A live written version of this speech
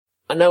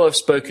I know I've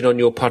spoken on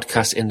your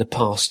podcast in the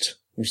past,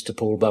 Mr.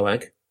 Paul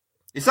Boag.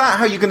 Is that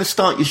how you're going to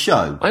start your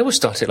show? I always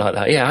start it like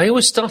that. Yeah, I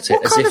always start it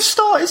What kind of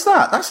start is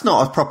that? That's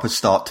not a proper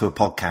start to a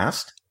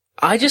podcast.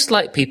 I just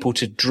like people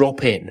to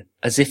drop in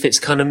as if it's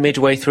kind of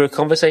midway through a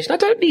conversation. I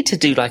don't need to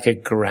do like a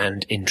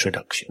grand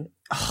introduction.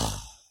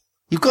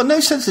 You've got no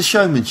sense of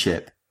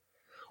showmanship.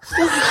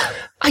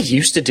 I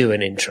used to do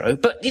an intro,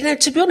 but,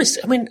 to be honest,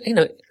 I mean,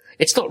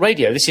 it's not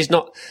radio. This is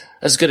not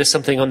as good as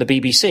something on the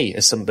BBC,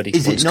 as somebody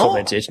once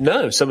commented.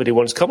 No, somebody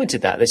once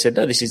commented that. They said,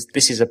 no, this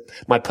is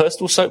my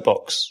personal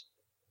soapbox.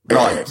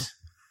 Right.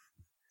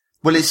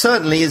 Well, it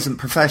certainly isn't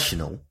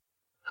professional.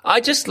 I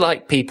just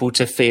like people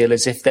to feel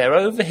as if they're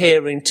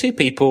overhearing two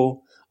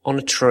people on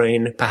a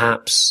train,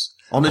 perhaps.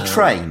 On a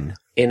train?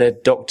 In a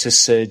doctor's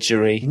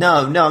surgery.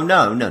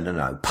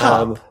 No.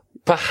 Pub.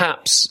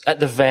 Perhaps at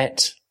the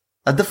vet.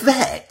 At the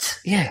vet?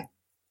 Yeah.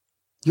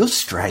 You're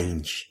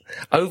strange.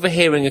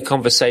 Overhearing a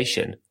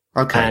conversation.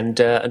 Okay. And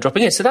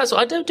dropping in. So that's what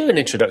I don't do an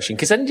introduction,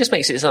 because then it just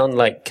makes it sound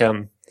like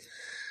a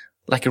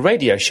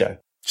radio show.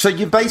 So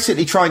you're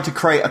basically trying to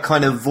create a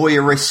kind of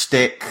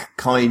voyeuristic,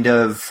 kind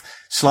of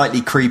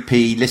slightly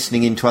creepy,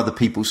 listening into other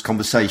people's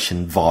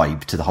conversation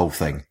vibe to the whole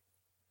thing.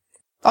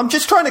 I'm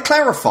just trying to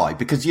clarify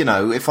because,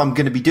 if I'm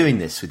going to be doing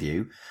this with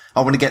you,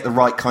 I want to get the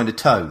right kind of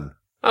tone.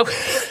 Oh.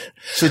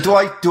 So do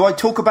I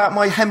talk about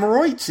my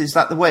hemorrhoids? Is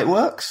that the way it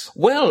works?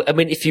 Well, I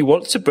mean, if you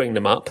want to bring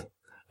them up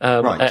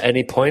right. at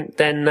any point,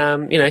 then,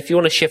 if you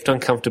want to shift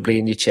uncomfortably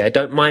in your chair,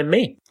 don't mind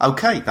me.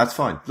 Okay, that's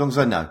fine. As long as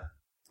I know.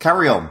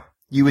 Carry on.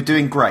 You were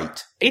doing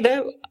great.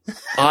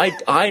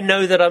 I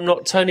know that I'm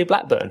not Tony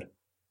Blackburn.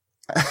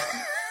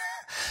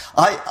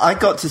 I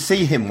got to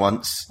see him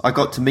once. I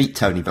got to meet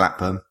Tony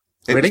Blackburn.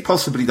 It was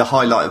possibly the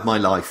highlight of my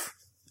life.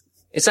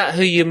 Is that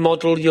who you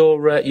model your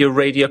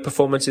radio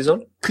performances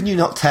on? Can you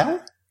not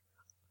tell?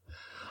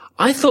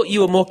 I thought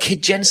you were more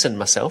Kid Jensen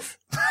myself.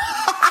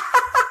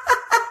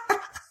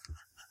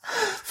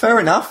 Fair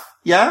enough.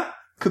 Yeah,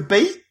 could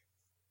be.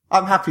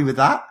 I'm happy with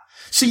that.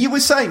 So you were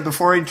saying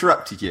before I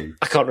interrupted you.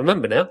 I can't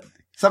remember now.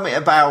 Something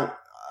about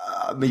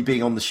me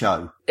being on the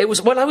show. I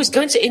was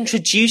going to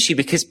introduce you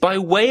because by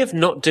way of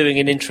not doing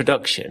an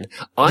introduction,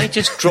 I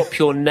just drop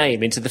your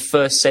name into the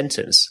first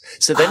sentence.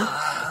 So then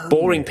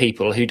boring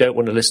people who don't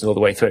want to listen all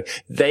the way through,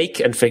 they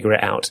can figure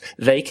it out.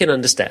 They can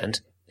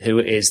understand who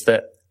it is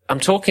that I'm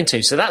talking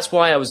to. So that's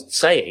why I was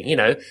saying,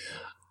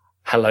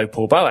 hello,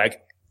 Paul Boag.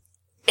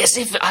 As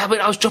if I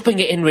was dropping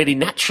it in really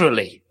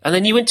naturally. And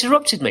then you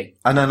interrupted me.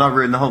 And then I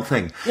ruined the whole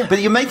thing. Yeah. But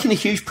you're making a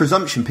huge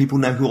presumption people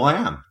know who I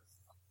am.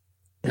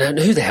 No,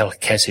 who the hell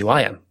cares who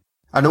I am?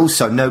 And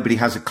also, nobody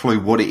has a clue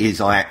what it is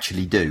I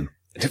actually do.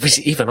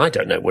 Even I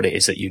don't know what it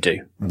is that you do.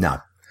 No,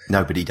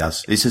 nobody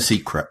does. It's a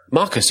secret.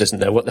 Marcus doesn't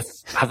know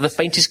have the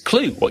faintest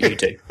clue what you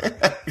do.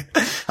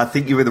 I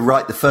think you were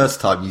right the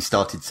first time you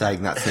started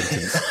saying that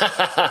sentence.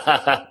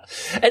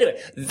 Anyway,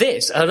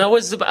 and I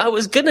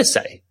was going to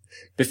say,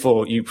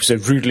 before you so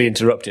rudely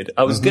interrupted,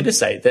 I was going to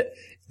say that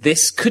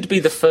this could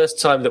be the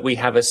first time that we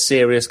have a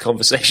serious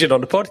conversation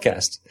on a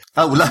podcast.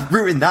 Oh, well, I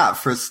ruined that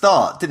for a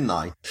start, didn't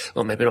I?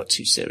 Well, maybe not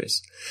too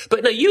serious.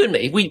 But no, you and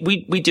me,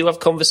 we do have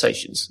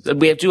conversations.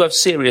 We do have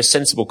serious,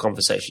 sensible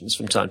conversations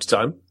from time to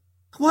time.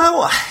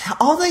 Well,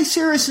 are they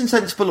serious and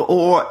sensible,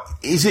 or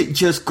is it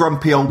just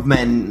grumpy old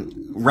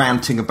men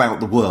ranting about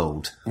the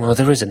world? Well,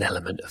 there is an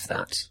element of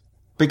that.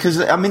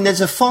 Because, I mean,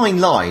 there's a fine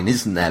line,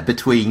 isn't there,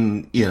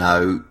 between,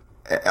 to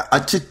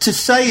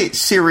say it's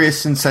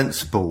serious and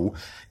sensible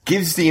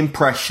gives the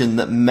impression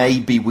that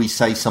maybe we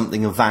say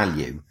something of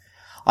value.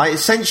 I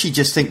essentially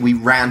just think we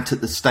rant at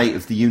the state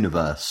of the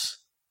universe.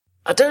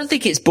 I don't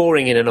think it's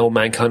boring in an old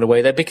man kind of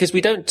way, though, because we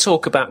don't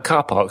talk about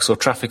car parks or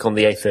traffic on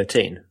the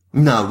A13.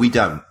 No, we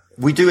don't.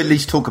 We do at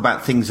least talk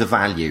about things of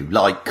value,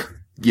 like,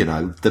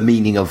 the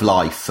meaning of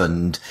life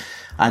and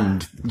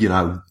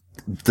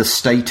the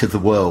state of the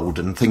world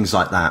and things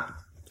like that.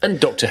 And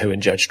Doctor Who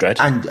and Judge Dredd.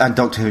 And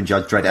Doctor Who and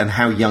Judge Dredd and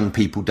how young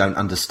people don't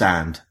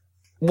understand.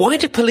 Why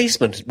do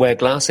policemen wear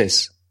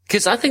glasses?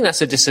 Because I think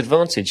that's a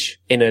disadvantage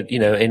in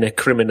a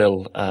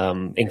criminal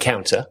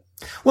encounter.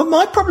 Well,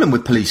 my problem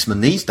with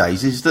policemen these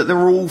days is that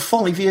they're all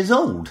 5 years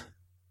old.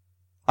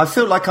 I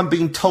feel like I'm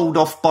being told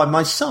off by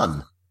my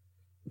son.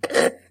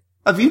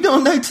 Have you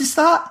not noticed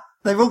that?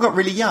 They've all got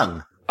really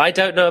young. I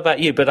don't know about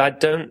you, but I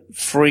don't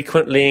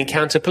frequently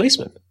encounter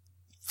policemen.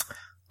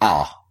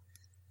 Ah.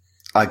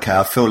 Okay,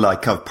 I feel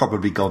like I've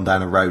probably gone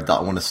down a road that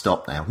I want to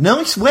stop now.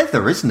 Nice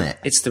weather, isn't it?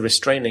 It's the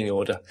restraining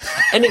order.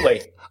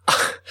 Anyway,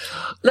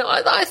 no,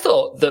 I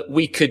thought that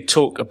we could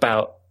talk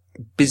about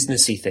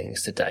businessy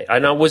things today.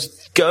 And I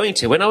was going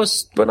to, when I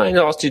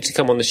asked you to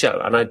come on the show,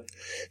 and I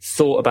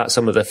thought about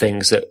some of the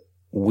things that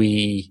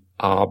we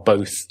are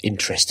both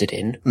interested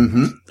in.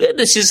 Mm-hmm.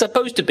 This is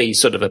supposed to be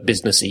sort of a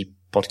businessy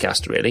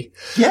podcast, really.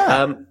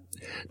 Yeah.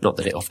 Not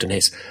that it often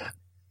is.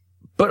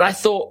 But I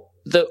thought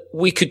that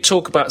we could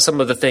talk about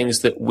some of the things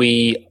that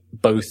we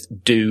both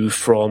do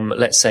from,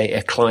 let's say,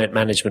 a client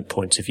management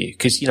point of view.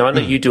 Because, I know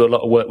you do a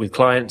lot of work with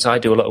clients. I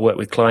do a lot of work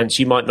with clients.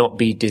 You might not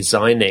be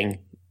designing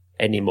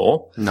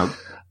anymore. No.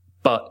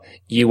 But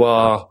you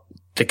are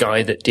the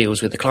guy that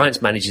deals with the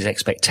clients, manages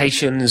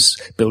expectations,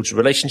 builds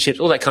relationships,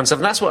 all that kind of stuff.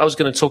 And that's what I was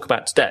going to talk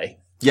about today.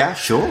 Yeah,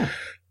 sure.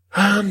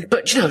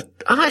 But,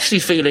 I'm actually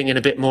feeling in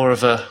a bit more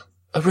of a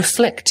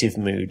reflective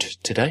mood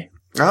today.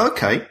 Oh,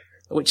 okay.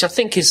 Which I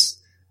think is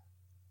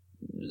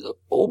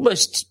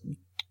almost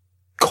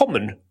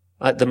common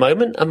at the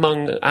moment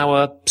among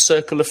our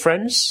circle of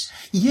friends.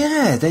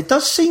 Yeah, there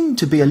does seem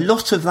to be a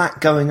lot of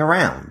that going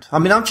around. I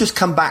mean, I've just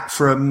come back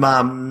from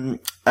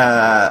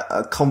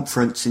a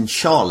conference in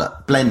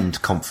Charlotte,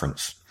 Blend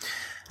Conference,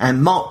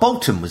 and Mark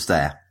Bolton was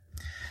there.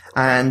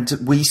 And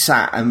we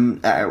sat on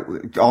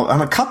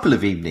a couple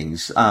of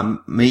evenings,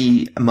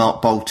 me,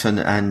 Mark Bolton,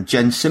 and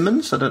Jen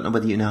Simmons. I don't know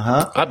whether you know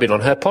her. I've been on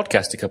her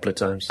podcast a couple of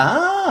times.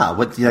 Ah,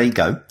 well, there you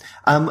go.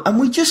 And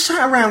we just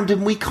sat around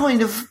and we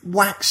kind of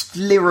waxed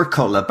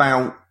lyrical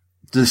about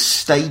the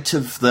state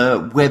of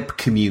the web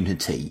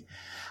community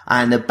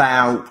and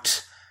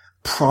about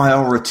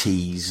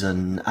priorities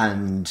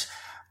and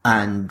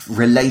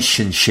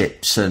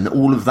relationships and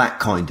all of that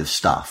kind of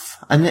stuff.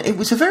 And it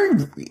was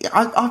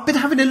I've been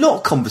having a lot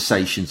of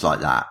conversations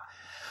like that.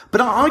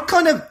 But I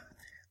kind of,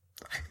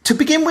 to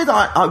begin with,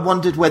 I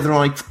wondered whether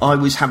I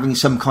was having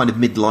some kind of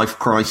midlife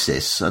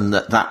crisis and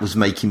that was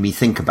making me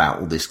think about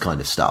all this kind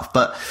of stuff.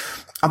 But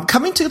I'm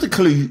coming to the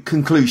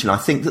conclusion, I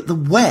think, that the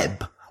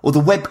web or the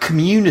web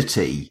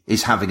community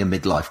is having a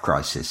midlife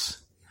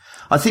crisis.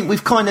 I think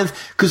we've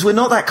because we're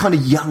not that kind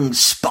of young,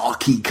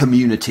 sparky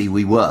community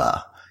we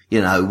were.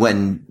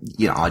 When,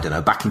 I don't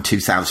know, back in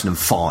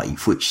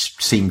 2005, which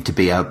seemed to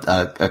be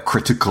a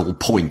critical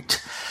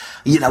point,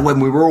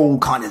 when we were all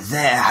kind of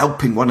there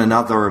helping one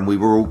another and we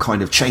were all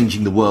kind of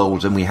changing the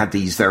world and we had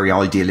these very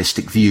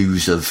idealistic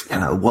views of,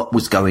 what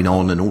was going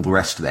on and all the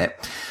rest of it.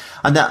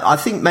 And that, I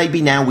think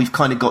maybe now we've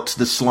kind of got to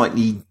the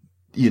slightly,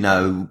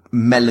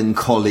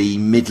 melancholy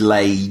middle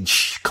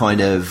age kind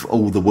of,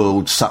 the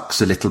world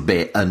sucks a little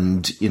bit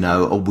and,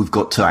 we've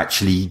got to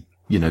actually,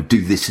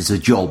 do this as a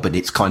job and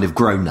it's kind of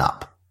grown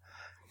up.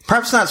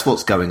 Perhaps that's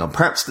what's going on.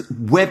 Perhaps the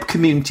web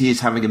community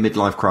is having a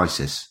midlife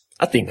crisis.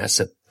 I think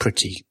that's a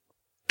pretty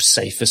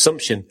safe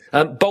assumption.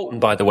 Bolton,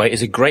 by the way,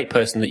 is a great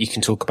person that you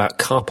can talk about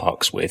car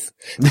parks with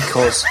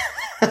because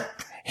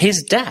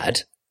his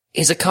dad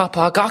is a car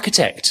park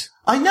architect.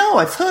 I know,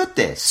 I've heard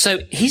this. So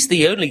he's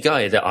the only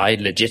guy that I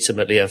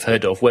legitimately have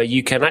heard of where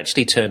you can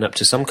actually turn up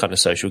to some kind of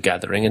social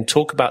gathering and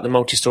talk about the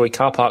multi-story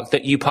car park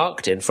that you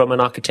parked in from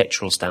an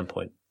architectural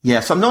standpoint.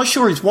 Yes, I'm not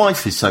sure his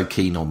wife is so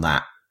keen on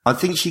that. I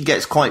think she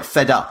gets quite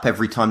fed up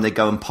every time they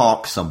go and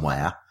park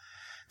somewhere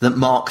that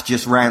Mark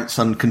just rants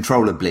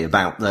uncontrollably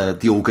about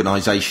the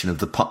organisation of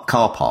the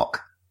car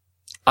park.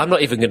 I'm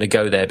not even going to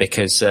go there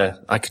because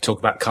I could talk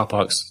about car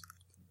parks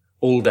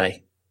all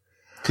day.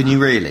 Can you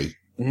really?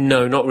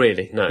 No, not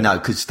really, no. No,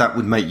 because that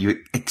would make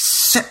you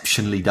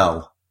exceptionally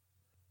dull.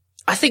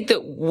 I think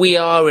that we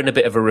are in a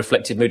bit of a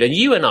reflective mood. And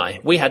you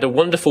and we had a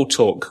wonderful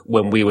talk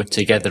when we were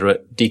together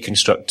at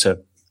Deconstruct a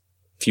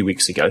few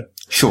weeks ago.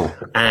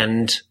 Sure.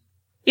 And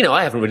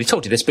I haven't really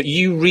told you this, but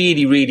you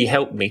really, really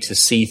helped me to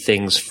see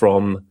things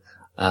from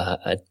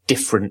a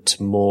different,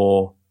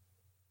 more,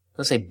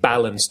 let's say,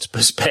 balanced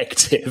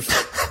perspective.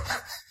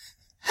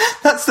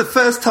 That's the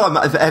first time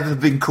I've ever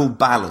been called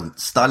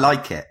balanced. I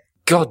like it.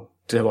 God,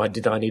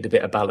 did I need a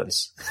bit of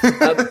balance.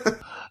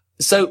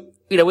 So,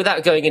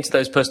 without going into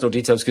those personal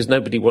details, because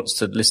nobody wants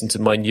to listen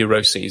to my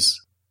neuroses,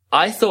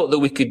 I thought that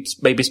we could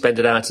maybe spend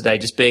an hour today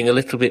just being a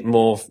little bit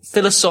more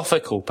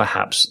philosophical,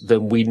 perhaps,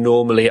 than we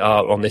normally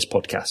are on this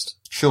podcast.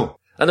 Sure.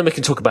 And then we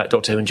can talk about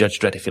Doctor Who and Judge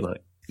Dredd if you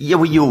like. Yeah,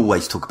 well, you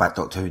always talk about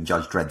Doctor Who and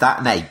Judge Dredd. That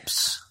and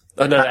Apes.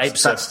 Oh, no,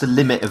 Apes. That's the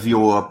limit of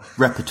your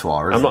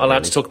repertoire, isn't it? I'm not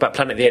allowed to talk about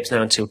Planet of the Apes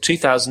now until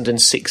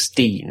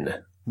 2016.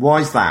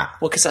 Why is that?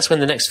 Well, because that's when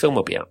the next film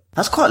will be out.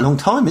 That's quite a long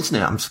time, isn't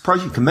it? I'm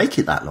surprised you can make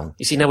it that long.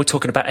 You see, now we're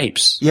talking about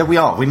apes. Yeah, we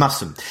are. We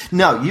mustn't.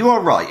 No, you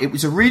are right. It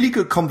was a really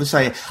good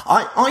conversation.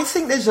 I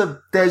think there's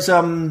a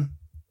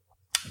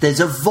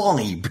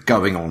vibe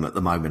going on at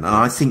the moment, and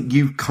I think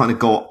you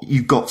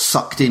got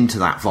sucked into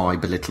that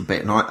vibe a little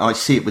bit, and I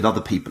see it with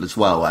other people as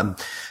well.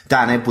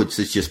 Dan Edwards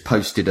has just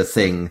posted a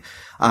thing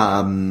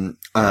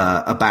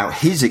about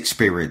his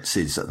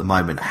experiences at the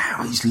moment,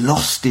 how he's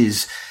lost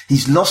his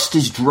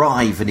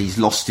drive and he's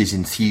lost his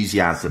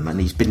enthusiasm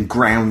and he's been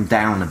ground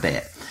down a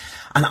bit.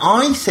 And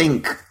I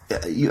think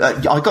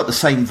I got the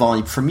same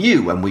vibe from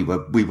you when we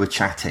were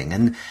chatting,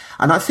 and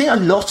I think a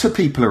lot of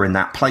people are in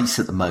that place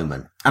at the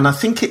moment, and I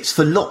think it's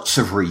for lots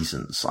of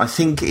reasons. I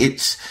think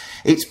it's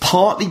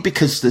partly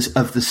because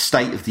of the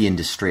state of the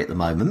industry at the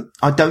moment.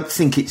 I don't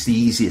think it's the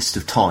easiest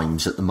of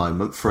times at the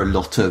moment for a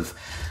lot of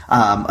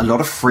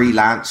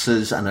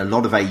freelancers and a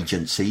lot of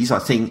agencies. I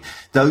think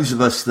those of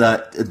us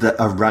that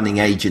are running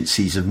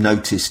agencies have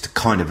noticed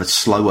kind of a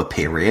slower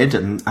period,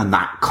 and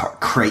that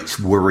creates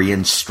worry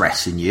and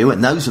stress in you.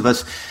 And those of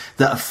us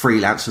that are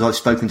freelancers, I've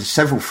spoken to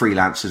several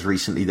freelancers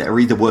recently that are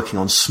either working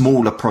on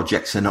smaller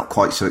projects they're not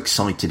quite so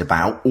excited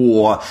about,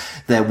 or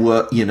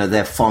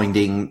they're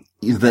finding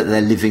that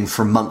they're living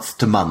from month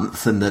to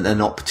month and that they're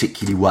not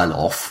particularly well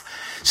off.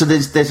 So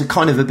there's a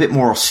kind of a bit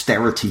more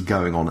austerity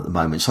going on at the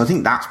moment. So I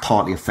think that's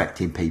partly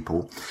affecting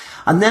people.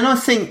 And then I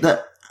think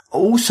that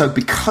also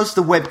because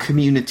the web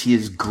community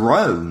has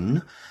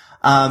grown,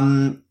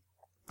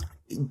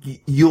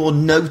 you're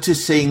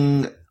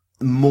noticing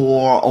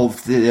more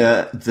of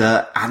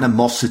the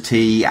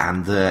animosity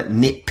and the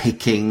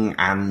nitpicking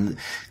and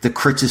the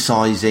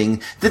criticizing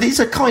that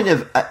is a kind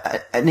of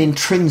an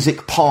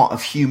intrinsic part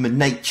of human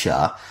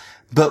nature.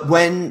 But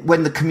when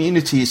the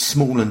community is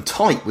small and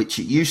tight, which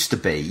it used to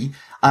be,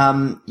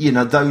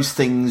 those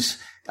things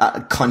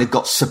kind of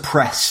got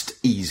suppressed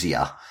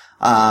easier.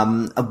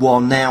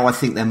 While now I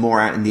think they're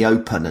more out in the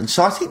open. And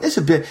so I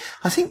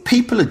think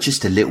people are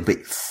just a little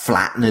bit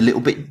flat and a little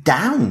bit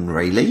down,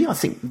 really. I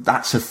think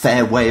that's a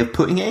fair way of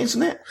putting it,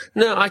 isn't it?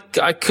 No, I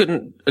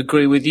couldn't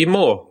agree with you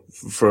more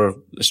for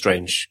a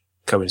strange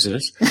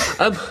coincidence.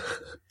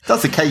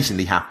 Does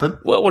occasionally happen.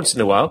 Well, once in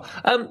a while.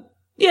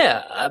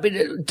 Yeah, I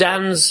mean,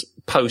 Dan's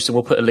post, and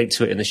we'll put a link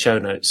to it in the show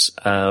notes,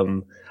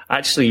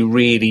 actually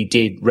really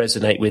did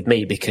resonate with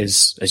me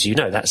because, as you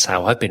know, that's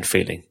how I've been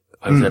feeling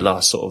over the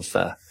last sort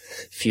of,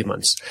 few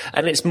months.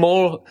 And it's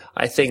more,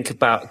 I think,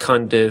 about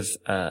kind of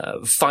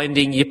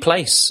finding your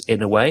place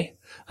in a way.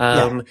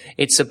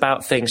 It's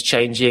about things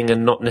changing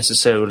and not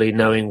necessarily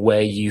knowing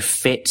where you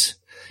fit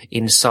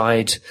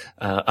inside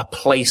a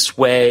place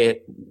where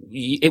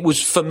it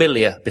was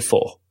familiar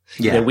before.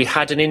 Yeah. We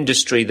had an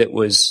industry that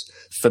was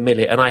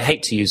familiar, and I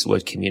hate to use the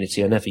word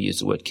community. I never use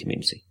the word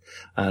community.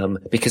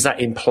 Because that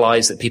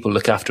implies that people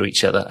look after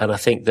each other. And I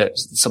think that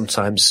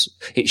sometimes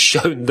it's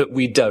shown that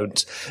we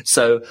don't.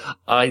 So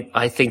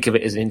I think of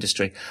it as an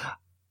industry.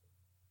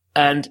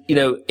 And,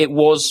 it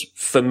was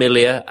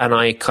familiar and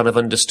I kind of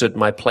understood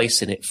my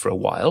place in it for a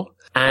while.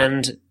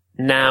 And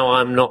now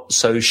I'm not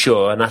so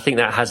sure. And I think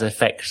that has an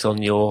effect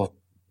on your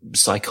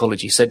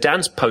psychology. So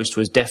Dan's post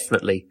was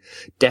definitely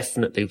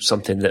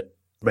something that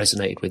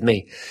resonated with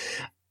me.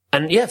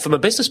 And yeah, from a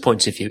business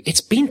point of view,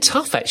 it's been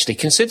tough actually,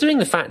 considering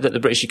the fact that the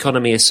British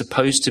economy is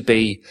supposed to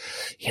be,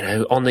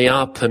 on the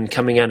up and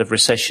coming out of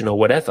recession or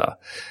whatever.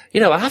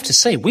 I have to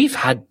say we've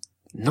had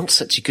not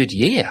such a good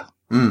year.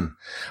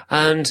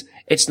 And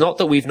it's not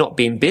that we've not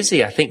been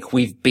busy. I think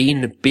we've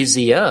been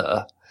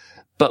busier,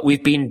 but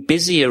we've been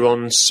busier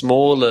on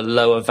smaller,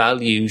 lower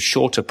value,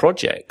 shorter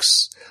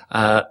projects,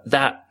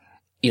 that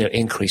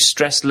increased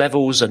stress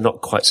levels are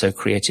not quite so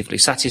creatively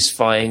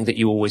satisfying, that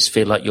you always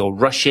feel like you're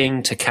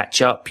rushing to catch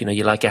up.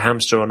 You're like a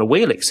hamster on a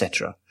wheel,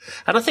 etc.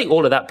 And I think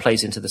all of that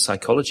plays into the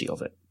psychology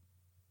of it.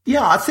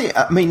 Yeah,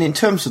 in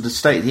terms of the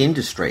state of the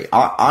industry,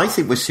 I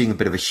think we're seeing a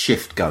bit of a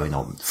shift going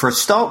on. For a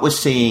start, we're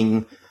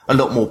seeing a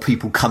lot more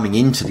people coming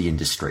into the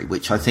industry,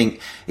 which I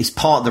think is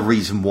part of the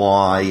reason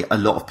why a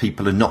lot of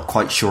people are not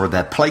quite sure of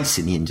their place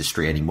in the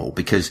industry anymore.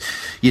 Because,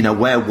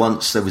 where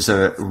once there was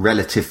a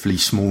relatively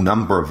small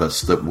number of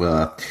us that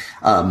were,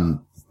 I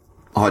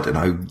don't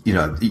know,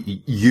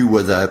 you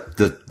were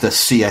the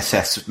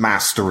CSS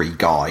mastery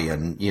guy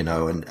and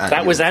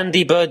that was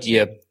Andy Bird,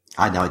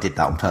 I know, I did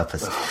that on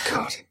purpose. Oh,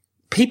 God.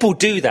 People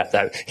do that,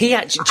 though.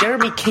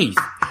 Jeremy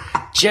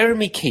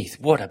Keith,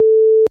 what a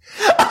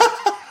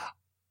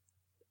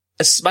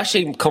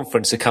Smashing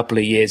conference a couple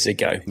of years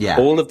ago. Yeah.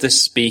 All of the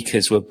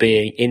speakers were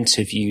being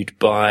interviewed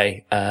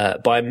by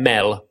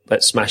Mel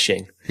at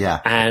Smashing.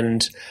 Yeah.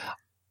 And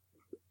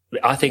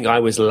I think I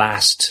was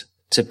last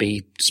to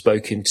be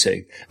spoken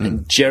to.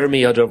 And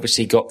Jeremy had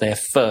obviously got there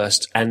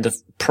first and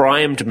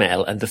primed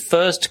Mel. And the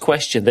first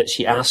question that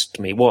she asked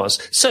me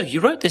was, so you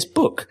wrote this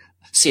book,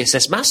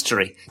 CSS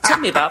Mastery. Tell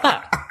me about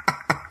that.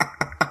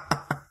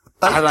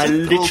 And I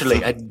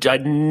literally, I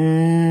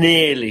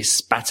nearly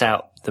spat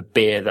out the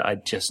beer that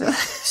I'd just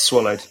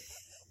swallowed.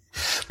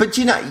 But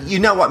you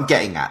know what I'm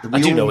getting at.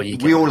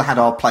 We all had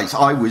our place.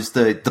 I was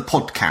the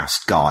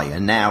podcast guy,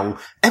 and now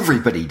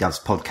everybody does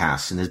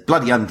podcasts, and there's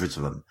bloody hundreds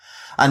of them.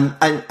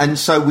 And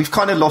so we've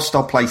kind of lost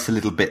our place a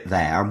little bit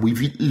there, and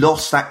we've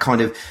lost that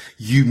kind of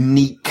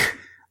unique,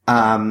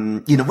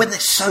 when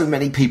there's so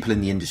many people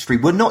in the industry,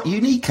 we're not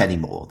unique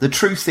anymore. The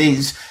truth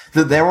is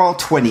that there are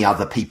 20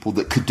 other people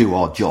that could do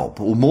our job,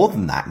 or more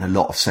than that in a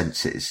lot of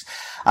senses.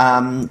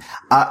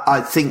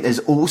 I think there's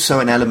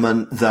also an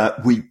element that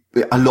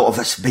a lot of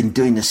us have been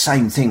doing the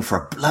same thing for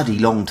a bloody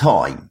long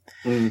time.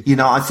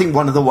 I think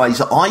one of the ways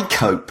that I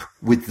cope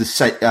with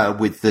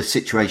the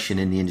situation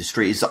in the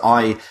industry is that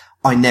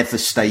I never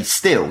stay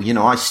still.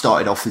 I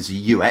started off as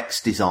a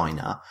UX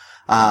designer,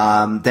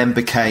 then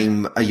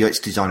became a UX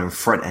designer and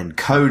front-end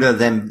coder,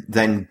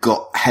 then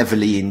got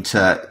heavily into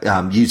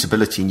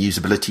usability and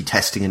usability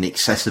testing and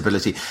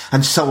accessibility.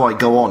 And so I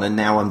go on, and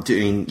now I'm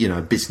doing,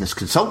 business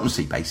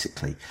consultancy,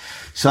 basically.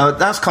 So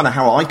that's kind of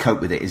how I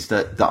cope with it, is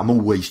that I'm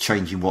always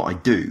changing what I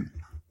do.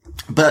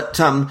 But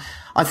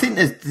I think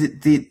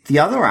the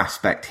other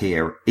aspect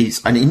here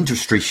is an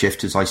industry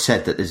shift, as I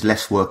said, that there's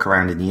less work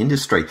around in the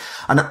industry.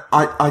 And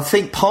I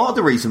think part of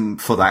the reason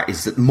for that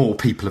is that more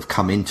people have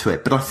come into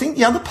it. But I think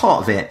the other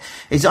part of it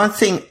is, I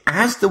think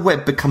as the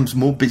web becomes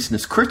more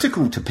business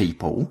critical to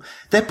people,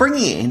 they're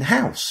bringing it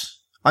in-house.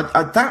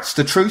 That's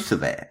the truth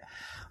of it.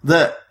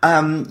 that,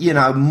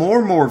 more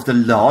and more of the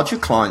larger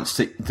clients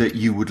that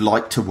you would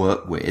like to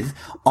work with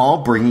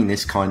are bringing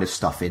this kind of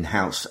stuff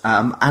in-house.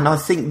 And I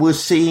think we're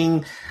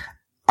seeing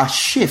a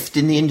shift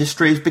in the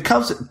industry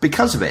because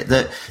of it,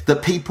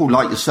 that people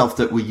like yourself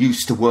that were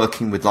used to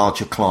working with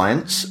larger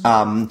clients,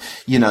 are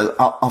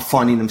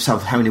finding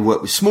themselves having to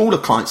work with smaller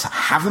clients that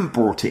haven't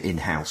brought it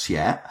in-house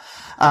yet.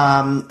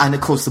 And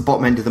of course the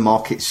bottom end of the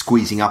market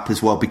squeezing up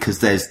as well, because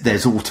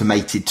there's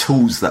automated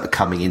tools that are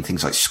coming in,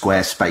 things like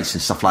Squarespace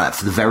and stuff like that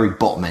for the very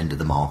bottom end of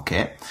the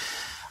market.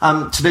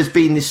 So there's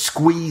been this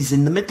squeeze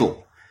in the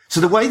middle. So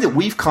the way that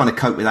we've kind of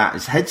coped with that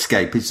as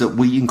Headscape is that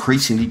we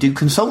increasingly do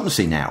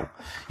consultancy now.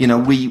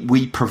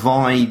 We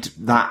provide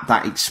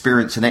that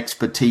experience and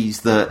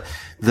expertise that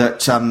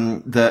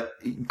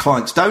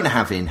clients don't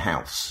have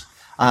in-house.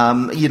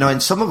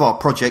 And some of our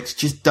projects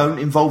just don't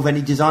involve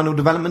any design or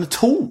development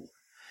at all.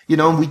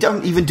 And we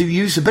don't even do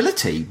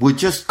usability. We're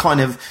just kind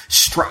of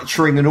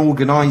structuring and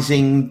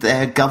organizing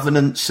their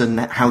governance and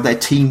how their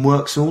team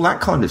works and all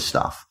that kind of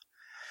stuff.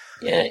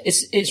 Yeah,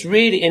 it's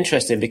really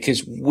interesting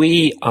because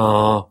we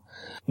are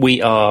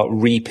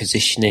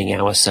repositioning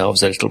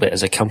ourselves a little bit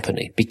as a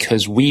company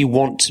because we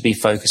want to be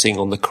focusing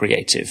on the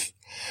creative.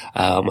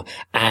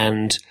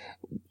 And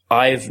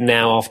I've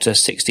now, after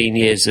 16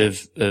 years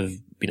of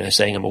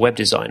saying I'm a web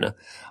designer,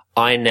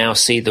 I now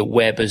see the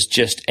web as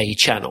just a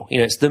channel.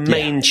 It's the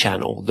main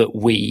channel that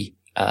we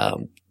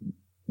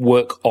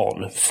work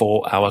on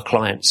for our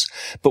clients.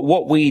 But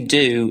what we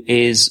do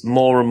is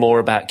more and more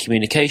about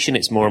communication.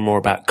 It's more and more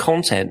about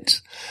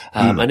content.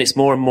 And it's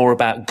more and more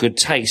about good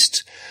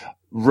taste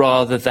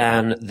rather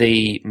than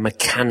the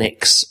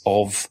mechanics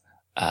of,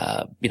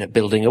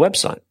 building a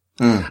website.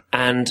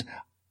 And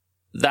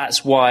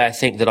that's why I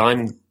think that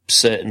I'm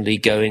certainly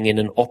going in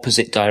an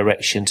opposite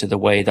direction to the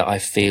way that I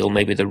feel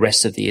maybe the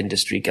rest of the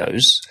industry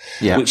goes,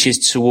 which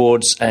is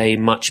towards a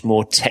much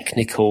more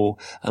technical,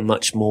 a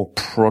much more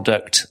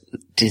product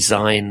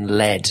design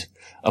led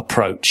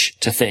approach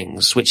to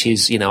things, which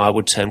is, I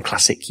would term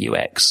classic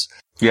UX.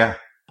 Yeah.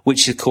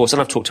 Which of course,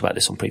 and I've talked about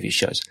this on previous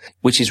shows,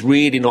 which is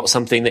really not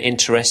something that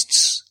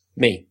interests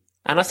me.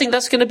 And I think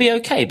that's going to be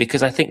okay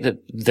because I think that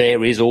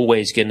there is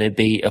always going to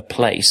be a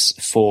place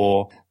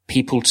for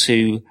people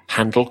to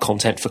handle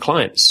content for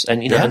clients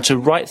and, and to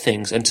write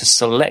things and to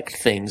select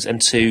things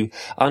and to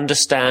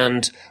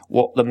understand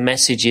what the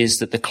message is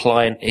that the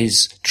client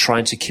is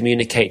trying to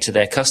communicate to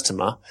their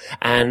customer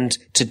and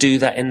to do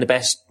that in the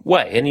best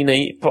way. And,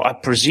 I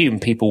presume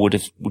people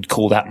would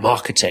call that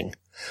marketing.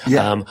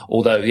 Yeah.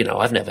 Although,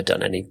 I've never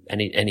done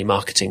any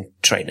marketing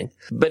training,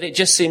 but it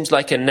just seems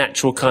like a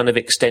natural kind of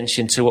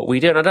extension to what we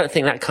do. And I don't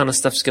think that kind of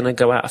stuff's going to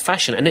go out of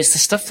fashion. And it's the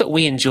stuff that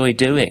we enjoy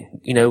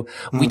doing.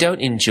 We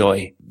don't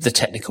enjoy the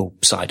technical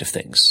side of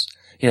things.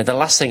 The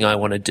last thing I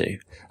want to do,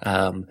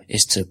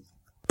 is to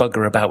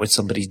bugger about with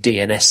somebody's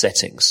DNS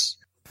settings.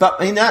 But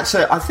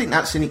I think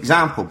that's an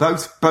example.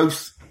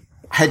 Both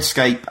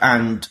Headscape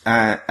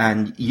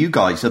and you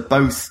guys are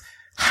both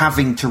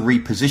having to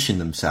reposition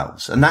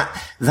themselves. And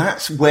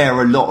that's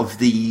where a lot of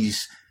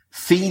these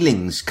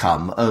feelings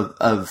come I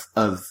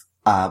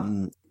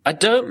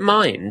don't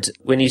mind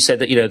when you said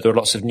that, there are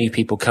lots of new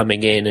people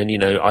coming in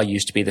and, I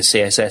used to be the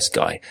CSS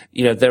guy.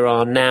 There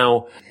are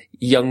now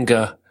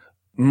younger,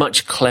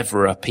 much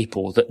cleverer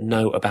people that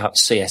know about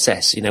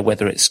CSS,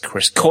 whether it's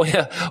Chris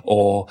Coyer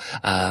or,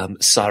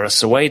 Sarah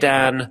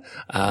Sawedan,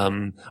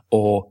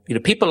 or,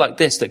 people like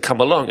this that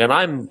come along. And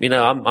I'm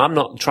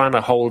not trying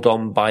to hold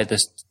on by the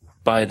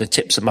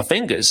tips of my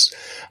fingers.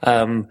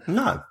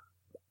 No.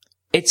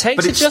 It takes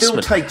but it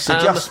adjustment. Still takes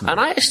adjustment.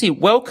 And I actually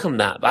welcome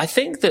that. I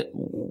think that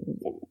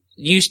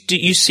you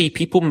see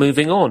people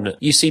moving on.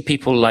 You see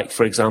people like,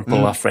 for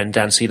example, our friend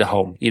Dan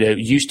Cederholm,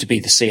 used to be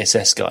the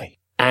CSS guy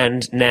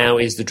and now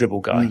is the dribble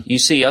guy. You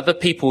see other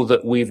people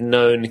that we've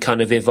known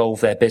kind of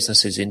evolve their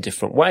businesses in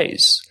different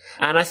ways.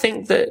 And I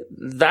think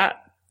that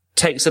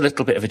takes a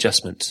little bit of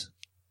adjustment.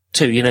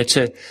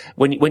 To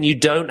when you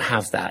don't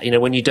have that,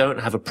 when you don't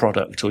have a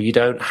product or you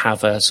don't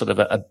have a sort of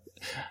a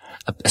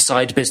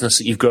side business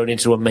that you've grown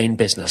into a main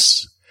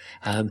business,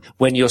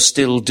 when you're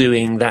still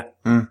doing that,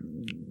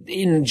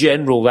 in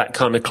general, that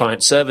kind of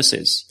client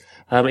services,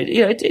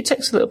 it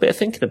takes a little bit of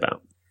thinking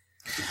about.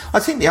 I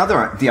think the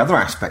other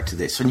aspect of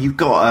this, when you've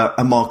got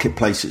a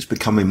marketplace that's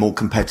becoming more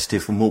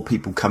competitive and more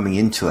people coming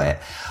into it,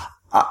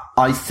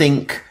 I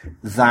think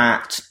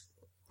that,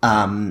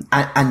 and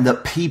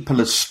that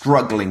people are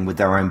struggling with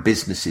their own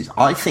businesses.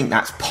 I think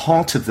that's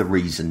part of the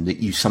reason that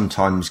you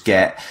sometimes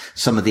get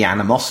some of the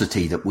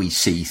animosity that we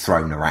see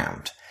thrown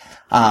around.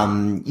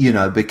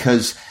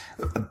 Because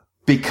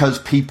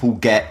people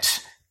get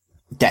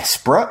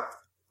desperate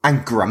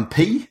and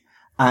grumpy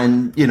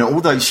and,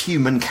 all those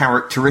human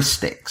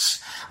characteristics.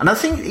 And I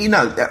think,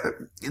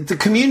 the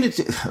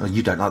community,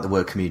 you don't like the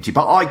word community,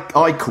 but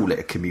I call it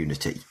a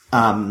community,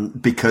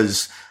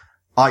 because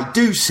I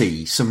do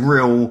see some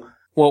real.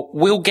 Well,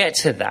 we'll get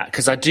to that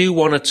because I do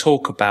want to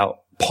talk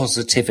about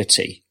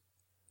positivity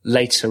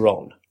later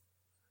on.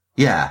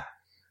 Yeah.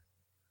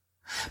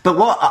 But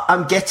what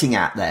I'm getting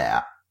at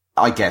there,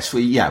 I guess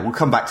we'll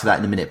come back to that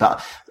in a minute.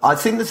 But I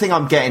think the thing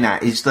I'm getting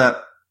at is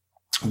that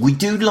we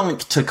do like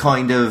to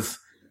kind of,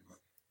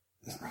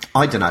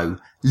 I don't know,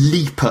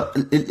 leap at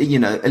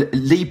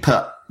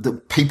the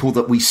people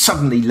that we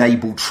suddenly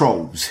label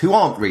trolls, who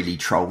aren't really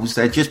trolls.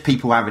 They're just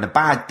people having a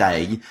bad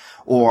day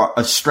or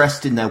are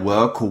stressed in their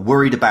work or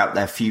worried about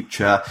their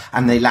future,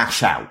 and they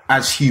lash out,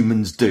 as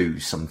humans do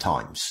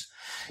sometimes.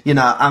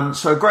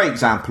 So a great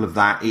example of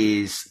that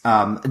is,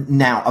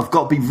 now I've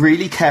got to be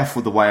really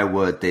careful the way I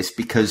word this,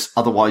 because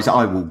otherwise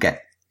I will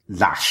get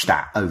lashed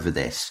at over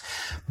this.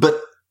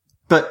 But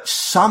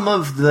some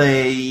of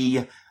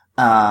the,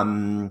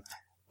 and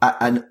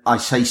I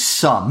say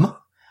some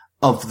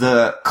of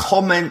the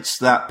comments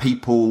that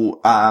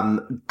people,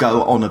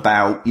 go on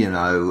about,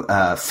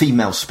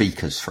 female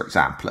speakers, for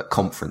example, at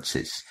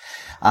conferences,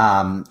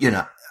 they're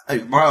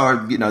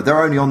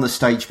only on the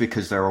stage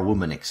because they're a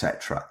woman,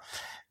 etc.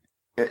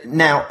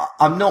 Now,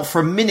 I'm not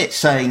for a minute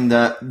saying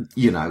that,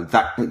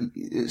 that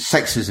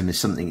sexism is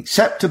something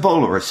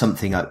acceptable or is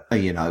something,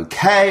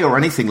 okay or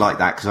anything like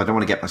that, because I don't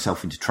want to get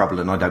myself into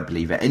trouble and I don't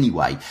believe it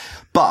anyway.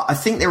 But I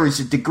think there is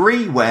a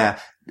degree where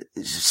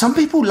some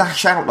people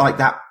lash out like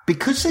that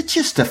because they're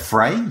just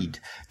afraid.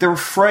 They're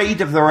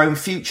afraid of their own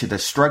future. They're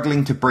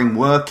struggling to bring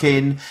work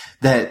in.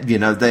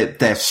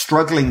 They're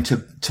struggling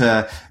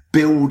to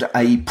build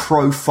a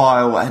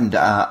profile and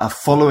a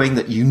following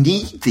that you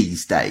need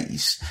these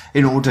days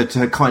in order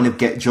to kind of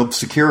get job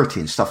security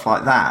and stuff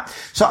like that.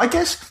 So I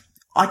guess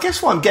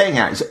what I'm getting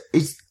at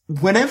is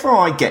whenever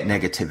I get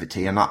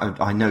negativity, and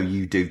I know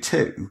you do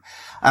too,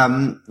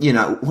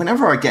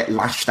 whenever I get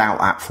lashed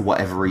out at for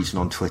whatever reason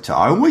on Twitter,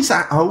 I always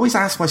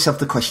ask myself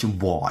the question,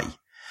 why?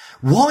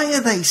 Why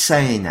are they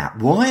saying that?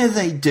 Why are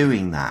they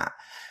doing that?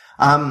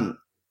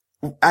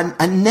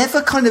 And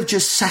never kind of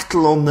just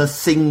settle on the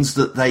things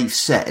that they've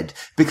said,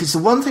 because the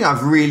one thing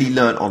I've really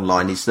learnt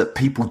online is that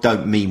people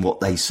don't mean what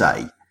they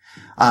say.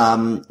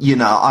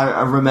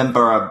 I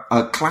remember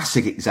a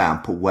classic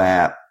example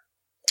where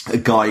a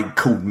guy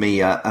called me,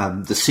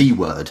 the C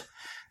word,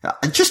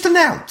 and just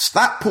announced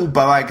that Paul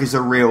Boag is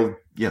a real,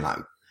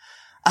 and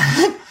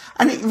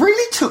it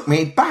really took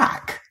me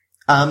back.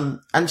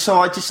 And so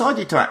I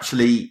decided to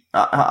actually,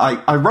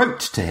 I wrote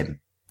to him.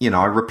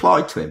 I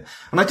replied to him,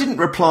 and I didn't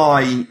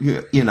reply,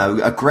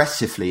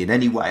 aggressively in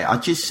any way. I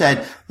just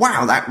said,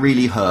 wow, that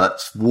really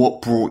hurts.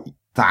 What brought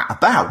that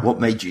about?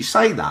 What made you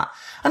say that?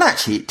 And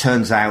actually, it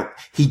turns out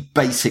he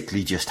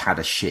basically just had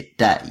a shit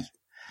day,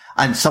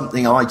 and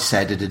something I'd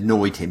said had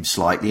annoyed him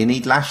slightly, and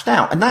he'd lashed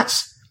out. And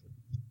that's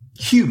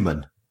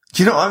human.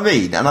 Do you know what I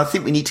mean? And I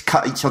think we need to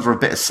cut each other a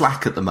bit of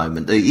slack at the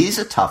moment. It is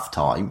a tough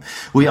time.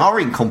 We are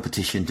in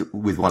competition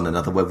with one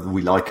another, whether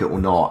we like it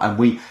or not. And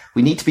we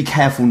need to be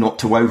careful not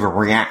to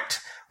overreact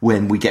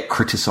when we get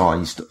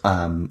criticised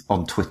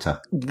on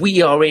Twitter.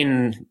 We are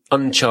in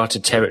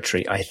uncharted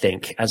territory, I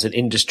think, as an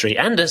industry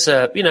and as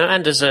a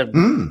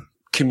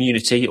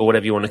community, or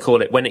whatever you want to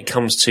call it, when it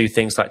comes to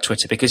things like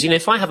Twitter. Because,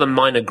 if I have a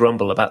minor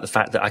grumble about the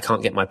fact that I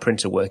can't get my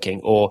printer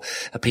working, or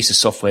a piece of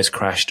software's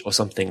crashed or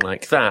something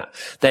like that,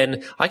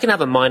 then I can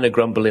have a minor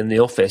grumble in the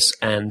office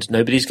and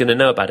nobody's going to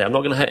know about it. I'm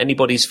not going to hurt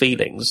anybody's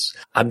feelings.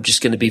 I'm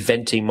just going to be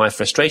venting my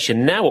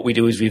frustration. Now what we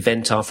do is we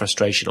vent our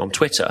frustration on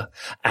Twitter,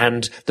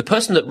 and the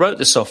person that wrote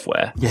the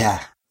software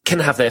can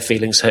have their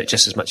feelings hurt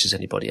just as much as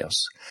anybody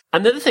else.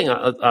 And the other thing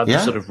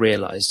I've sort of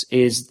realized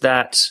is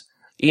that,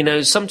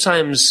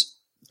 sometimes,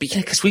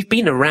 because we've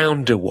been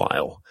around a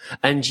while,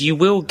 and you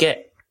will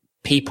get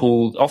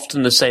people,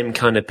 often the same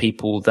kind of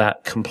people,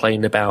 that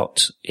complain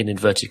about, in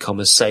inverted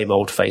commas, same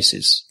old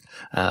faces,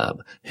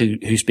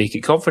 who speak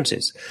at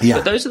conferences. Yeah.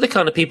 But those are the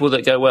kind of people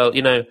that go, well,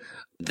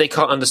 they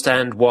can't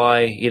understand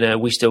why,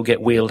 we still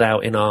get wheeled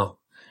out in our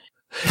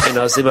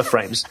Zimmer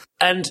frames.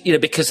 And,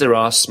 because there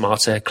are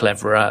smarter,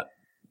 cleverer,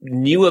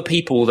 newer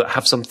people that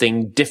have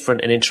something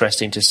different and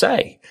interesting to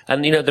say.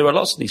 And, there are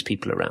lots of these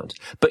people around.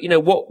 But,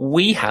 what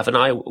we have, and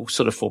I will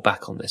sort of fall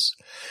back on this,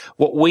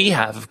 what we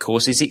have, of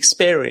course, is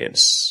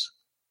experience.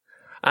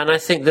 And I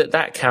think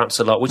that counts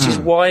a lot, which is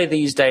why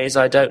these days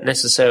I don't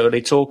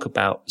necessarily talk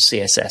about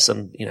CSS.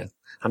 And,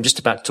 I'm just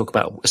about to talk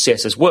about a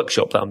CSS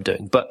workshop that I'm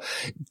doing. But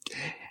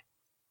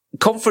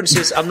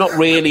conferences, I'm not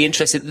really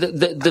interested.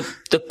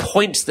 The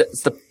points that,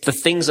 the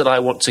things that I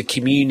want to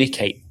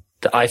communicate,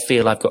 that I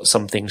feel I've got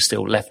something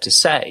still left to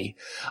say,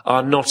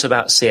 are not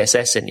about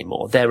CSS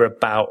anymore. They're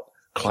about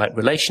client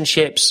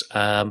relationships.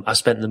 I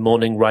spent the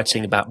morning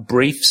writing about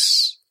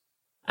briefs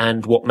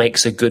and what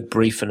makes a good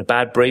brief and a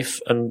bad brief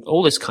and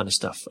all this kind of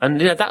stuff.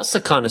 And, that's the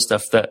kind of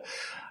stuff that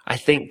I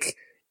think,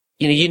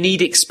 you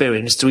need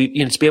experience to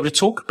be able to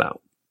talk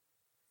about.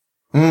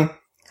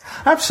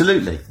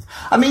 Absolutely.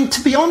 I mean,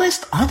 to be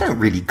honest, I don't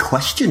really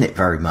question it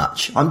very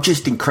much. I'm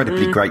just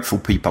incredibly grateful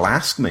people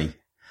ask me.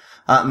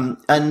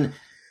 And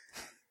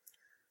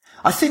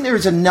I think there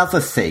is another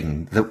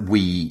thing that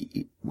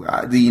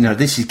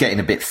this is getting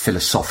a bit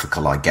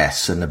philosophical, I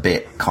guess, and a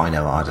bit kind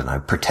of, I don't know,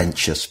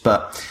 pretentious,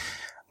 but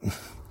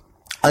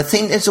I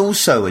think there's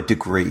also a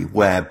degree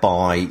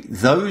whereby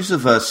those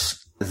of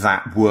us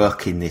that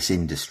work in this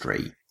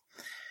industry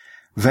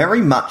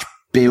very much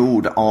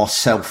build our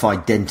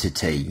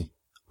self-identity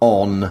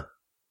on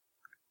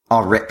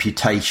our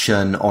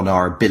reputation, on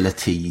our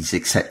abilities,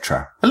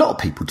 etc. A lot of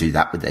people do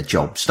that with their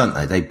jobs, don't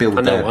they? They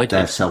build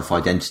their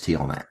self-identity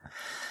on it.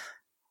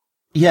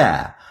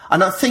 Yeah.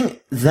 And I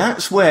think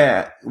that's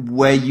where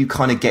you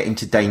kind of get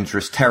into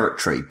dangerous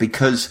territory,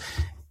 because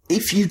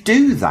if you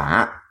do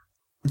that,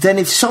 then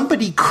if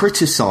somebody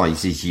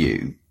criticizes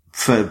you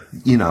for,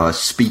 a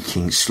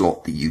speaking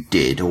slot that you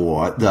did,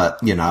 or that,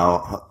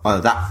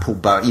 that Paul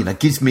Boag,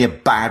 gives me a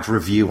bad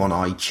review on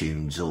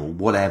iTunes or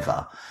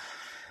whatever,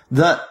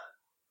 that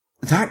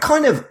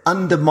kind of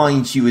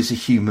undermines you as a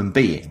human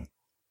being.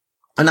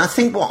 And I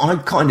think what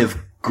I've kind of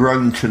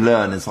grown to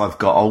learn as I've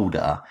got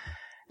older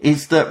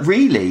is that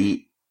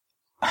really,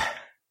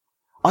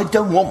 I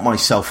don't want my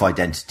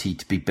self-identity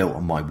to be built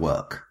on my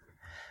work.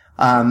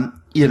 And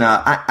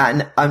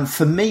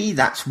for me,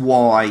 that's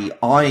why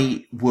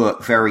I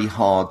work very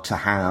hard to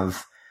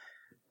have,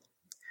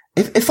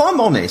 if I'm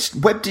honest,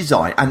 web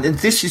design, and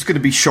this is going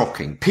to be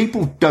shocking,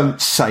 people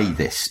don't say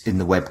this in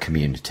the web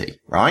community,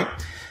 right?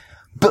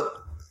 But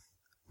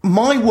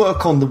my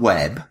work on the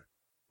web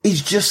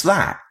is just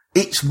that.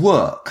 It's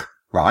work,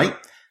 right?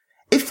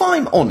 If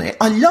I'm on it,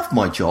 I love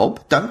my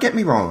job, don't get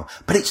me wrong,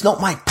 but it's not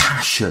my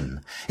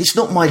passion. It's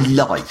not my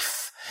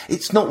life.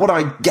 It's not what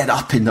I get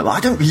up I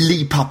don't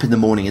leap up in the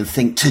morning and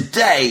think,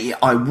 today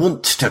I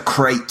want to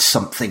create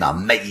something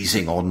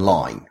amazing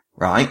online,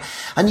 right?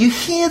 And you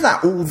hear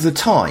that all the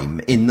time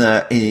in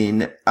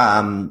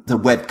the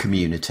web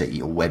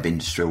community or web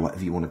industry or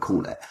whatever you want to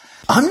call it.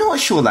 I'm not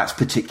sure that's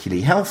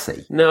particularly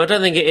healthy. No, I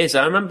don't think it is.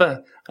 I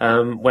remember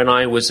when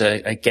I was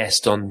a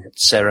guest on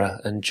Sarah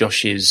and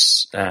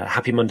Josh's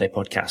Happy Monday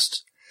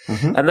podcast,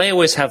 and they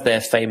always have their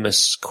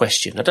famous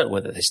question. I don't know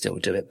whether they still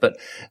do it, but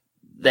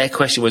their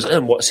question was,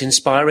 what's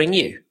inspiring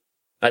you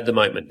at the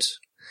moment?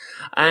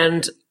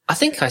 And I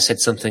think I said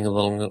something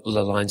along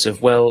the lines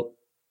of, well,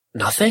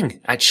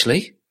 nothing,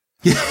 actually.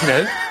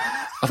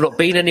 I've not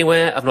been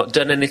anywhere. I've not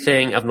done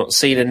anything. I've not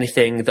seen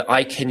anything that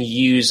I can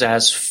use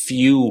as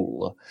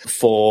fuel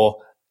for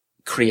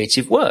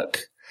creative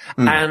work.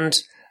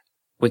 And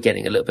we're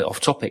getting a little bit off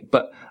topic,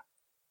 but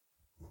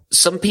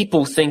some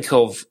people think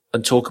of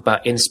and talk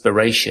about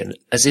inspiration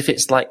as if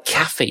it's like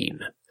caffeine.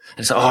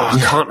 And so, I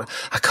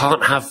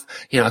can't have,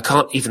 I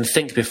can't even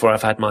think before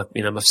I've had my,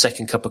 my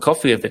second cup of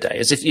coffee of the day,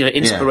 as if,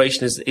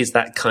 inspiration is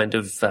that kind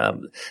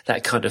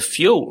of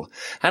fuel.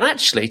 And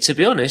actually, to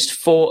be honest,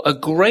 for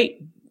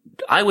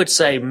I would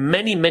say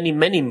many, many,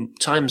 many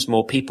times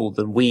more people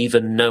than we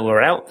even know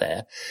are out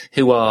there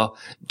who are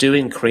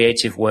doing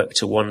creative work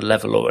to one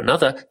level or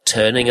another,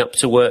 turning up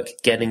to work,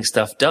 getting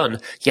stuff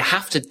done. You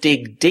have to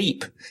dig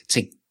deep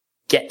to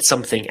get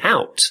something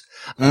out.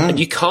 And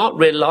you can't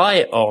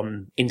rely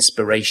on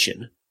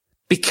inspiration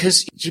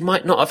because you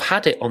might not have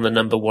had it on the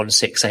number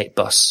 168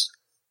 bus.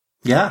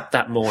 Yeah.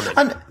 That morning.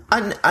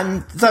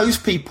 And those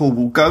people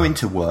will go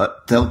into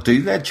work, they'll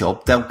do their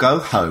job, they'll go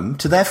home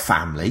to their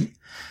family,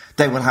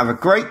 they will have a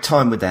great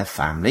time with their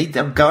family,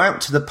 they'll go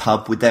out to the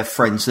pub with their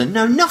friends that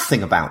know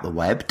nothing about the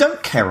web,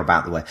 don't care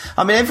about the web.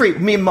 I mean, I think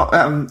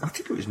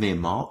it was me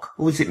and Mark,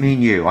 or was it me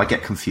and you? I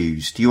get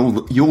confused. You all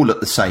look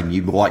the same,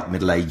 you white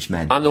middle-aged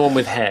men. I'm the one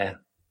with hair.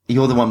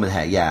 You're the one with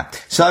hair, yeah.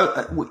 So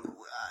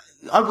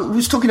I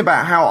was talking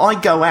about how I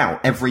go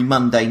out every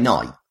Monday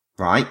night,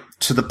 right,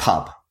 to the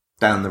pub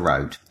down the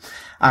road.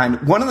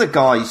 And one of the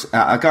guys,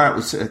 I go out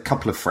with a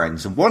couple of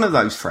friends, and one of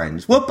those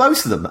friends, well,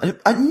 both of them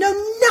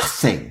know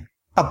nothing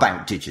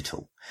about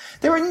digital.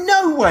 They're in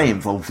no way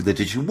involved with the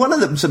digital. One of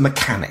them's a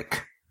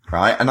mechanic,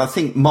 right? And I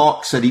think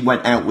Mark said he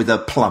went out with a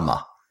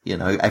plumber,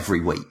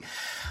 every week.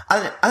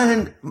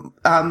 And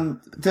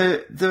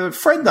the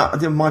friend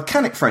the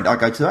mechanic friend I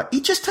go to, he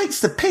just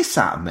takes the piss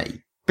out of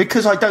me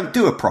because I don't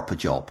do a proper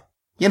job,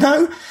 And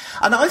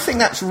I think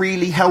that's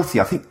really healthy.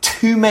 I think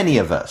too many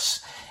of us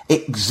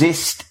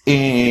exist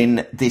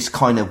in this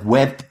kind of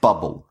web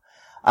bubble,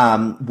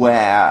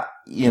 where,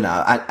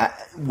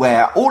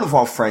 where all of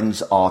our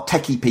friends are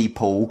techie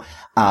people.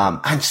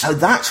 And so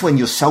that's when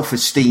your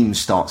self-esteem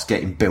starts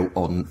getting built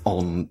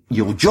on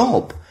your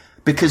job,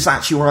 because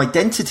that's your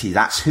identity.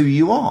 That's who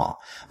you are.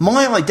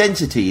 My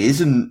identity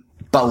isn't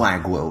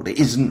Boag World. It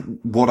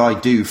isn't what I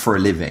do for a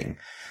living.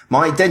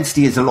 My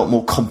identity is a lot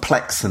more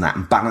complex than that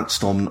and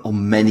balanced on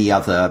many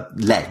other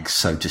legs,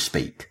 so to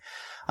speak.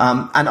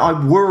 And I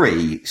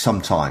worry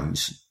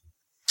sometimes,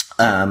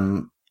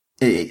 when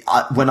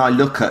I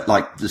look at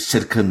like the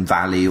Silicon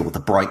Valley or the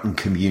Brighton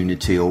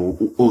community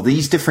or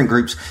these different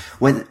groups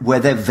where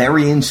they're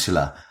very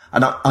insular.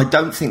 And I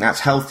don't think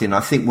that's healthy. And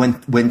I think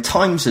when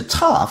times are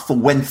tough or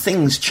when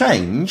things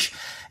change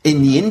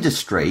in the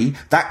industry,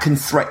 that can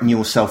threaten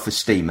your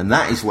self-esteem. And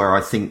that is where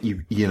I think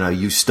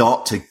you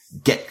start to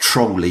get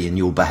trolly in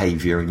your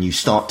behavior and you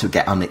start to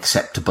get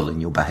unacceptable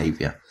in your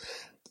behavior.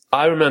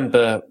 I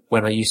remember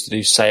when I used to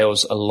do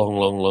sales a long,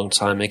 long, long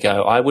time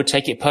ago, I would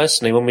take it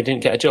personally when we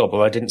didn't get a job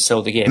or I didn't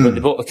sell the gear. When they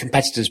bought a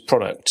competitor's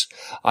product,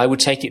 I would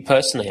take it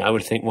personally. I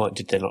would think, what,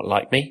 did they not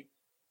like me?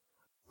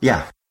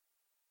 Yeah.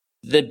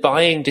 The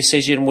buying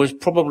decision was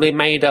probably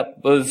made up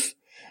of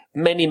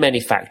many, many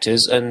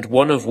factors, and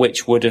one of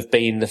which would have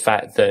been the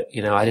fact that,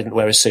 I didn't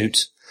wear a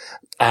suit,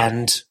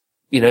 and,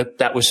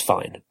 that was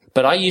fine.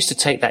 But I used to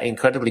take that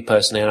incredibly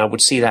personally, and I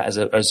would see that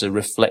as a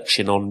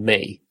reflection on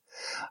me.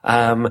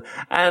 And,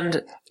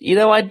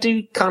 I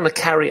do kind of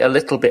carry a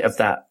little bit of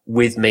that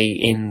with me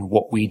in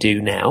what we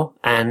do now.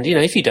 And,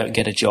 if you don't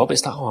get a job,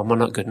 it's like, oh, am I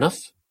not good enough?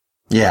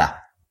 Yeah.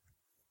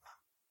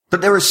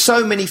 But there are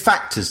so many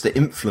factors that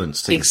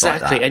influence things like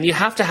that. Exactly. And you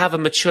have to have a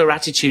mature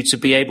attitude to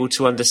be able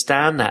to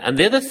understand that. And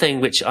the other thing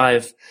which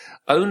I've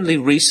only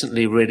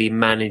recently really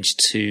managed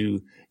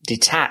to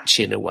detach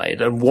in a way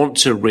and want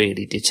to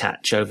really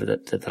detach over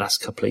the last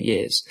couple of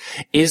years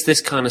is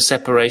this kind of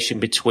separation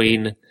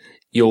between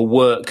your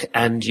work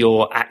and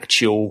your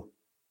actual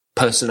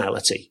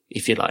personality,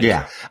 if you like.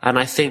 Yeah. And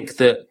I think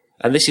that,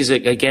 and this is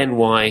again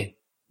why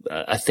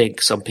I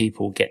think some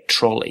people get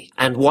trolley,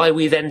 and why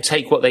we then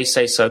take what they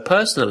say so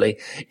personally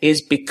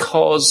is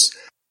because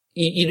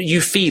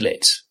you feel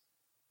it.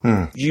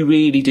 You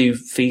really do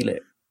feel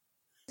it.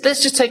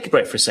 Let's just take a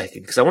break for a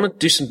second, because I want to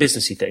do some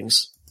businessy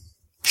things.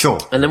 Sure.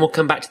 And then we'll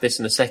come back to this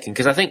in a second,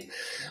 because I think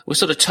we're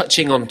sort of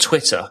touching on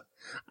Twitter,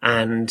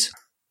 and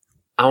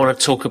I want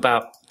to talk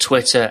about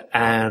Twitter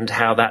and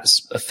how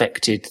that's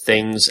affected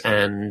things,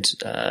 and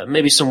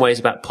maybe some ways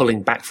about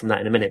pulling back from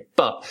that in a minute.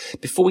 But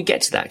before we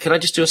get to that, can I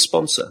just do a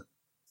sponsor?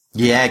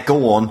 Yeah,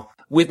 go on.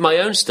 With my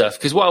own stuff,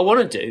 because what I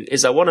want to do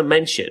is I want to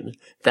mention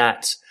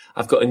that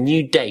I've got a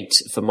new date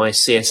for my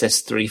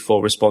CSS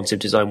 3.4 responsive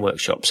design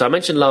workshop. So I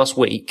mentioned last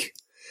week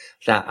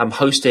that I'm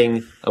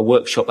hosting a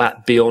workshop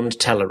at Beyond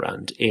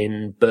Tellerrand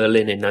in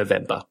Berlin in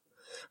November.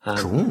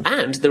 Cool.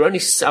 And I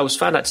was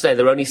found out today,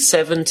 there are only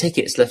 7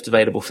 tickets left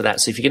available for that.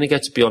 So if you're going to go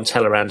to Beyond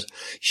Tellerrand,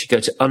 you should go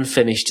to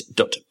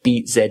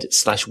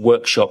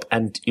unfinished.bz/workshop,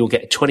 and you'll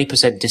get a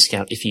 20%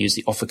 discount if you use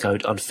the offer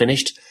code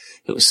unfinished.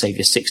 It will save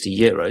you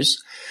 €60.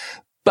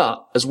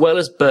 But as well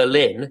as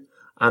Berlin,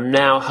 I'm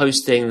now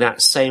hosting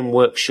that same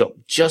workshop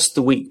just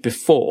the week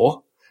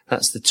before.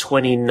 That's the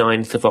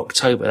 29th of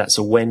October. That's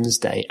a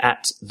Wednesday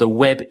at the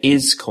Web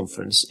Is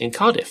conference in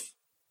Cardiff.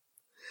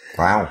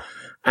 Wow.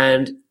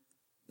 And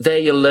there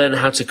you'll learn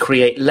how to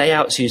create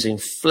layouts using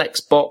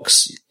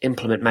Flexbox,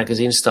 implement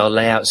magazine-style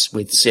layouts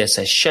with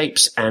CSS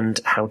shapes,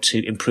 and how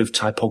to improve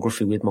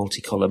typography with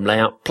multi-column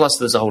layout. Plus,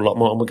 there's a whole lot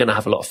more, and we're going to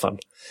have a lot of fun.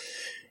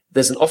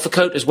 There's an offer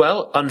code as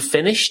well,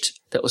 unfinished,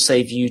 that will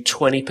save you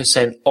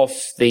 20%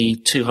 off the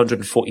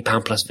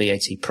 £240 plus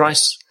VAT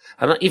price.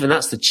 And even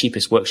that's the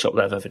cheapest workshop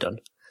that I've ever done.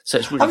 So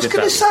it's really good. I was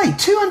going to say,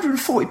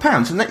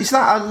 £240, and is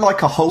that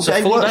like a whole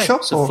day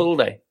workshop? It's a full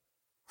day.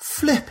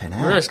 Flipping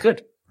out. No, it's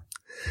good.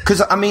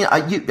 Because, I mean,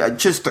 I'm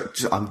just going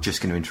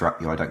to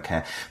interrupt you, I don't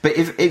care. But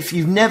if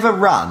you've never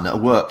run a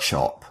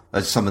workshop,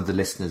 as some of the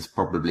listeners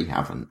probably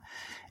haven't,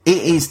 it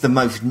is the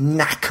most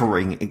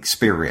knackering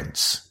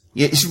experience.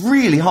 It's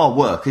really hard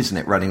work, isn't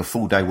it, running a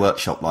full day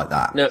workshop like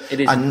that? No, it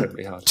is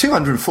incredibly hard.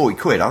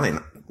 £240, I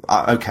think,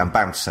 okay, I'm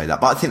bound to say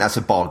that, but I think that's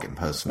a bargain,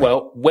 personally.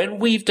 Well, when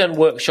we've done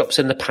workshops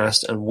in the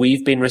past and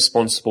we've been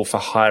responsible for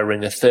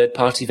hiring a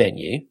third-party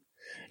venue,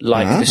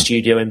 like the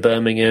studio in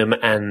Birmingham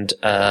and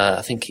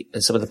I think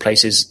some of the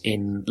places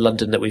in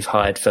London that we've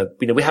hired for,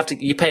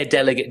 you pay a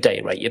delegate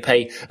day rate. You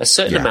pay a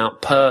certain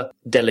amount per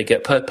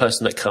delegate, per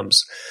person that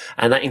comes.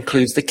 And that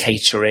includes the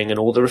catering and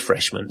all the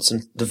refreshments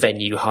and the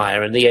venue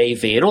hire and the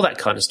AV and all that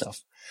kind of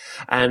stuff.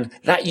 And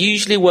that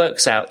usually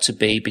works out to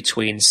be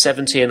between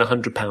 £70 and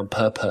 £100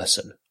 per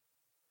person.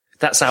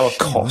 That's our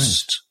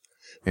cost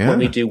when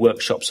we do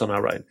workshops on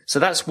our own. So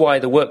that's why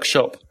the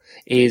workshop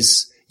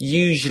is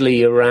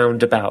usually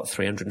around about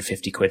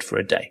 350 quid for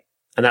a day.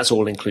 And that's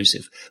all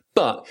inclusive.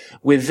 But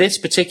with this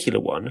particular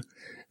one,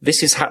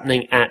 this is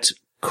happening at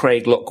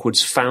Craig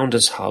Lockwood's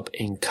Founders Hub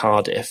in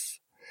Cardiff.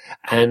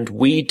 And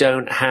we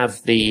don't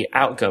have the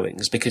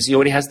outgoings because he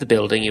already has the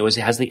building. He already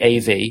has the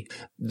AV.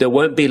 There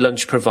won't be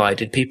lunch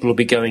provided. People will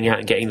be going out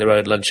and getting their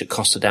own lunch at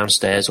Costa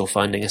downstairs or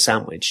finding a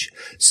sandwich.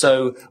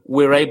 So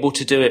we're able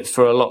to do it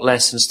for a lot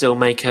less and still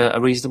make a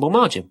reasonable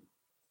margin.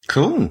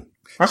 Cool.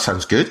 That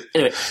sounds good.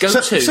 Anyway, shut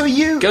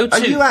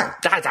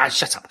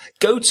up.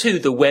 Go to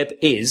the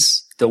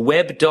web.is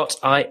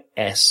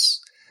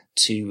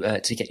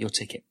to get your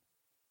ticket.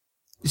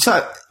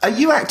 So, are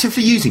you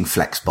actively using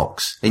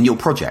Flexbox in your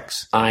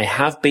projects? I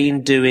have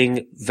been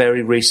doing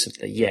very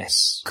recently,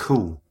 yes.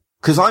 Cool.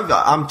 Because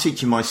I'm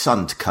teaching my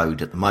son to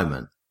code at the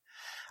moment.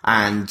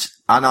 And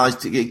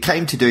it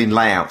came to doing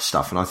layout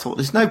stuff, and I thought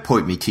there's no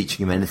point me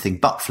teaching him anything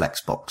but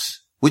Flexbox.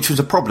 Which was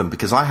a problem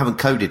because I haven't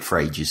coded for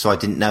ages, so I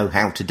didn't know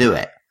how to do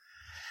it.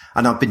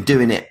 And I've been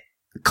doing it,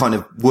 kind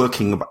of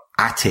working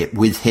at it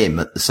with him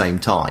at the same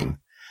time.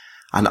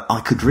 And I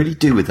could really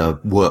do with a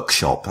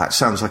workshop. That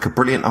sounds like a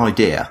brilliant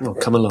idea. Well,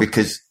 come along.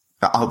 Because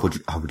I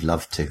would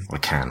love to. I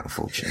can't,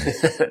 unfortunately.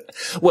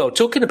 Well,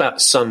 talking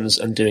about sons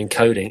and doing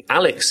coding,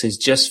 Alex is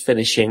just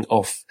finishing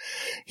off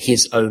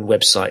his own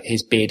website,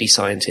 his Beardy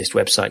Scientist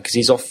website, because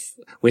he's off.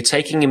 We're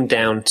taking him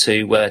down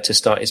to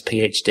start his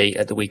PhD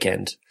at the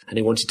weekend. And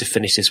he wanted to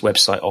finish this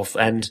website off.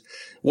 And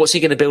what's he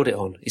going to build it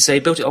on? He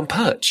built it on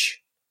Perch.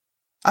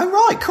 Oh,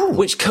 right, cool.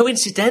 Which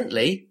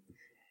coincidentally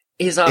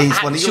is our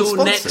one of your actual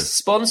sponsors. next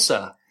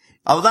sponsor.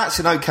 Oh, that's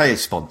an okay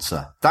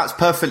sponsor. That's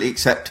perfectly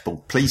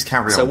acceptable. Please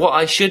carry on. So what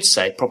I should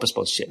say, proper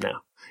sponsorship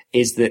now,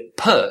 is that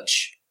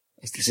Perch,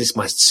 this is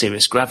my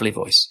serious gravelly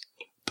voice,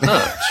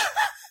 Perch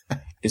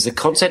is a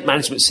content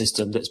management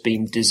system that's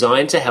been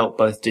designed to help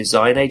both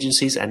design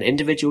agencies and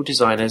individual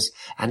designers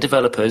and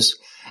developers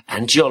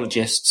and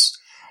geologists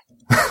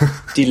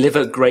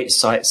deliver great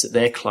sites that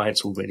their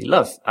clients will really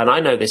love. And I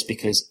know this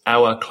because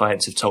our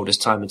clients have told us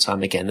time and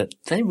time again that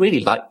they really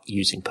like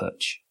using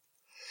Perch.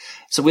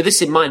 So with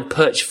this in mind,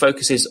 Perch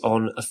focuses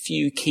on a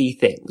few key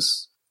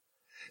things.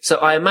 So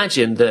I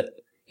imagine that,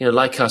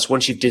 like us,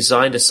 once you've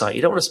designed a site,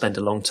 you don't want to spend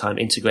a long time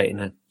integrating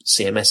a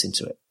CMS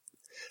into it.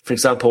 For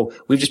example,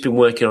 we've just been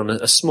working on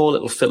a small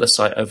little filler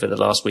site over the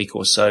last week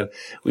or so.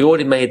 We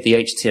already made the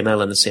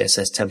HTML and the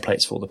CSS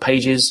templates for all the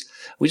pages.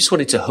 We just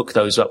wanted to hook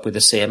those up with the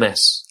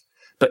CMS.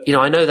 But,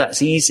 I know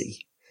that's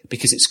easy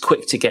because it's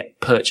quick to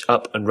get Perch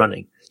up and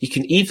running. You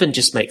can even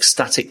just make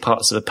static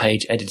parts of a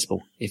page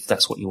editable if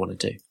that's what you want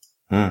to do.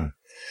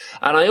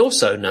 And I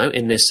also know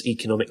in this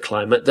economic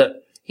climate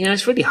that,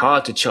 it's really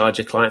hard to charge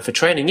a client for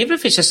training, even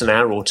if it's just an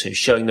hour or two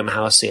showing them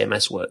how a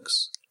CMS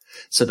works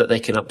so that they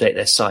can update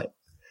their site.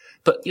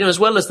 But, as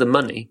well as the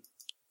money,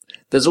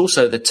 there's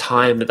also the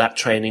time that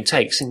training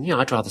takes. And,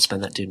 I'd rather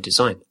spend that doing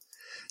design.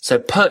 So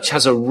Perch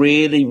has a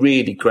really,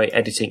 really great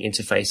editing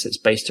interface that's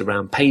based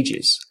around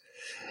pages.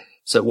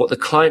 So what the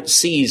client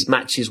sees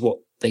matches what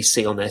they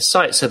see on their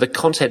site. So the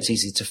content's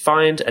easy to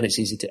find and it's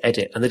easy to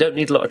edit, and they don't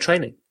need a lot of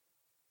training.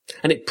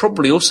 And it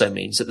probably also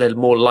means that they're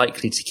more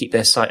likely to keep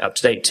their site up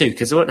to date too,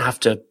 because they won't have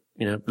to,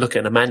 look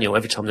at a manual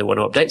every time they want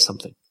to update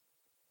something.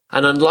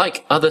 And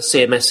unlike other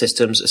CMS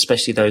systems,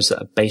 especially those that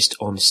are based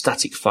on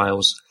static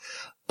files,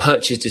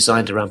 Perch is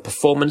designed around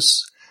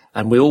performance,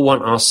 and we all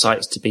want our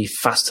sites to be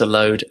fast to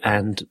load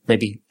and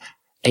maybe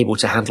able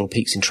to handle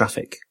peaks in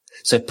traffic.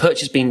 So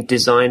Perch has been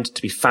designed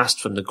to be fast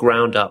from the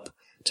ground up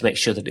to make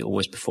sure that it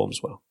always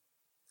performs well.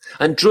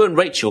 And Drew and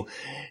Rachel,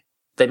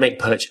 they make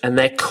Perch, and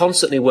they're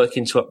constantly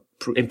working to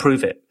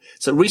improve it.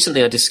 So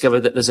recently I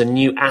discovered that there's a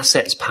new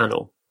assets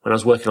panel when I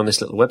was working on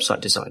this little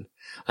website design,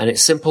 and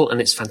it's simple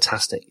and it's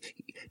fantastic.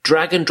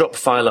 Drag and drop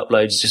file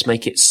uploads just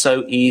make it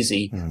so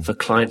easy for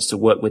clients to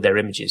work with their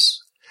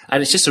images.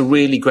 And it's just a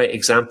really great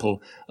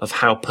example of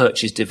how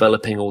Perch is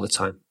developing all the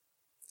time.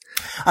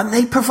 And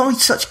they provide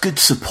such good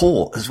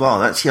support as well.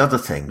 That's the other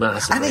thing.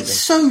 And it's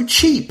so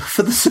cheap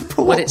for the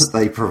support that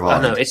they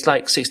provide. I know, it's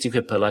like 60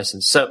 quid per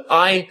license. So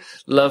I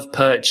love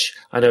Perch.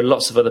 I know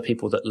lots of other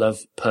people that love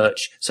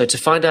Perch. So to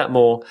find out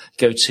more,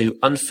 go to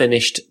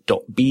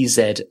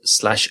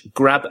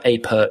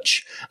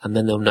unfinished.bz/grabaperch, and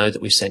then they'll know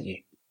that we've sent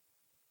you.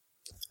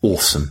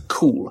 Awesome.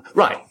 Cool.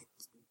 Right.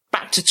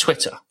 Back to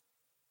Twitter.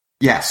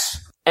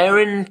 Yes.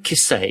 Erin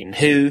Kisane,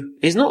 who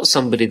is not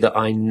somebody that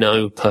I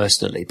know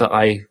personally, but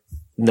I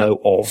know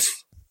of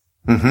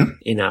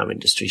in our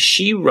industry.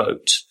 She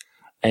wrote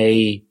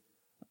an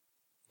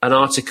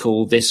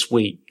article this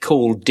week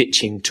called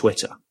Ditching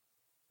Twitter.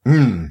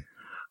 And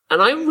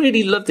I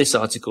really love this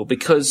article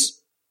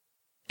because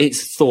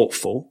it's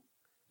thoughtful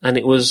and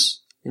it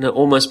was,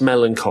 almost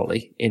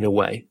melancholy in a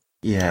way.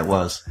 Yeah, it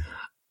was.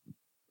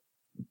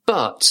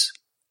 But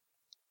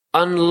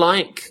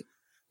unlike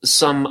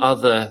some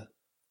other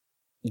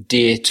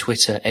Dear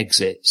Twitter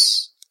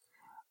exits,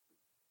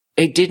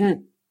 it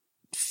didn't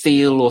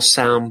feel or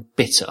sound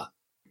bitter.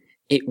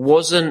 It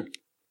wasn't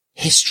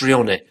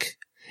histrionic.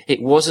 It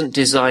wasn't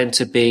designed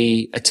to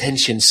be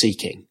attention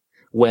seeking,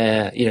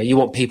 where, you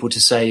want people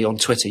to say on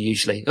Twitter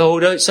usually, oh,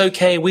 no, it's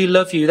okay. We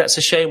love you. That's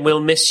a shame. We'll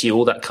miss you.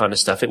 All that kind of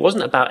stuff. It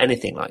wasn't about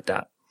anything like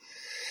that.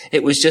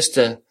 It was just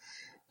a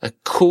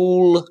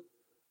cool,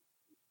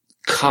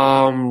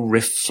 calm,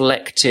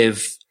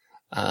 reflective,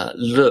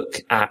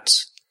 look at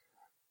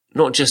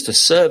not just a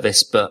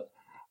service, but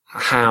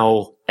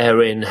how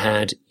Erin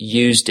had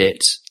used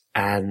it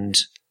and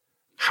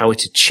how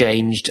it had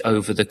changed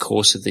over the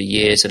course of the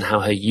years and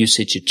how her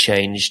usage had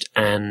changed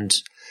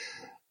and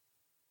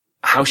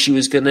how she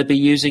was going to be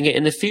using it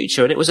in the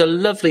future. And it was a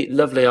lovely,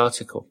 lovely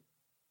article.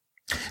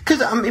 Because,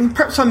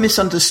 perhaps I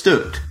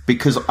misunderstood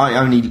because I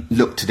only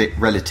looked at it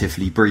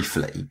relatively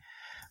briefly.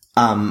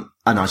 And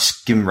I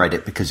skim read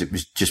it because it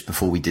was just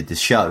before we did this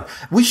show.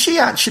 Was she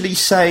actually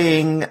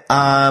saying,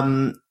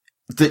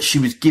 that she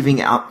was giving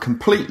it up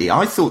completely?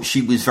 I thought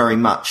she was very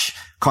much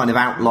kind of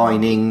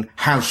outlining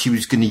how she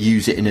was going to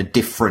use it in a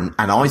different,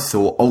 and I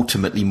thought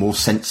ultimately more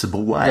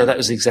sensible way. No, that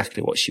was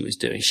exactly what she was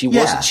doing. She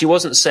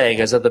wasn't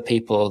saying, as other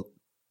people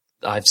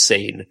I've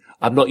seen,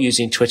 I'm not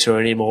using Twitter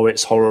anymore.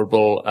 It's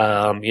horrible.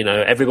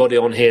 Everybody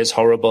on here is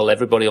horrible.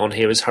 Everybody on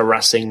here is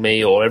harassing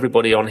me, or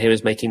everybody on here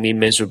is making me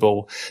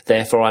miserable.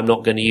 Therefore, I'm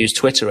not going to use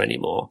Twitter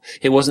anymore.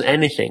 It wasn't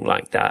anything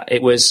like that.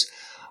 It was,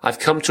 I've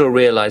come to a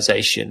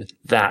realization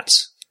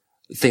that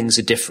things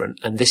are different,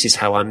 and this is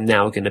how I'm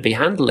now going to be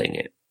handling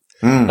it.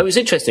 It was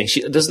interesting.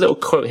 There's a little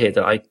quote here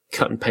that I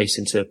cut and paste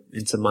into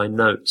my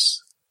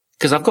notes.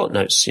 Because I've got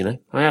notes,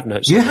 I have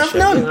notes. You have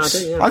notes?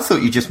 Yeah, I do, yeah. I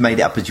thought you just made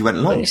it up as you went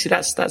along. But you see,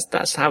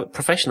 that's how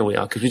professional we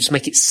are, because we just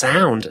make it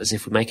sound as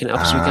if we're making it up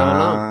as we go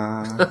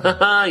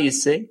along. You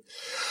see?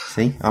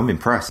 See, I'm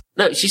impressed.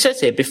 No, she says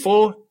here,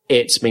 before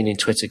it's, meaning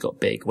Twitter, got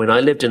big, when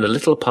I lived in a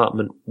little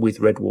apartment with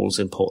red walls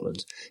in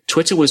Portland,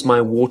 Twitter was my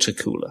water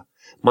cooler,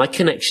 my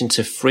connection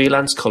to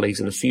freelance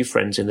colleagues and a few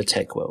friends in the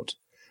tech world.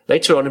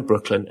 Later on in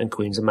Brooklyn and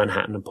Queens and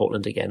Manhattan and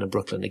Portland again and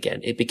Brooklyn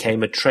again, it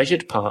became a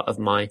treasured part of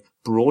my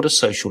broader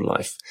social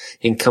life,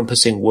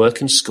 encompassing work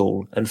and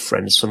school and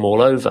friends from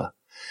all over.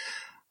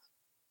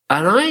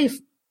 And I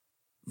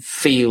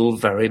feel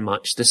very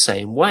much the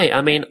same way.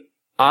 I mean,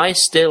 I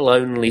still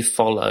only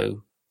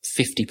follow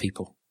 50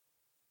 people.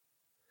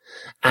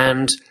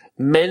 And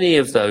many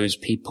of those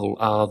people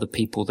are the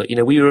people that,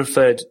 we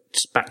referred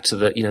back to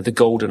the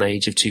golden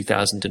age of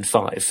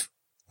 2005.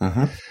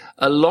 Mm-hmm.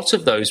 A lot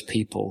of those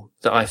people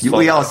that I follow.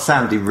 We are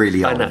sounding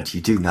really old.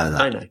 You do know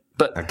that. I know.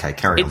 But okay,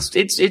 carry on.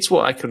 It's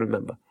what I can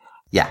remember.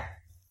 Yeah.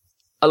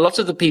 A lot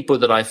of the people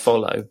that I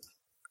follow,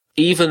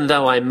 even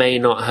though I may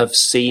not have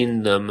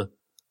seen them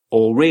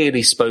or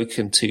really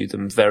spoken to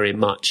them very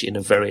much in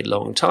a very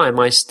long time,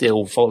 I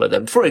still follow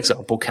them. For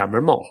example,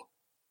 Cameron Moll.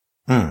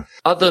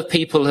 Other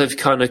people have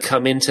kind of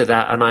come into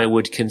that, and I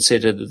would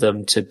consider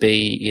them to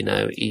be,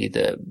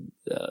 either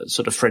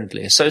sort of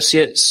friendly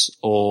associates,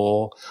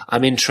 or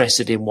I'm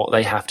interested in what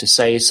they have to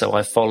say, so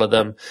I follow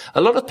them.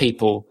 A lot of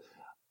people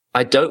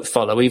I don't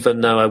follow,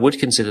 even though I would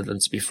consider them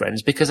to be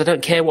friends, because I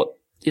don't care what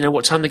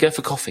time they go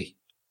for coffee.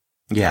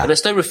 Yeah. And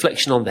there's no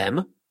reflection on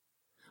them.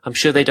 I'm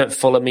sure they don't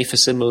follow me for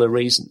similar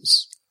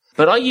reasons.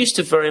 But I used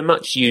to very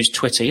much use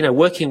Twitter,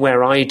 working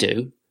where I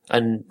do,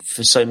 and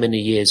for so many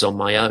years on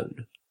my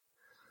own.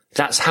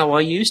 That's how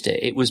I used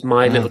it. It was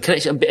my little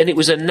connection. And it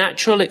was a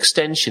natural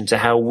extension to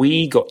how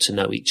we got to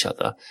know each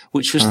other,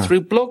 which was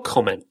through blog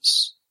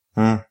comments.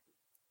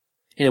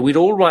 We'd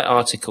all write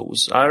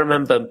articles. I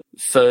remember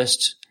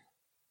first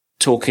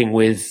talking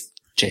with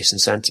Jason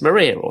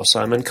Santamaria or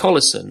Simon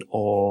Collison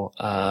or,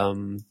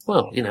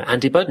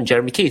 Andy Budd and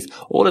Jeremy Keith,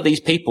 all of these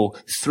people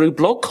through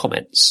blog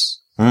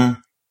comments. And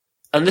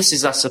this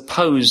is, I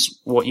suppose,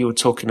 what you were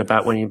talking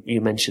about when you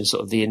mentioned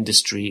sort of the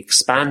industry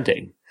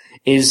expanding,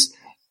 is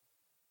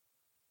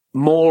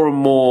more and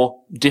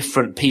more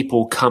different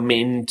people come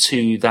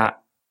into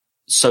that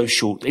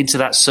circle,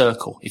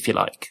 if you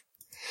like.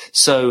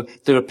 So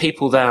there are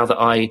people there that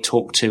I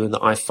talk to and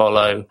that I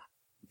follow,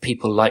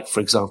 people like, for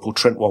example,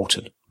 Trent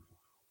Walton.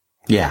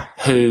 Yeah.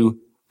 Who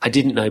I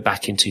didn't know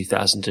back in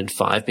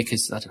 2005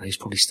 because, I don't know, he's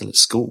probably still at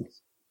school.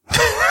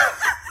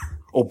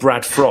 Or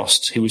Brad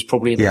Frost, who was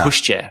probably in the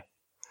pushchair.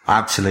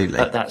 Absolutely.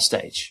 At that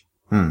stage.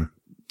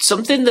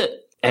 Something that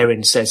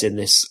Erin says in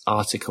this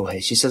article here,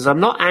 she says,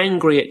 I'm not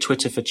angry at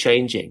Twitter for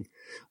changing,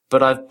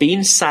 but I've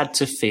been sad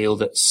to feel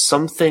that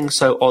something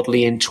so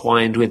oddly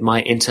entwined with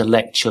my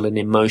intellectual and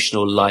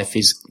emotional life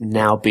is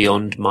now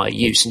beyond my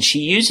use. And she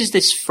uses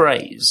this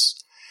phrase,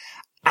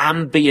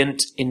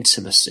 ambient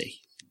intimacy.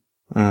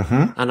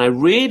 And I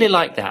really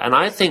like that. And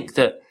I think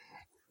that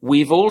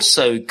we've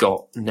also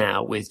got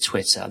now with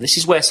Twitter, this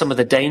is where some of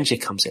the danger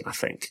comes in, I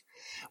think.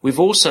 We've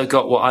also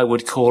got what I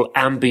would call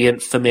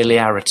ambient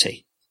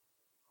familiarity.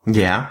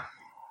 Yeah.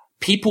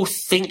 People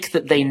think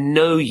that they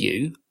know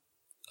you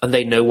and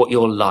they know what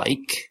you're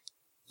like,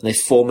 and they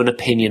form an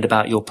opinion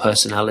about your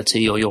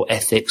personality or your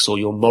ethics or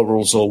your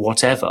morals or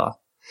whatever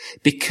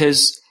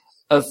because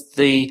of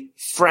the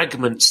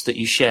fragments that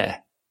you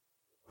share.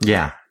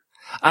 Yeah.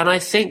 And I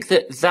think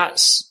that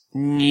that's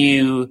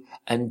new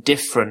and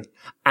different,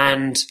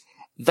 and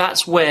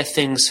that's where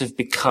things have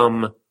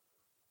become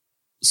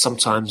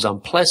sometimes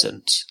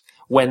unpleasant,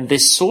 when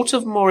this sort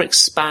of more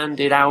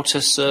expanded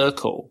outer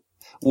circle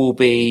will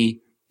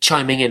be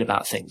chiming in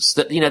about things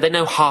that, they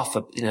know half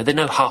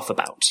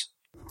about.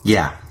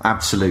 Yeah,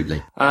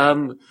 absolutely.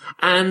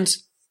 And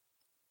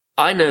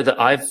I know that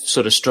I've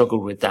sort of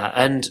struggled with that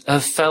and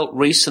have felt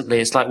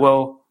recently, it's like,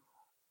 well,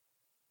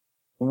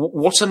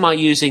 what am I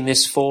using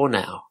this for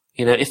now?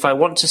 If I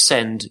want to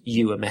send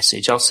you a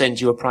message, I'll send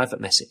you a private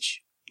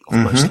message,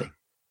 mostly.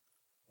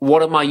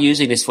 What am I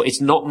using this for?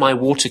 It's not my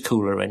water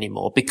cooler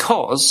anymore,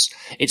 because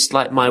it's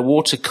like my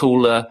water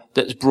cooler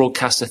that's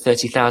broadcast to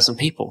 30,000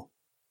 people.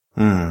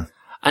 And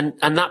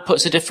that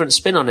puts a different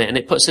spin on it, and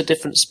it puts a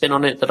different spin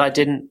on it that I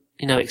didn't,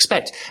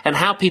 expect. And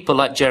how people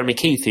like Jeremy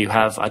Keith, who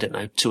have,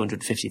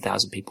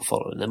 250,000 people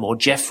following them, or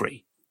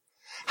Jeffrey,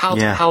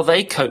 how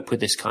they cope with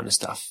this kind of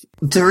stuff.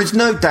 There is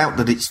no doubt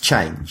that it's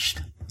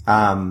changed.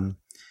 And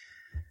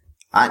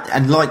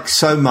like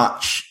so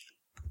much,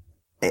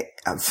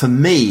 for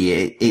me,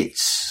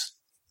 it's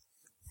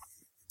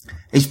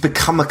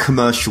become a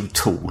commercial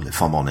tool,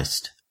 if I'm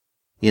honest.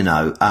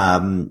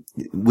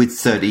 With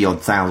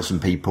 30,000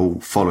 people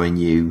following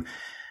you,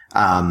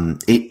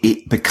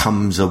 it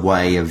becomes a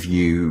way of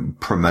you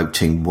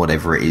promoting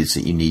whatever it is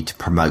that you need to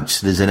promote.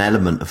 So there's an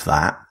element of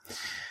that.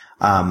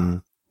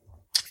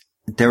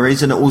 There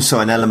is also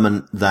an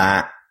element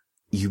that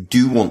you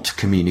do want to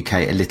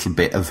communicate a little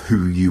bit of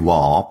who you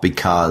are,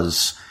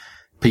 because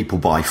people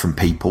buy from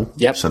people.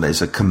 Yep. So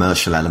there's a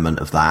commercial element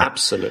of that.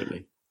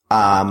 Absolutely.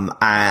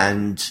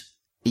 And,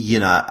 you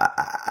know,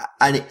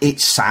 and it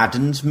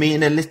saddens me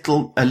in a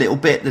little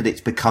bit that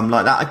it's become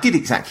like that. I did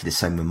exactly the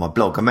same with my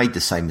blog. I made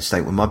the same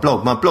mistake with my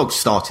blog. My blog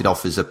started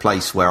off as a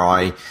place where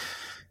I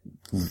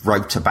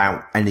wrote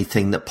about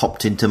anything that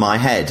popped into my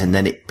head, and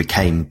then it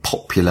became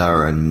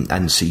popular,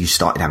 and so you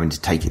started having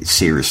to take it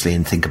seriously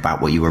and think about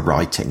what you were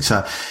writing.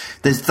 So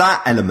there's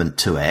that element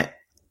to it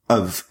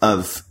of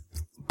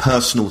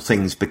personal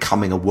things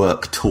becoming a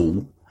work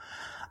tool.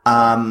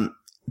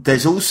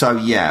 There's also,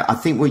 I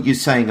think what you're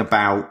saying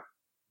about,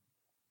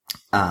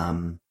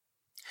 I've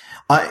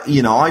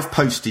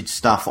posted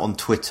stuff on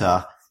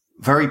Twitter,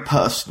 very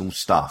personal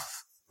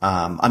stuff,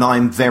 and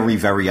I'm very,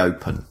 very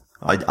open.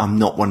 I'm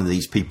not one of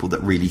these people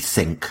that really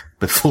think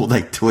before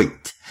they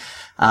tweet.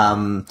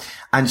 And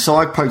so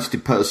I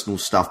posted personal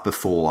stuff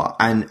before,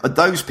 and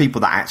those people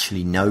that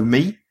actually know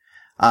me,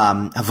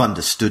 have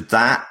understood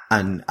that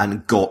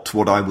and got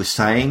what I was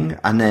saying.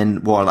 And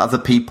then while other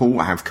people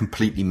have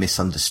completely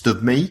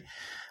misunderstood me,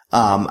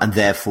 and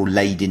therefore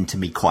laid into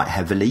me quite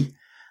heavily.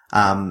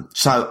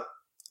 So,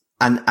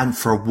 and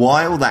for a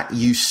while that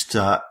used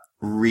to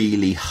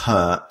really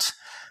hurt,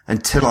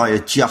 until I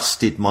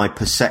adjusted my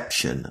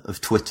perception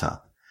of Twitter,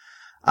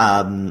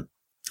 and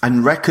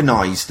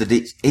recognized that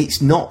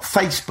it's not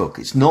Facebook.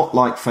 It's not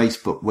like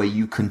Facebook where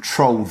you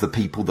control the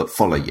people that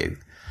follow you.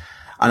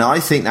 And I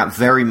think that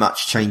very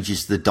much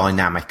changes the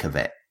dynamic of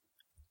it.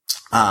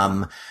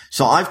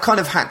 So I've kind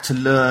of had to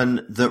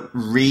learn that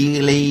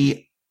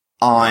really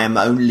I am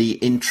only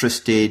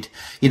interested,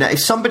 if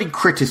somebody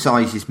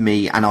criticizes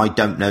me and I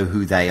don't know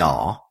who they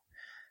are,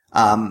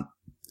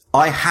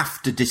 I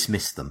have to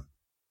dismiss them.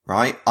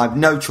 Right? I've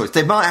no choice.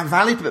 They might have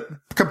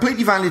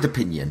completely valid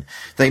opinion.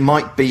 They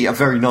might be a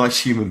very nice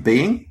human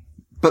being,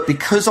 but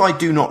because I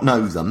do not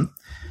know them,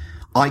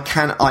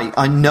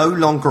 I no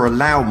longer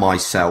allow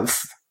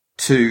myself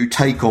to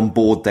take on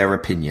board their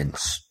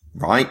opinions,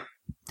 right?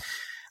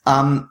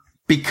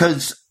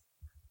 Because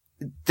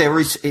there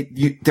is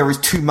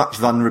too much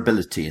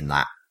vulnerability in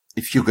that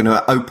if you're going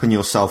to open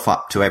yourself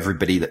up to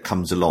everybody that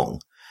comes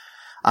along.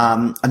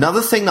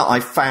 Another thing that I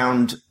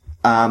found,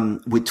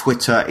 with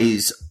Twitter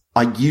is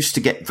I used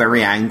to get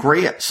very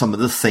angry at some of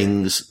the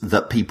things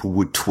that people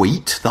would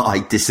tweet that I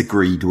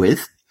disagreed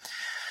with,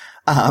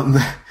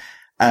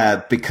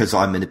 because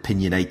I'm an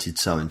opinionated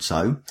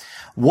so-and-so.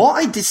 What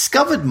I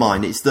discovered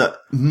mine is that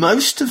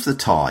most of the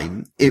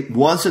time it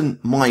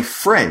wasn't my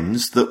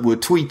friends that were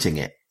tweeting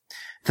it.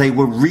 They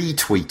were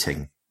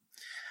retweeting.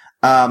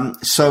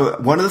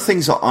 So one of the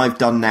things that I've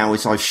done now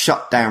is I've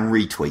shut down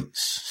retweets.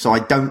 So I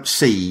don't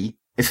see,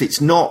 if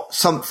it's not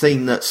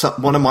something that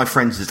one of my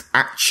friends has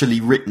actually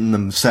written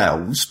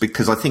themselves,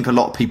 because I think a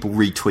lot of people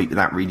retweet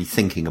without really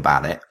thinking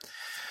about it.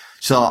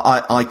 So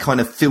I kind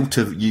of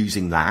filter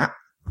using that.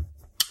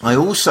 I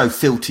also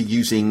filter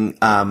using,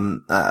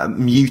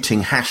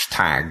 muting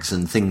hashtags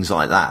and things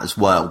like that as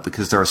well,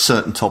 because there are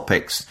certain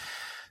topics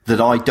that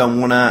I don't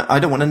want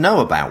to know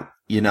about,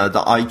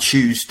 that I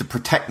choose to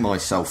protect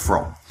myself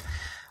from.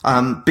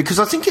 Because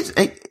I think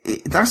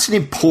that's an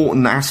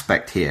important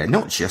aspect here,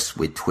 not just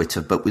with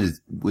Twitter, but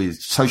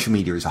with social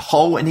media as a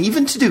whole, and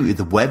even to do with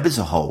the web as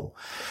a whole,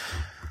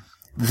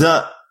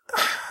 that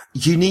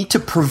you need to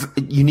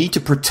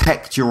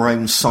protect your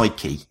own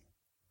psyche.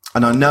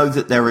 And I know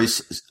that there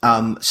is,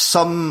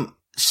 some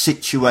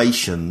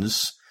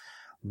situations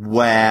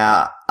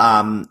where,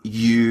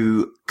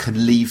 you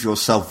can leave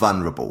yourself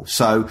vulnerable.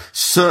 So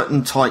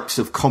certain types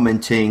of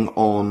commenting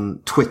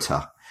on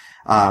Twitter,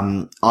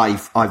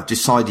 I've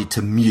decided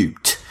to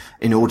mute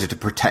in order to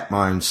protect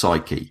my own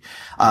psyche.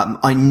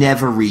 I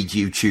never read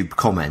YouTube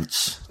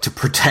comments to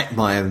protect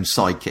my own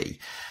psyche.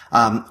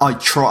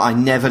 I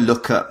never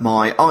look at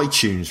my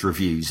iTunes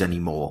reviews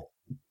anymore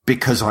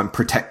because I'm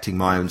protecting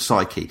my own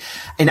psyche.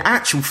 In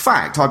actual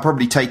fact, I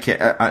probably take it,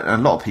 a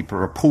lot of people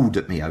are appalled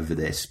at me over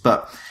this,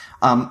 but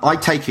I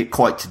take it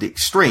quite to the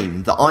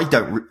extreme that I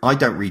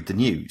don't read the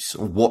news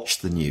or watch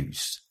the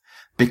news,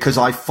 because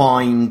I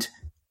find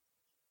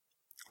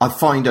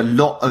a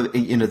lot of,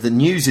 the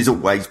news is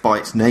always by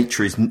its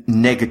nature is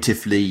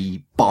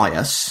negatively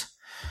biased.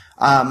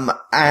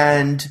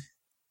 And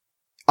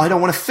I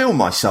don't want to fill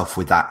myself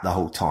with that the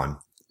whole time,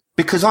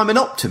 because I'm an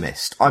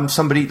optimist. I'm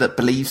somebody that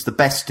believes the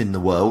best in the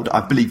world.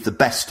 I believe the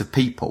best of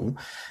people.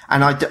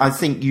 And I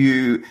think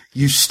you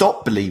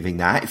stop believing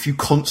that if you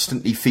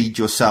constantly feed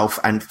yourself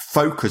and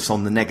focus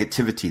on the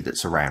negativity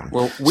that's around.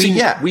 Well,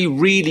 we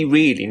really,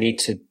 really need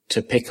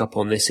to pick up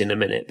on this in a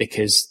minute,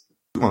 because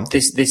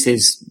this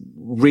is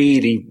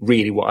really,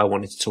 really what I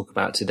wanted to talk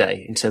about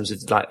today in terms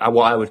of like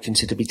what I would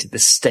consider to be the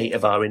state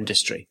of our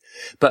industry.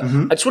 But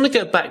I just want to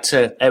go back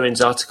to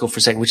Erin's article for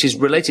a second, which is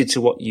related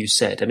to what you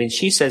said. I mean,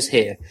 she says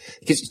here,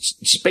 because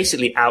she's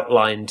basically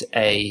outlined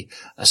a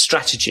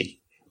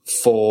strategy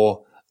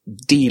for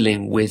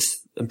dealing with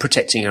and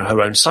protecting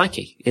her own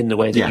psyche in the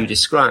way that you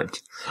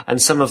described.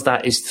 And some of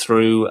that is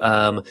through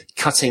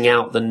cutting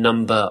out the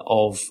number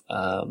of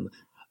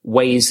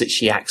ways that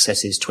she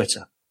accesses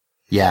Twitter.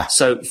 Yeah.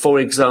 So, for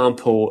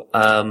example,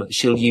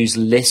 she'll use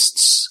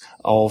lists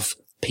of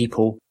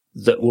people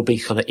that will be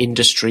kind of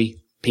industry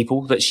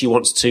people that she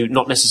wants to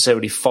not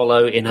necessarily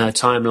follow in her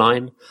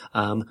timeline,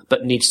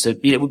 but needs to,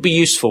 it would be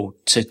useful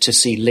to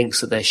see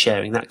links that they're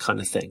sharing, that kind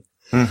of thing.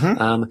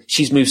 Mm-hmm.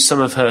 She's moved some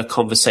of her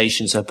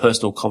conversations, her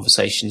personal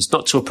conversations,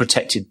 not to a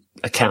protected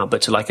account,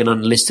 but to like an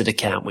unlisted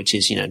account, which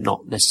is,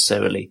 not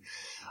necessarily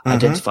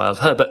identified of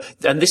her.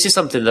 And this is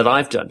something that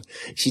I've done.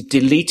 She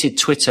deleted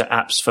Twitter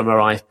apps from her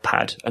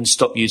iPad and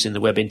stopped using the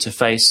web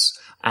interface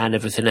and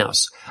everything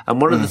else.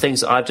 And one of the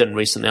things that I've done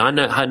recently, I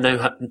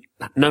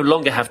no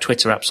longer have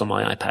Twitter apps on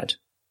my iPad.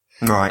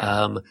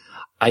 Right.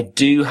 I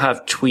do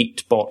have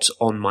Tweetbot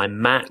on my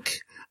Mac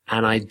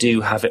and I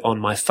do have it on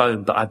my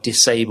phone, but I've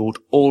disabled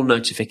all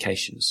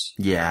notifications.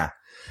 Yeah.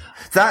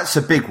 That's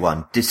a big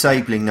one,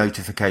 disabling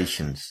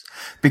notifications.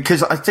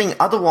 Because I think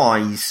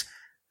otherwise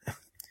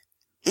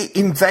it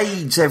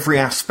invades every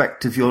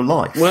aspect of your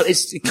life. Well,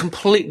 it's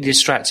completely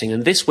distracting.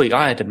 And this week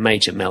I had a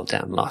major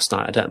meltdown last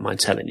night. I don't mind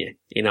telling you.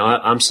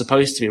 I'm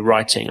supposed to be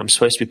writing. I'm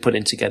supposed to be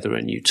putting together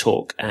a new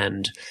talk.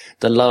 And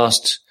the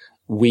last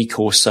week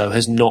or so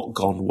has not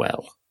gone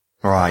well.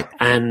 Right.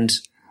 And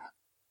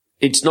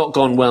it's not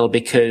gone well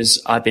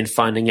because I've been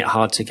finding it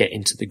hard to get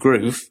into the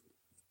groove.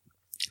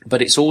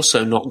 But it's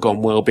also not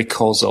gone well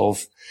because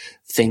of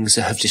things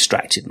that have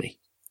distracted me.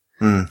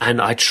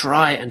 And I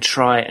try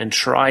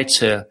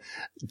to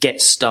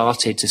get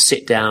started, to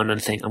sit down and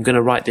think, I'm going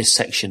to write this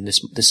section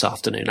this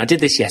afternoon. I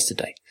did this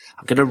yesterday.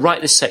 I'm going to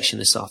write this section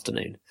this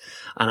afternoon.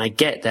 And I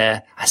get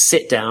there, I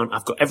sit down,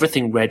 I've got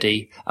everything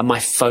ready, and my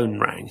phone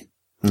rang.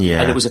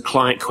 Yeah. And it was a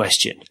client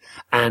question.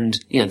 And,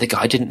 the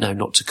guy didn't know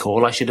not to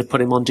call. I should have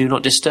put him on Do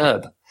Not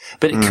Disturb.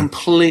 But it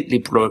completely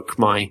broke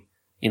my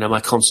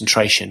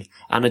concentration.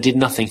 And I did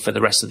nothing for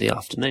the rest of the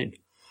afternoon.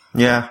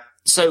 Yeah.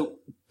 So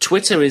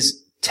Twitter is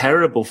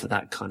terrible for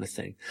that kind of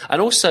thing. And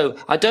also,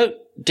 I don't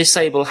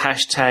disable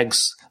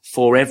hashtags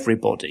for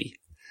everybody,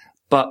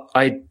 but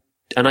I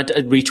do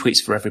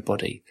retweets for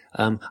everybody.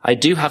 I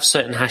do have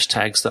certain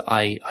hashtags that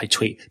I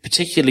tweet,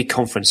 particularly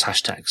conference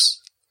hashtags.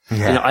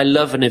 Yeah. I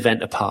love an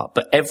event apart,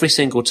 but every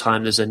single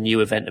time there's a new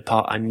event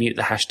apart, I mute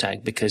the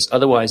hashtag because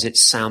otherwise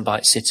it's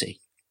soundbite city.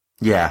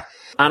 Yeah.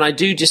 And I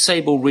do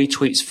disable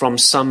retweets from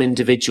some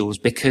individuals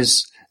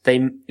because they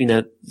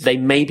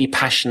may be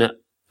passionate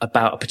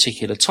about a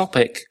particular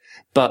topic,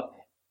 but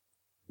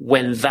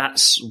when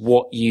that's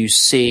what you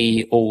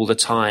see all the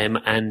time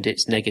and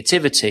it's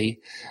negativity,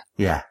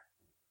 yeah,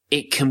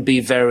 it can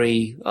be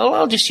very,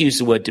 I'll just use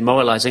the word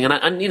demoralizing.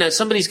 And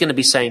somebody's going to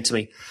be saying to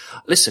me,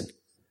 listen,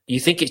 you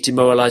think it's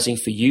demoralizing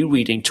for you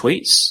reading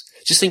tweets?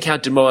 Just think how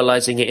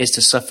demoralizing it is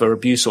to suffer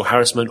abuse or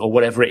harassment or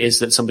whatever it is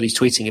that somebody's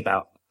tweeting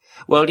about.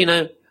 Well,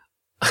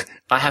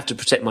 I have to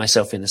protect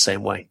myself in the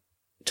same way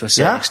to a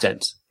certain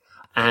extent.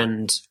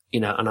 And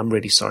I'm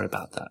really sorry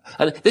about that.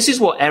 And this is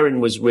what Erin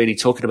was really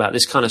talking about,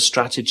 this kind of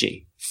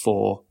strategy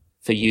for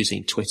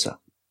using Twitter.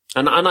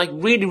 And I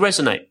really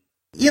resonate.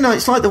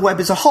 It's like the web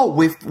as a whole.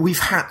 We've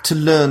had to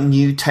learn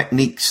new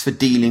techniques for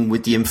dealing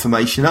with the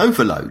information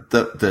overload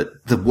that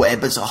the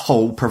web as a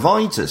whole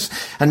provides us.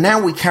 And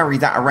now we carry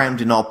that around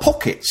in our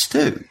pockets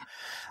too.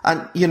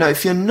 And,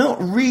 if you're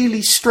not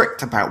really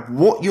strict about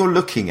what you're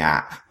looking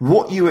at,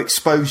 what you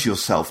expose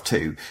yourself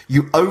to,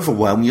 you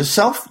overwhelm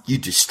yourself, you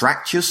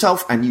distract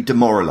yourself, and you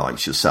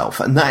demoralize yourself.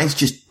 And that is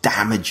just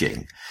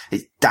damaging.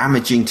 It's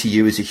damaging to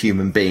you as a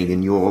human being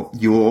and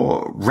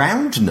your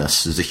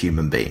roundness as a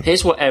human being.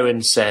 Here's what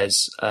Erin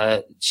says.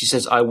 She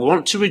says, I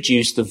want to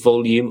reduce the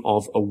volume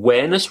of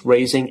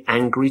awareness-raising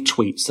angry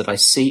tweets that I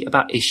see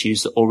about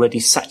issues that already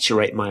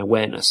saturate my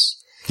awareness.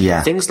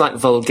 Yeah. Things like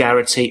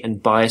vulgarity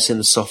and bias in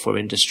the software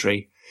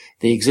industry,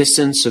 the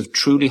existence of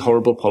truly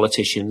horrible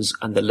politicians,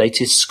 and the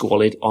latest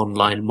squalid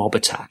online mob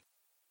attack.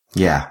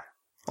 Yeah.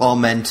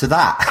 Amen to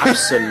that.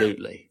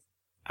 Absolutely.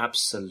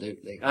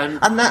 Absolutely. And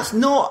that's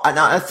not, and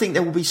I think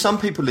there will be some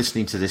people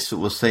listening to this that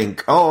will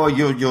think, oh,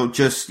 you're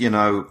just,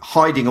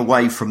 hiding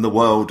away from the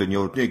world and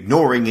you're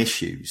ignoring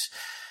issues.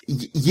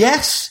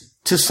 Yes,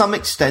 to some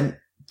extent,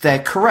 they're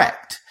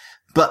correct,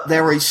 but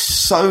there is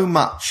so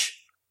much.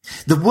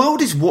 The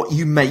world is what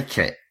you make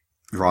it,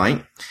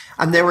 right?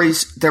 And there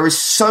is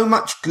so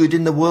much good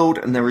in the world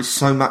and there is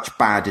so much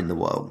bad in the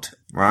world,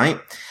 right?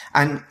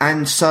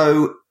 And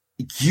so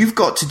you've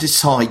got to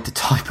decide the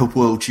type of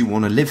world you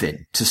want to live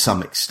in to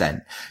some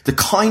extent, the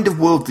kind of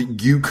world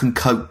that you can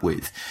cope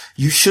with.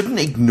 You shouldn't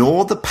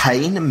ignore the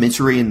pain and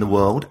misery in the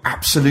world.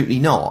 Absolutely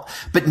not.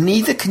 But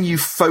neither can you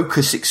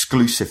focus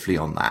exclusively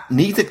on that.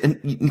 Neither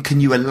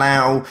can you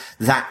allow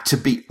that to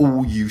be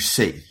all you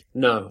see.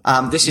 No,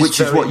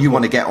 which is what you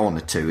want to get on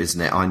to, isn't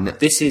it?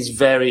 This is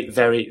very,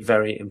 very,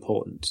 very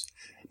important.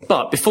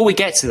 But before we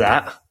get to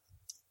that,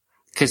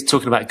 because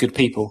talking about good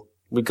people,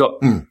 we've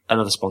got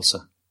another sponsor.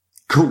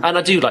 Cool. And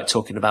I do like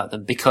talking about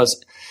them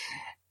because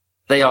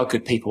they are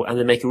good people and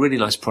they make a really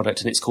nice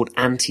product, and it's called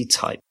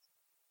Anti-Type.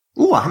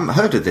 Oh, I haven't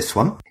heard of this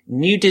one.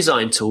 New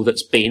design tool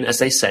that's been, as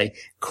they say,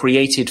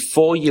 created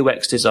for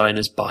UX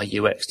designers by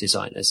UX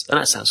designers. And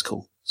that sounds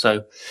cool.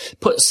 So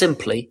put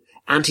simply,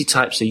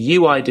 Antitype's a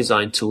UI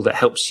design tool that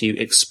helps you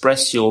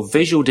express your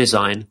visual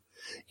design,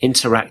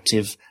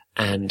 interactive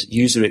and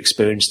user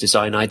experience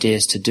design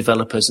ideas to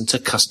developers and to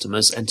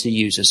customers and to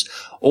users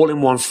all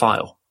in one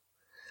file.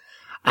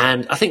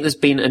 And I think there's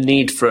been a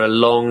need for a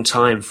long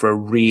time for a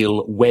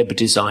real web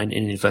design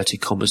in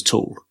inverted commas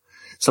tool,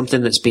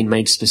 something that's been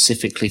made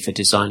specifically for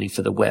designing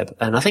for the web.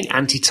 And I think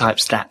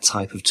Antitype's that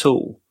type of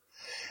tool.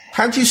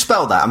 How do you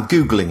spell that? I'm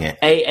Googling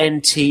it.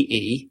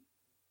 Antetype.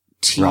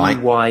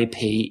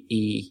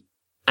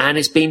 And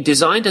it's been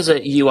designed as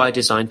a UI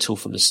design tool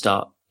from the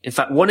start. In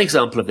fact, one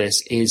example of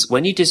this is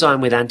when you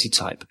design with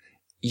Antitype,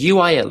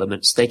 UI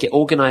elements, they get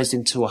organized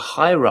into a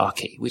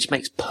hierarchy, which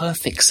makes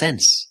perfect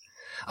sense,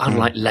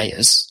 unlike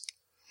layers.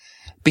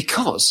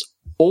 Because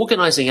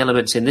organizing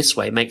elements in this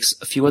way makes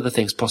a few other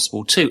things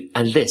possible too.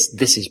 And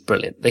this is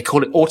brilliant. They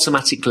call it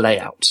automatic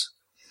layout.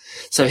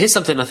 So here's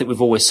something I think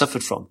we've always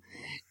suffered from.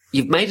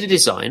 You've made a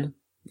design,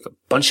 a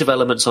bunch of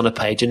elements on a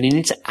page, and you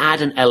need to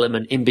add an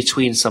element in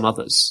between some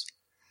others.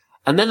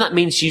 And then that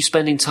means you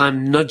spending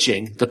time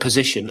nudging the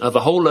position of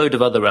a whole load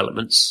of other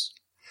elements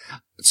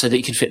so that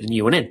you can fit the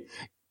new one in.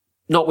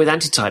 Not with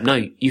Antitype,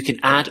 no. You can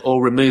add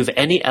or remove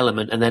any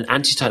element and then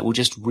Antitype will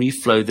just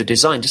reflow the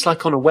design, just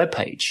like on a web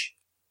page.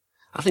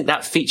 I think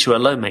that feature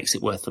alone makes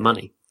it worth the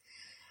money.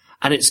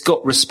 And it's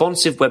got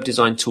responsive web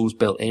design tools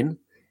built in.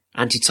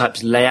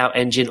 Antitype's layout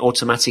engine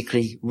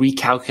automatically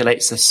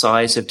recalculates the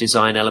size of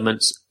design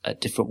elements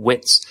at different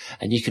widths,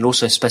 and you can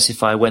also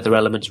specify whether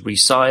elements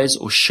resize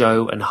or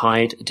show and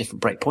hide at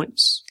different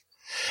breakpoints.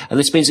 And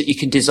this means that you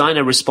can design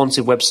a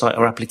responsive website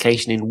or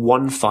application in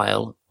one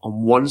file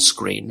on one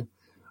screen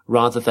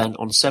rather than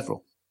on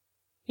several.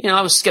 You know,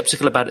 I was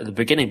skeptical about it at the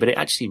beginning, but it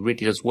actually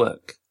really does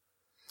work.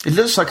 It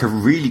looks like a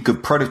really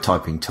good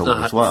prototyping tool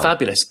as well.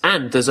 Fabulous.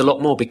 And there's a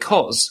lot more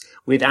because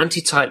with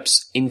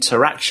Antitype's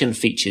interaction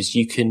features,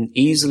 you can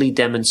easily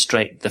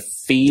demonstrate the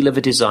feel of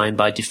a design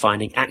by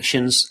defining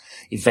actions,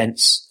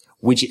 events,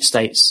 widget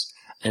states,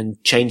 and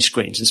change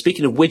screens. And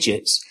speaking of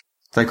widgets,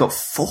 they've got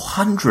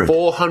 400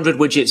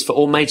 widgets for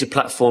all major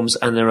platforms,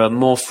 and there are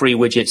more free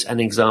widgets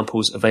and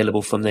examples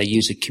available from their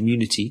user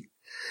community.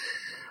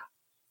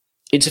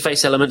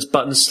 Interface elements,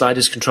 buttons,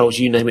 sliders, controls,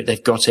 you name it,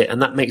 they've got it, and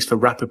that makes for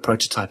rapid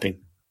prototyping.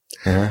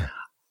 Yeah.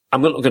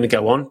 I'm not going to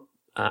go on.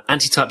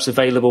 Antitype's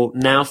available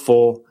now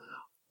for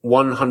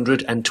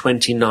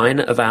 129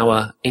 of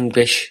our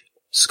English,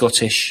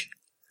 Scottish,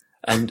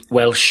 and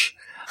Welsh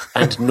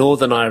and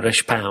Northern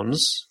Irish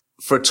pounds.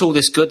 For a tool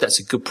this good, that's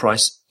a good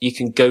price. You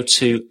can go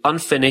to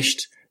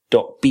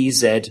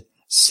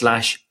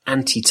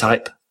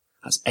unfinished.bz/antitype.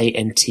 That's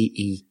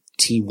ANTETYPE.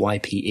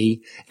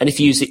 And if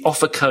you use the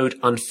offer code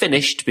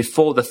unfinished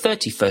before the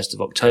 31st of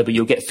October,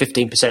 you'll get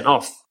 15%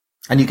 off.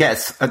 And you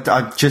get,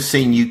 I've just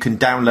seen you can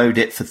download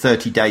it for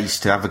 30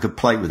 days to have a good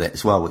play with it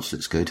as well, which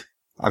looks good.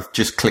 I've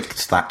just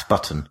clicked that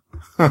button.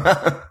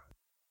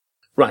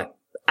 Right.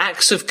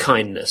 Acts of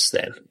kindness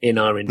then in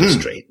our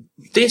industry.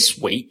 This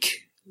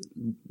week,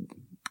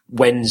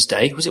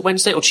 Wednesday, was it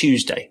Wednesday or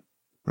Tuesday?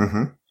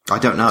 Mm-hmm. I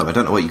don't know. I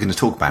don't know what you're going to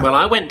talk about. Well,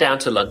 I went down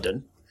to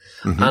London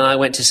and I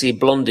went to see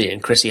Blondie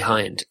and Chrissie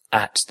Hynde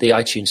at the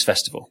iTunes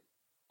Festival.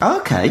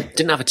 Okay.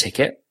 Didn't have a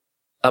ticket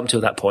up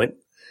until that point.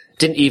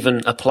 Didn't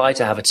even apply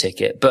to have a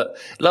ticket. But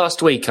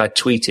last week I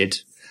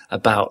tweeted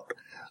about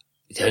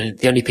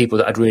the only people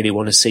that I'd really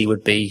want to see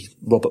would be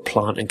Robert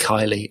Plant and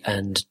Kylie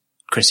and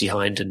Chrissie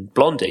Hynde and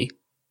Blondie.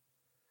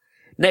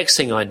 Next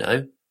thing I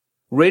know,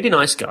 really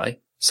nice guy,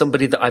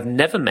 somebody that I've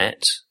never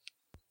met,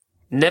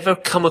 never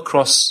come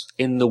across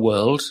in the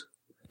world,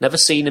 never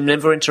seen him,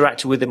 never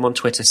interacted with him on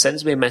Twitter,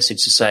 sends me a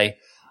message to say,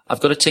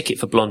 I've got a ticket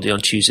for Blondie on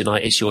Tuesday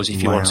night. It's yours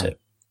if you want it.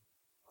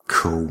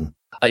 Cool.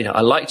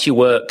 I liked your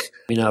work.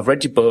 I've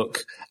read your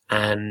book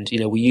and,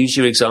 we use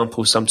your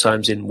examples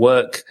sometimes in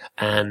work.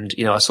 And,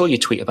 I saw you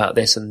tweet about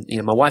this and,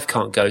 my wife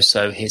can't go.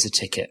 So here's a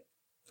ticket.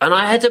 And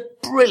I had a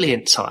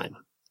brilliant time.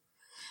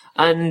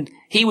 And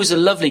he was a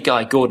lovely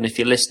guy, Gordon, if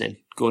you're listening,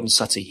 Gordon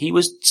Sutty. He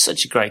was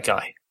such a great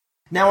guy.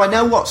 Now, I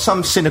know what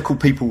some cynical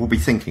people will be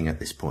thinking at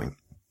this point.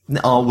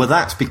 Oh, well,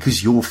 that's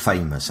because you're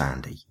famous,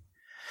 Andy.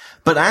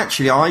 But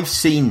actually, I've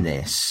seen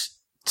this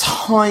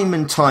time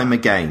and time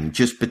again,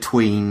 just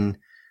between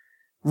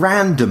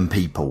random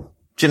people.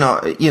 Do you know,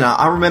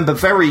 I remember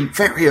very,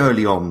 very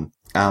early on,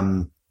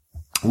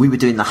 we were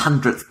doing the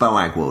 100th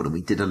Boag World and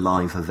we did a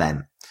live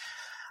event.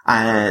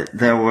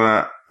 There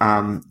were,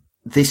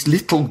 this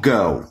little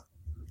girl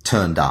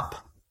turned up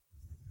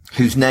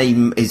whose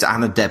name is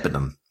Anna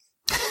Debenham,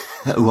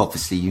 who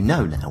obviously you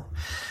know now.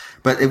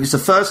 But it was the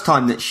first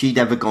time that she'd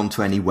ever gone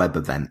to any web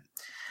event.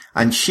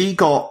 And she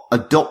got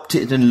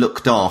adopted and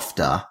looked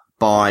after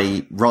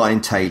by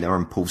Ryan Taylor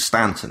and Paul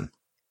Stanton.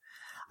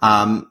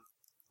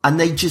 And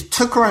they just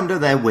took her under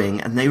their wing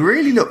and they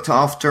really looked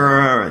after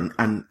her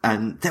and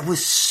there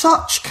was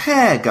such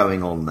care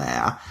going on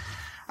there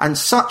and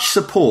such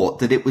support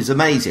that it was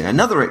amazing.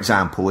 Another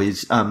example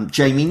is,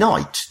 Jamie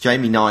Knight.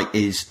 Jamie Knight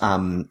is,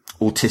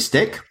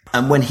 autistic.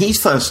 And when he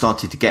first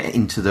started to get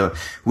into the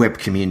web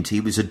community,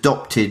 he was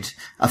adopted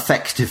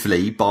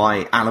effectively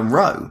by Alan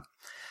Rowe.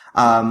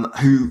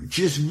 who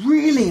just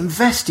really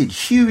invested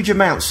huge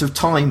amounts of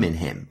time in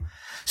him.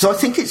 So I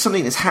think it's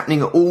something that's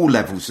happening at all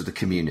levels of the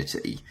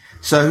community.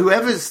 So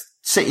whoever's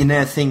sitting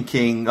there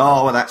thinking,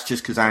 oh, well, that's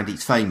just because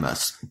Andy's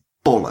famous,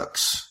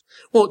 bollocks.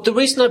 Well, the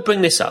reason I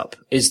bring this up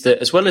is that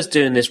as well as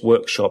doing this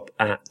workshop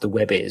at the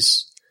Web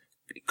Is,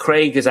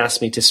 Craig has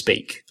asked me to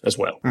speak as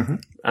well. Mm-hmm.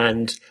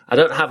 And I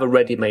don't have a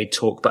ready-made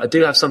talk, but I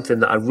do have something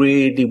that I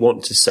really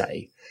want to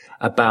say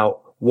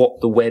about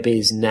what the web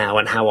is now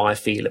and how I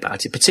feel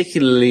about it,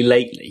 particularly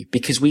lately,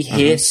 because we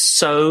hear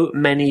so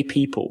many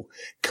people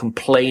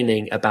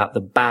complaining about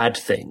the bad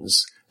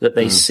things that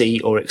they see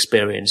or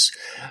experience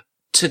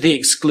to the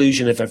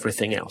exclusion of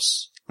everything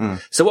else.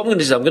 So what I'm going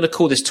to do, I'm going to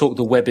call this talk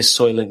The Web is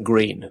Soylent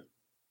Green.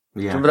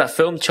 Yeah. Remember that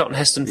film, the Charlton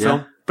Heston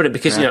film? Brilliant,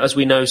 because, you know, as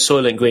we know,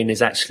 Soylent Green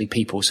is actually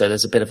people, so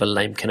there's a bit of a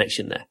lame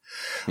connection there.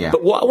 Yeah.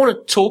 But what I want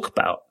to talk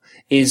about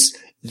is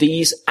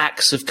these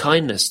acts of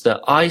kindness that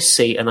I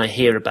see and I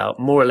hear about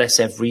more or less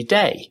every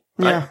day.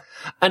 Right? Yeah.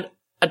 And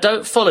I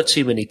don't follow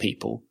too many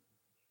people,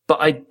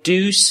 but I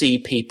do see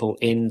people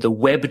in the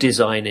web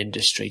design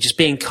industry just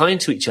being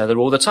kind to each other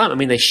all the time. I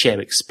mean, they share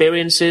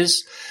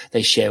experiences,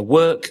 they share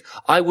work.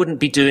 I wouldn't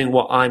be doing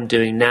what I'm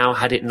doing now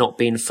had it not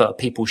been for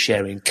people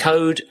sharing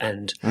code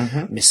and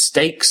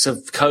mistakes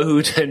of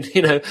code and,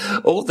 you know,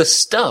 all the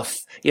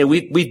stuff. You know,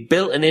 we've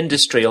built an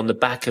industry on the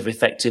back of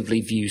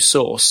effectively View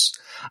Source.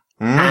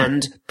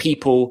 And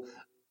people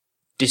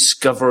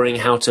discovering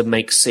how to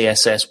make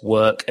CSS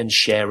work and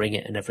sharing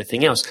it and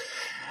everything else.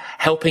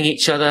 Helping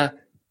each other,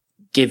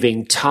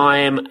 giving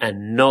time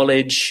and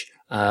knowledge.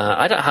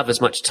 I don't have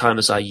as much time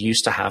as I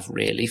used to have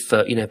really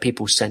for, you know,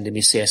 people sending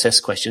me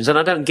CSS questions. And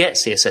I don't get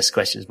CSS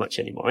questions much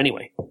anymore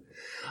anyway.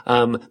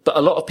 But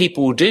a lot of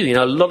people do, you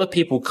know, a lot of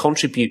people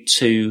contribute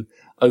to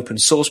open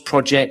source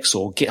projects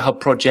or GitHub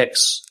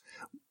projects.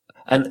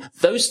 And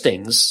those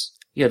things,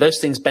 you know, those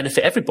things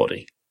benefit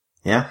everybody.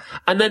 Yeah.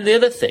 And then the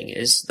other thing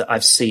is that I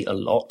see a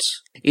lot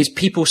is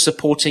people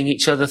supporting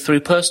each other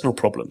through personal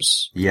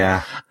problems.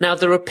 Yeah. Now,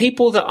 there are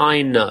people that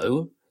I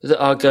know that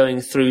are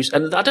going through,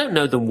 and I don't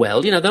know them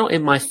well, you know, they're not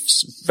in my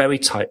very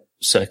tight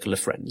circle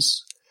of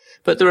friends,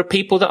 but there are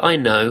people that I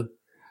know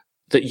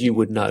that you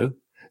would know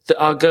that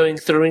are going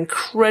through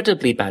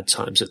incredibly bad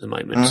times at the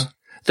moment.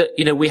 That,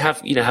 you know, we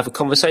have a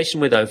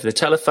conversation with over the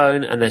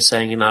telephone and they're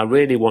saying, you know, I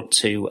really want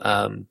to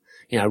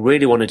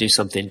do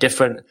something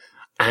different.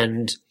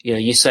 And, you know,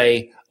 you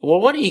say, well,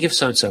 why don't you give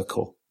so-and-so a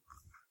call?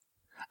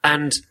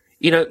 And,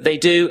 you know, they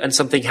do, and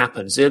something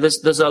happens. You know,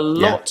 there's a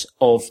lot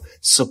of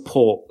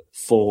support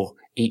for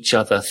each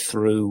other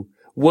through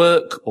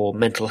work or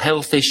mental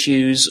health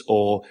issues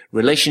or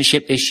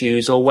relationship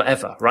issues or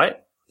whatever, right?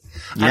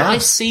 Yeah. And I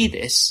see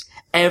this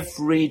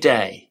every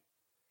day.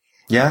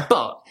 Yeah.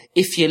 But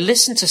if you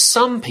listen to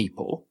some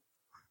people,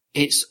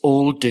 it's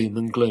all doom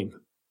and gloom.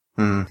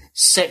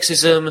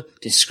 Sexism,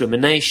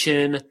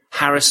 discrimination,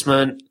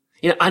 harassment.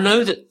 You know, I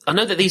know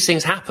that these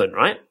things happen,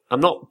 right? I'm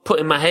not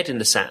putting my head in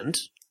the sand.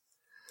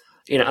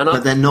 You know,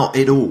 but they're not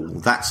at all.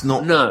 That's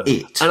not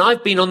it. And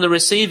I've been on the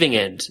receiving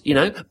end, you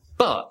know,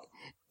 but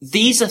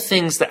these are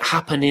things that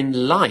happen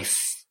in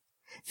life.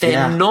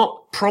 They're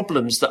not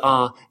problems that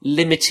are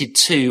limited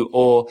to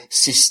or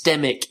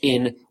systemic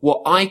in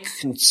what I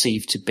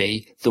conceive to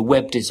be the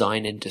web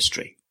design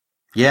industry.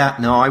 Yeah,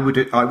 no, I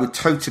would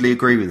totally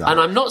agree with that. And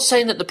I'm not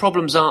saying that the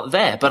problems aren't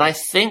there, but I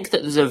think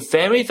that there's a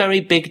very,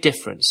 very big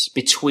difference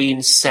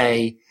between,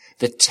 say,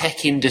 the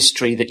tech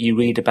industry that you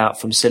read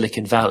about from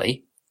Silicon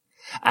Valley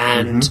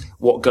and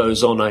what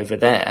goes on over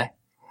there,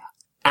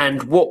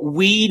 and what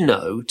we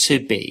know to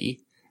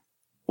be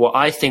what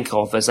I think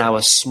of as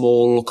our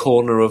small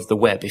corner of the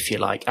web, if you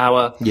like,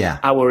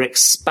 our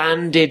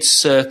expanded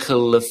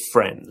circle of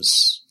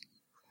friends.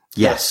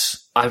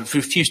 Yes. I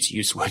refuse to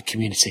use the word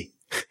community.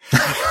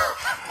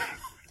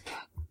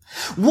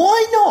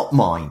 Why not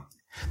mine?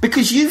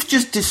 Because you've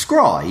just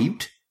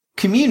described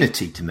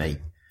community to me.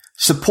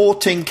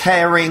 Supporting,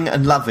 caring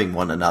and loving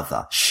one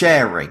another.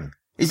 Sharing.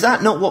 Is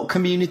that not what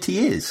community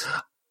is?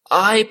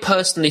 I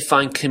personally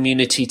find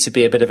community to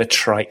be a bit of a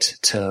trite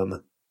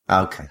term.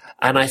 Okay.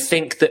 And I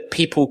think that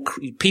people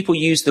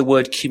use the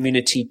word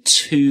community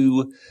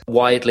too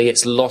widely.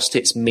 It's lost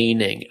its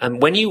meaning.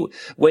 And when you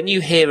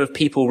hear of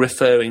people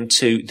referring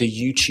to the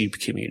YouTube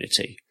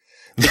community,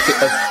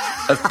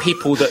 of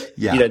people that,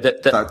 you know,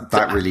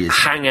 that really is.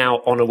 Hang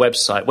out on a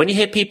website. When you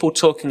hear people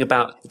talking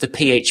about the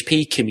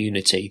PHP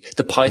community,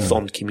 the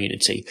Python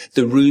community,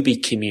 the Ruby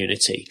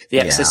community, the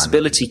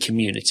accessibility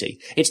community,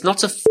 it's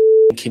not a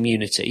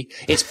community.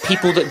 It's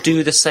people that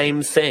do the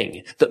same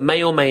thing, that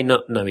may or may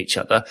not know each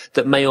other,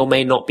 that may or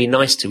may not be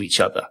nice to each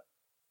other.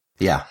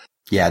 Yeah.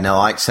 Yeah, no,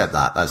 I accept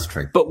that. That's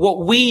true. But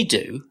what we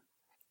do,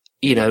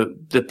 you know,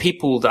 the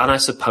people that, and I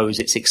suppose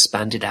it's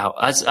expanded out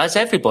as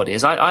everybody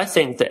is. I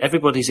think that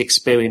everybody's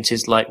experience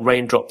is like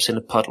raindrops in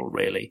a puddle,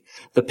 really.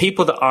 The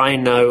people that I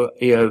know,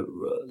 you know,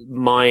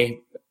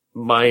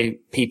 my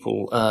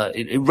people,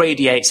 it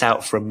radiates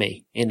out from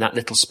me in that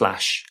little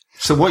splash.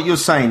 So what you're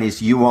saying is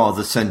you are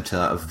the centre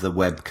of the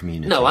web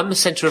community. No, I'm the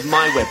centre of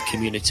my web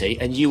community,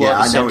 and you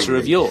are the centre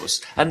of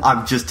yours. And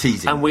I'm just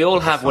teasing. And we all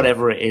have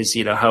whatever it is,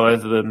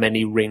 however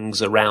many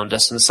rings around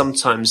us, and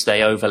sometimes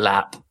they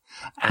overlap.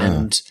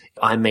 And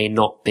I may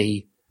not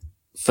be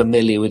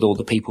familiar with all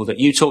the people that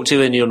you talk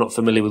to, and you're not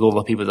familiar with all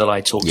the people that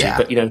I talk to.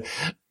 But,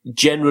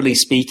 generally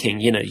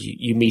speaking,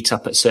 you meet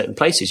up at certain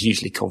places,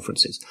 usually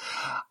conferences.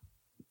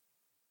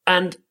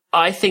 And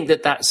I think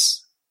that's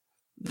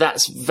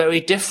very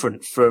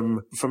different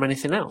from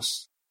anything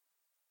else.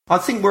 I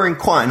think we're in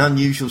quite an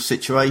unusual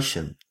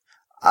situation.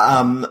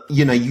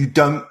 You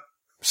don't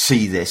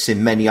see this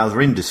in many other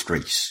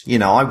industries.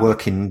 I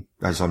work in,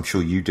 as I'm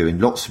sure you do,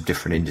 in lots of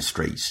different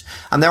industries.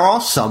 And there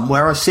are some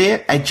where I see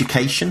it.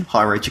 Education,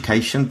 higher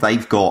education,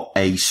 they've got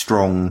a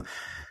strong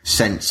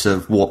sense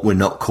of what we're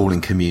not calling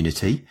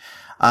community.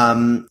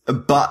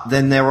 But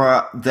then there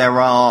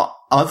are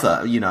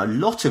other, a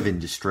lot of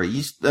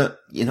industries that,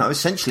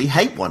 essentially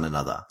hate one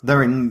another.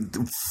 They're in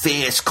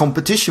fierce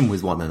competition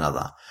with one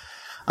another.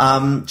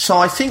 So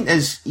I think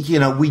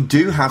we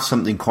do have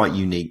something quite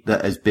unique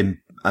that has been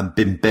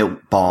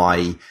built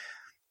by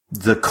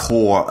the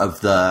core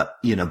of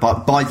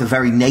by the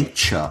very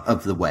nature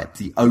of the web,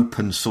 the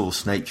open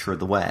source nature of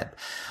the web.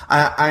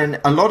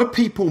 And a lot of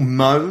people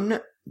moan.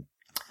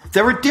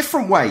 There are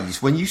different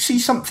ways when you see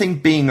something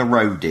being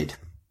eroded.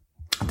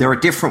 There are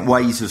different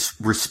ways of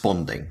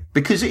responding,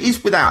 because it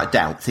is without a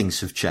doubt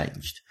things have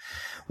changed.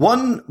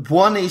 One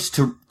is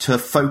to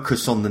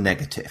focus on the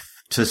negative,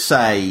 to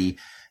say,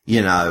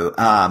 there's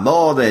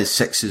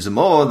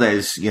sexism,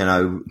 there's,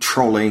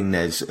 trolling,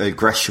 there's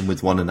aggression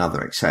with one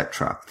another,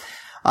 etc.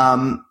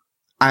 And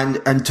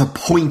to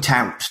point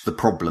out the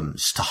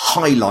problems, to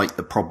highlight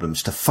the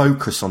problems, to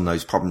focus on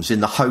those problems in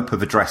the hope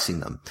of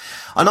addressing them.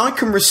 And I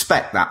can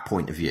respect that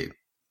point of view.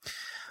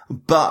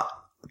 But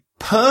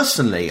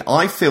personally,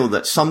 I feel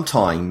that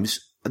sometimes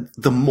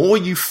the more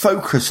you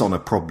focus on a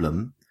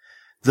problem,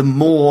 the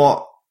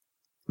more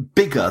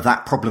bigger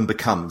that problem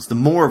becomes, the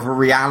more of a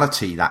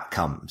reality that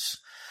comes.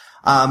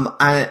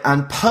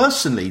 And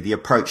personally, the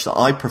approach that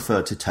I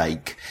prefer to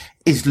take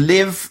is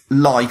live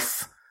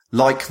life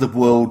like the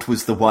world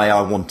was the way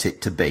I want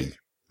it to be.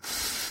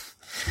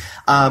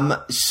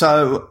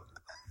 So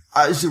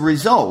as a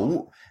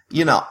result,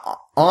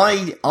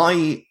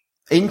 I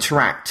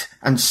interact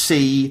and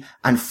see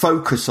and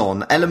focus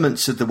on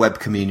elements of the web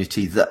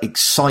community that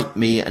excite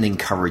me and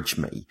encourage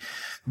me.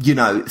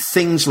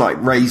 Things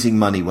like raising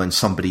money when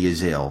somebody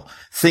is ill,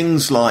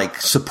 things like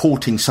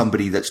supporting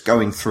somebody that's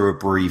going through a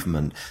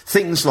bereavement,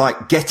 things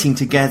like getting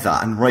together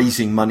and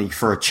raising money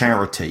for a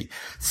charity,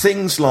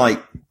 things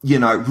like,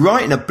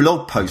 writing a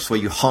blog post where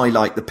you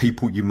highlight the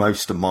people you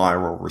most admire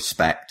or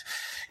respect,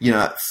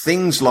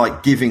 things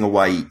like giving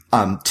away,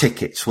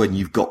 tickets when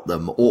you've got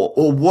them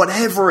or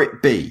whatever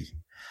it be.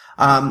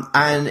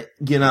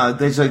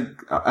 There's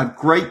a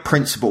great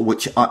principle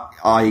which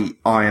I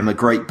am a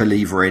great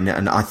believer in,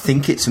 and I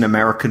think it's an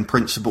American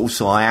principle,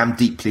 so I am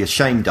deeply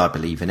ashamed I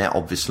believe in it,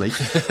 obviously.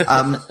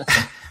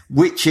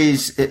 Which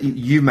is,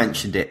 you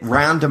mentioned it,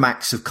 random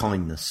acts of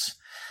kindness.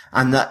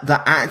 And that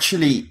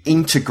actually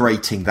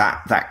integrating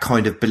that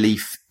kind of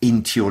belief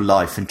into your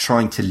life and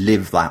trying to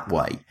live that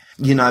way.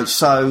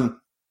 So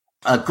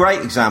a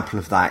great example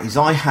of that is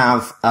I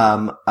have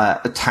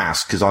a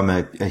task, because I'm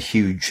a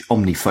huge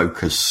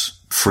OmniFocus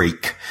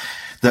freak,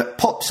 that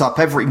pops up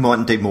every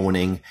Monday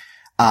morning.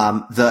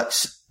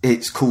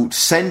 It's called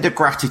Send a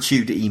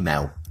Gratitude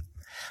Email.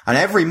 And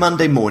every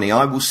Monday morning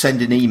I will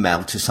send an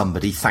email to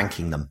somebody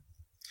thanking them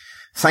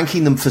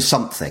for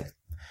something.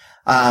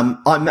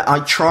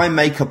 I try and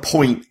make a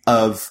point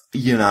of,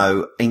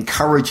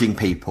 encouraging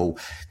people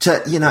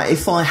to,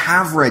 if I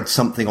have read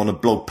something on a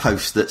blog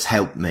post that's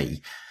helped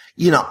me,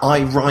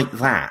 I write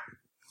that.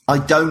 I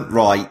don't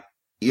write,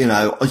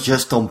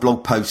 just on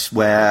blog posts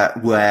where,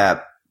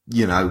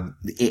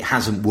 it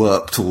hasn't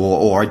worked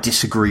or I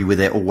disagree with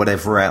it or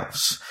whatever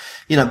else.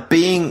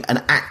 Being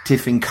an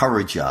active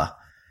encourager,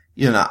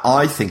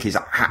 I think is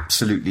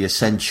absolutely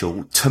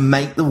essential to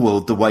make the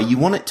world the way you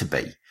want it to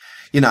be.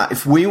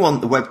 If we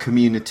want the web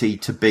community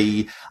to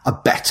be a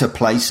better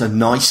place, a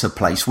nicer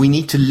place, we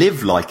need to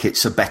live like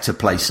it's a better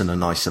place and a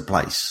nicer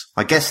place.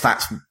 I guess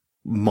that's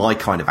my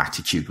kind of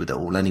attitude with it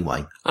all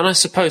anyway. And I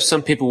suppose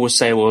some people will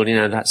say, well,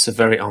 that's a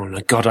very, oh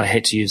my God, I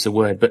hate to use the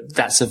word, but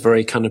that's a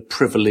very kind of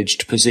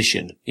privileged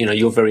position.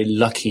 You're very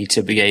lucky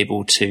to be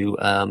able to,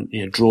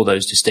 draw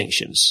those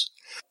distinctions.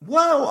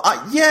 Well,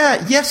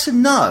 yes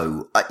and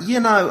no.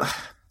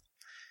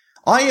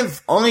 I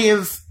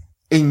have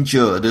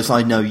endured, as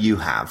I know you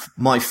have,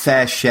 my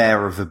fair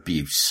share of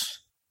abuse,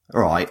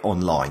 right,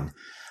 online.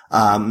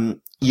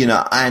 And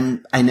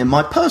in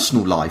my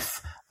personal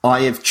life,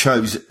 I have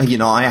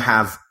I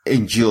have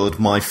endured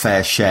my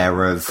fair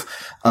share of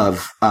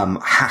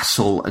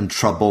hassle and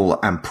trouble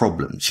and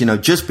problems.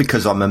 Just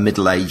because I'm a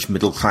middle-aged,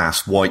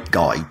 middle-class white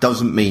guy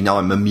doesn't mean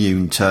I'm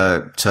immune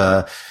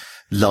to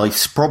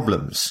life's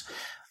problems.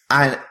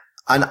 And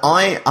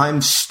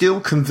I'm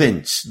still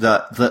convinced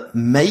that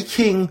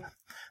making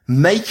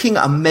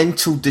a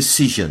mental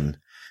decision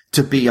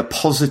to be a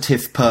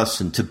positive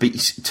person, to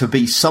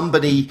be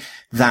somebody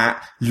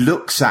that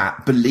looks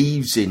at,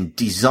 believes in,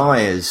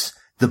 desires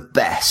the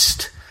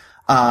best,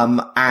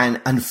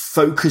 and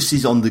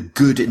focuses on the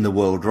good in the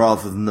world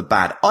rather than the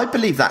bad. I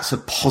believe that's a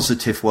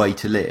positive way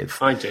to live.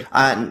 I do.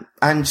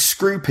 And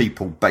screw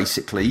people,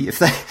 basically. If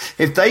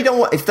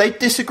they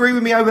disagree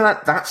with me over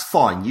that, that's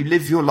fine. You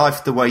live your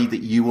life the way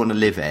that you want to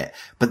live it.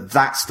 But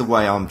that's the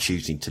way I'm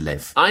choosing to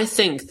live. I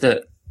think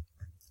that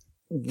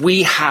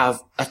we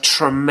have a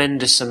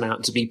tremendous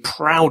amount to be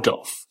proud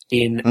of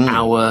in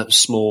our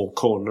small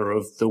corner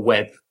of the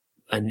web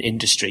and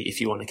industry, if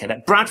you want to get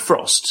it. Brad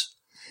Frost.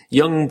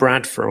 Young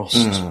Brad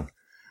Frost,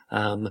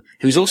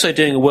 who's also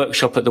doing a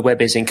workshop at the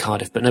Web Is in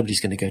Cardiff, but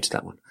nobody's going to go to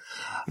that one.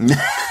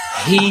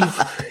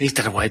 He's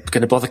don't know why he's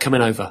going to bother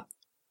coming over,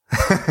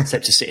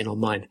 except to sit in on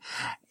mine.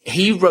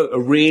 He wrote a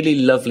really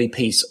lovely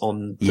piece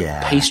on the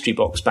pastry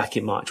box back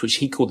in March, which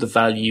he called The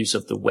Values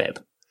of the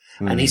Web.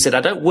 And he said,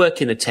 I don't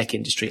work in the tech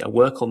industry. I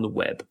work on the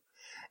web.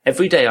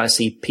 Every day I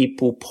see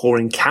people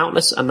pouring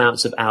countless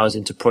amounts of hours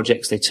into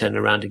projects they turn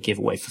around and give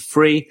away for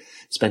free,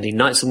 spending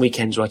nights and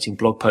weekends writing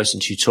blog posts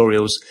and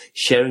tutorials,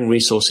 sharing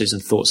resources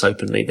and thoughts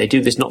openly. They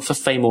do this not for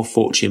fame or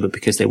fortune, but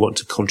because they want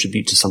to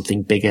contribute to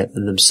something bigger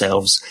than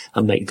themselves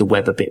and make the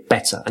web a bit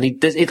better. And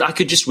I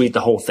could just read the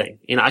whole thing.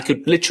 I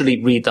could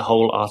literally read the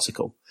whole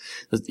article.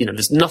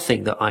 There's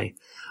nothing that I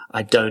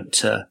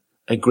don't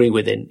agree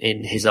with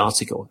in his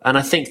article. And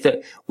I think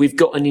that we've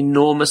got an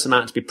enormous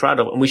amount to be proud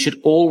of, and we should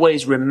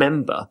always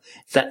remember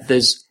that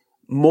there's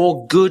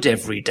more good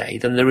every day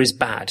than there is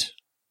bad.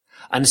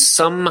 And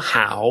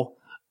somehow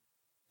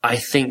I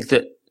think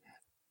that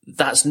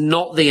that's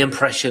not the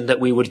impression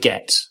that we would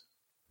get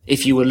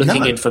if you were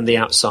looking in from the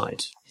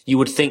outside. You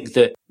would think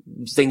that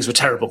things were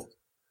terrible.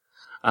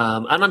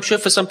 And I'm sure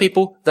for some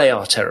people they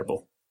are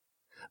terrible,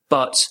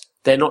 but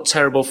they're not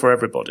terrible for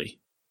everybody.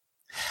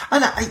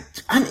 And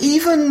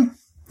even,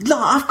 like,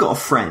 I've got a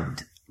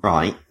friend,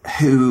 right,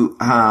 who,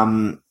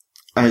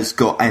 has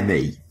got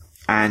ME,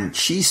 and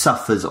she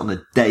suffers on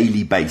a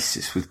daily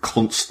basis with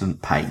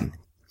constant pain.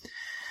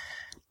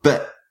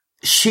 But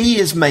she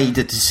has made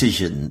a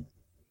decision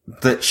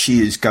that she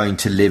is going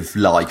to live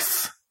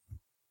life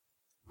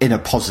in a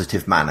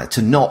positive manner,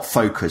 to not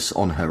focus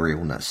on her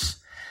illness.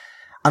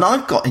 And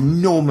I've got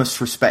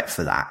enormous respect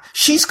for that.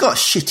 She's got a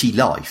shitty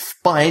life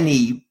by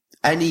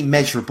any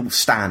measurable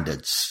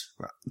standards,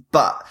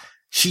 but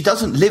she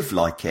doesn't live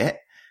like it,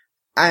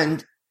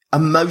 and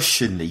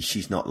emotionally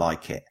she's not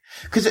like it.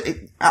 Because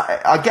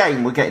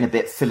again, we're getting a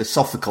bit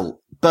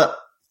philosophical, but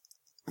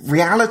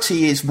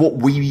reality is what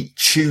we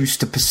choose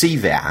to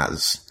perceive it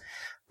as.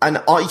 And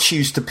I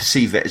choose to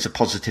perceive it as a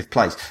positive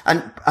place.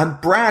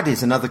 And Brad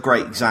is another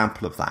great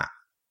example of that.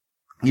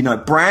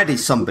 Brad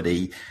is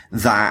somebody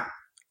that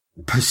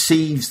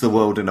perceives the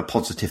world in a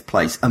positive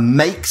place and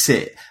makes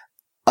it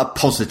a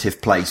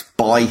positive place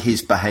by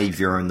his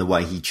behavior and the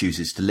way he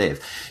chooses to live.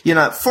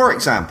 For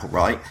example,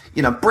 right?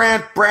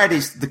 Brad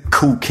is the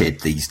cool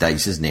kid these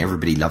days, isn't he?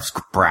 Everybody loves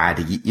Brad.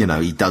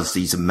 He does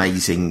these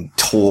amazing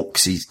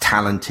talks. He's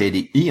talented.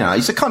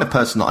 He's the kind of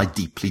person that I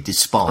deeply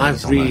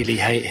despise. I really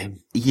hate him.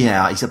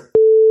 Yeah, he's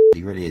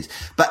he really is.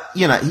 But,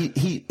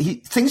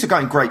 he things are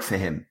going great for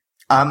him.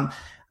 Now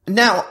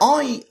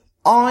I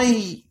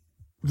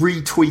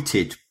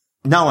retweeted.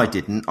 No, I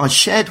didn't. I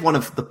shared one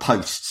of the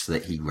posts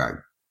that he wrote.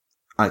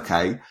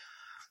 Okay.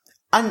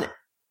 And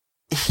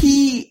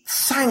he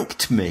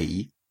thanked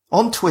me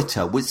on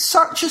Twitter with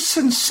such a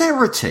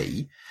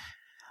sincerity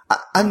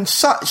and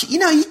such, he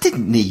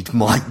didn't need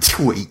my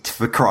tweet,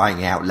 for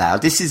crying out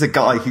loud. This is a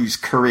guy whose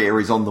career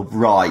is on the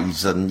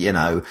rise and,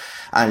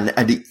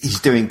 and he's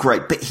doing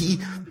great, but he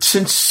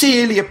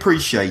sincerely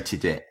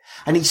appreciated it.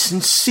 And he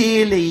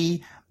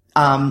sincerely,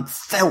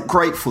 felt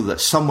grateful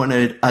that someone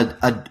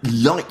had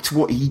liked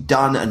what he'd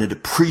done and had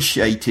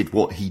appreciated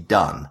what he'd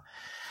done.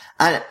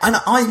 And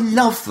I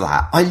love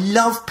that. I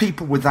love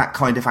people with that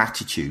kind of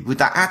attitude, with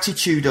that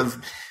attitude of,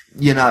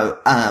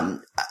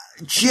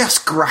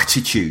 just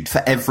gratitude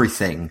for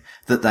everything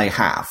that they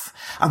have.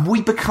 And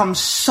we become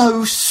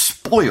so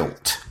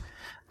spoilt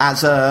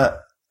as a,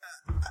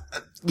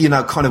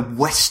 kind of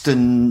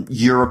Western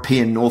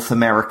European, North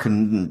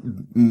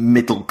American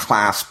middle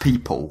class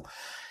people,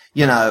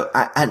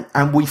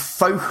 and we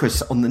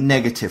focus on the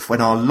negative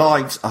when our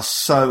lives are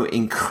so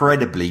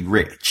incredibly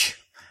rich.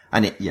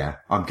 And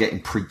I'm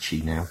getting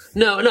preachy now.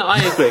 No, I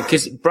agree,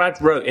 because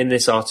Brad wrote in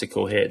this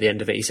article here at the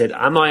end of it, he said,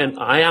 I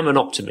am an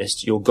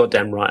optimist. You're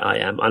goddamn right I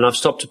am. And I've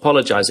stopped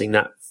apologizing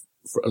that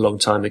for a long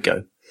time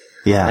ago.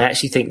 Yeah. I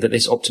actually think that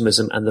this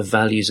optimism and the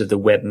values of the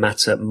web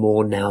matter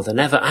more now than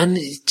ever. And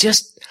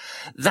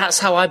that's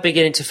how I'm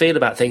beginning to feel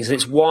about things. And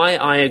it's why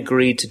I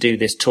agreed to do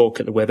this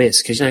talk at the Web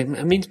Is, because,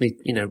 it means me,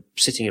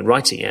 sitting and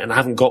writing it, and I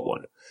haven't got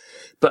one.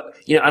 But,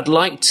 I'd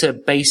like to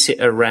base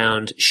it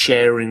around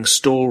sharing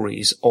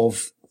stories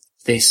of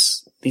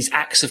these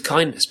acts of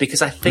kindness,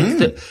 because I think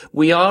that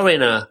we are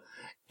in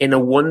a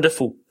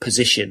wonderful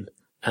position.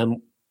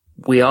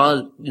 We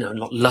are,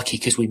 not lucky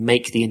because we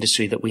make the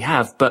industry that we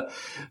have, but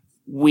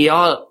we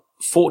are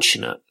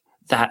fortunate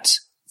that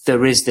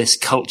there is this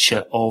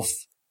culture of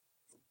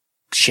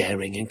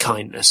sharing and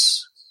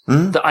kindness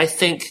that I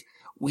think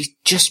we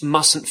just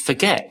mustn't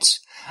forget.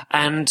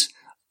 And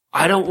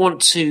I don't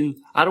want to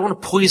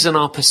poison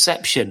our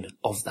perception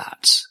of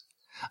that,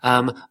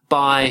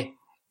 by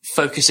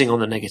focusing on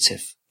the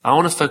negative. I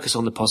want to focus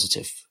on the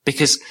positive,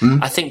 because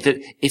I think that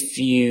if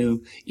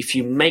you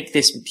make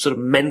this sort of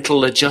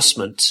mental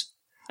adjustment,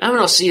 I'm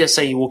not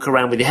saying you walk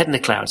around with your head in the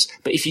clouds,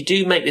 but if you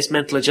do make this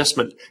mental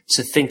adjustment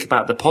to think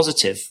about the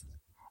positive,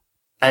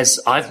 as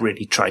I've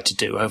really tried to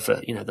do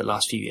over, the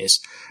last few years,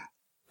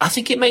 I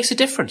think it makes a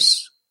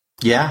difference.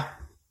 Yeah,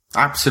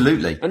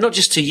 absolutely. And not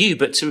just to you,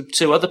 but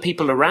to other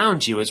people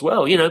around you as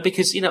well,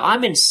 because,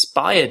 I'm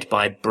inspired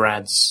by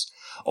Brad's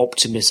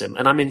optimism,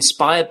 and I'm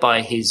inspired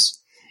by his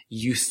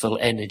youthful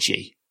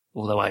energy,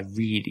 although I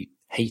really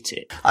hate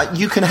it.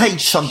 You can hate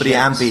somebody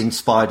and be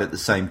inspired at the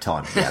same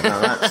time. Yeah, no,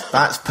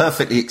 that's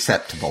perfectly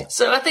acceptable.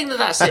 So I think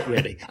that's it,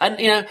 really. And,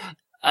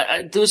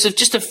 there was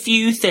just a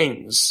few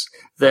things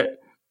that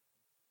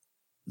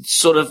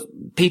sort of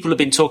people have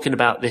been talking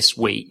about this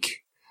week,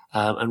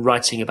 and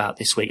writing about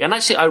this week. And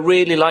actually, I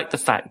really like the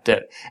fact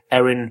that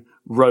Erin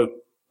wrote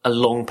a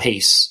long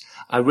piece.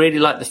 I really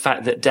like the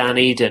fact that Dan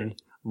Eden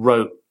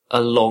wrote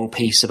a long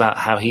piece about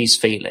how he's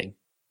feeling.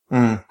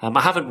 I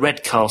haven't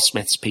read Carl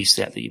Smith's piece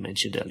yet that you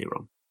mentioned earlier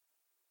on.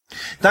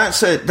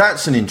 That's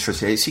an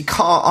interesting. See,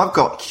 Carl, I've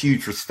got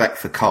huge respect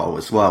for Carl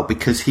as well,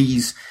 because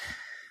he's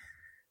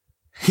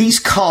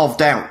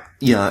carved out.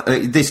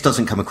 This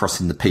doesn't come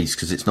across in the piece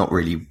because it's not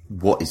really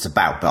what it's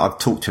about. But I've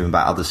talked to him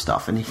about other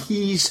stuff, and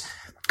he's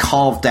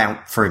carved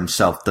out for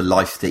himself the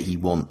life that he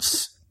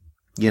wants.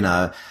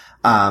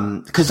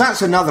 Because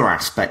that's another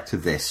aspect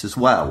of this as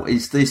well.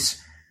 Is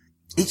this?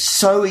 It's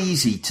so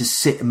easy to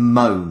sit and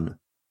moan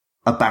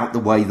about the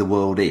way the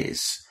world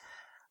is,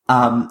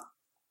 but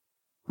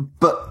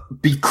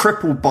be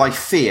crippled by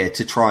fear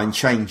to try and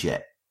change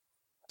it,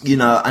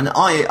 and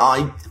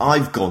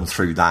I've gone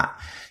through that,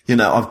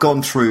 I've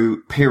gone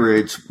through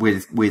periods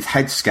with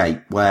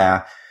Headscape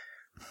where,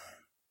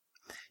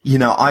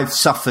 I've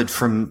suffered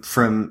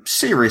from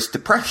serious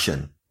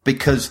depression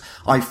because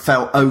I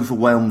felt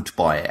overwhelmed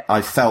by it.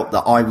 I felt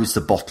that I was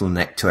the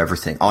bottleneck to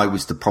everything. I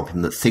was the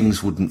problem, that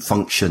things wouldn't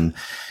function,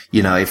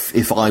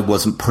 if I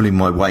wasn't pulling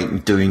my weight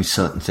and doing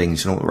certain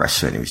things and all the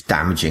rest of it. It was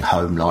damaging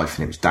home life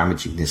and it was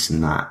damaging this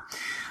and that.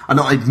 And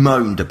I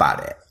moaned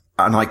about it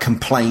and I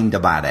complained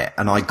about it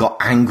and I got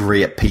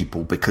angry at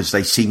people because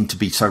they seemed to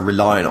be so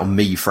reliant on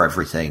me for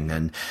everything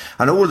and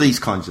all of these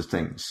kinds of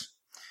things.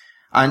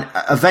 And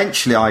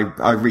eventually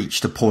I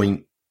reached a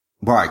point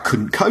where I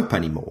couldn't cope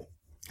anymore.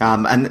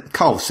 And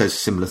Carl says a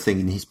similar thing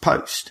in his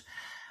post.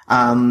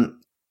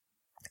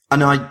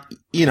 And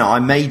I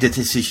made a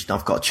decision.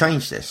 I've got to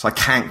change this. I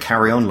can't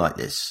carry on like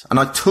this. And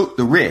I took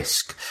the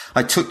risk.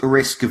 I took the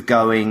risk of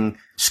going,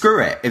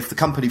 screw it. If the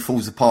company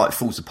falls apart, it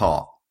falls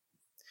apart.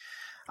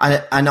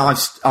 And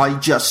I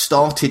just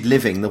started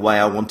living the way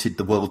I wanted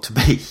the world to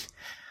be.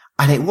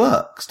 And it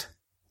worked.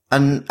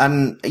 And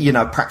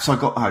perhaps I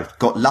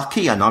got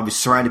lucky and I was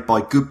surrounded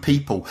by good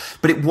people,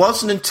 but it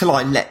wasn't until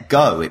I let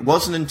go. It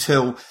wasn't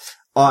until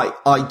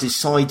I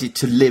decided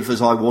to live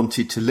as I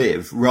wanted to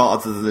live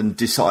rather than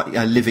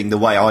living the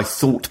way I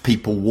thought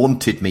people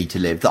wanted me to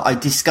live, that I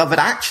discovered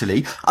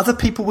actually other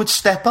people would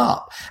step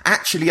up.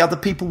 Actually, other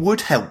people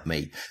would help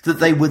me, that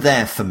they were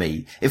there for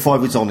me if I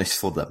was honest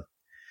for them.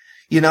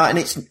 And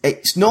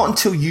it's not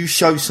until you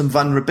show some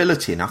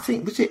vulnerability. And I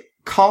think, was it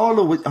Carl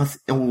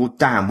or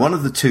Dan, one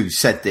of the two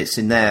said this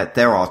in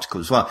their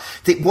article as well.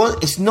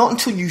 It's not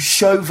until you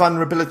show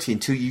vulnerability,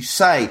 until you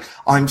say,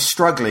 I'm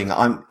struggling,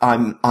 I'm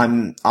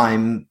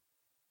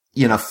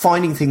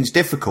finding things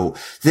difficult,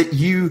 that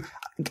you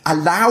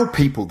allow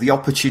people the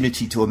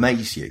opportunity to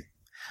amaze you.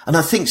 And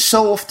I think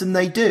so often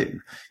they do.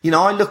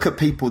 I look at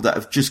people that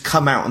have just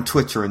come out on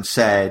Twitter and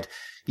said,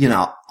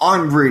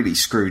 I'm really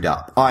screwed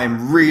up.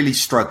 I'm really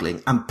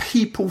struggling, and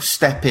people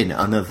step in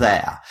and are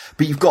there,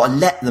 but you've got to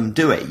let them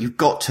do it. You've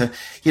got to,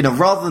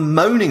 rather than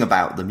moaning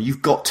about them,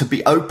 you've got to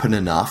be open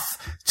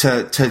enough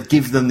to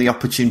give them the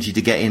opportunity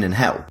to get in and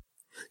help.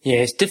 Yeah,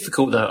 it's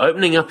difficult though.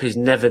 Opening up is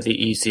never the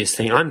easiest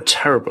thing. I'm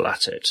terrible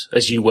at it,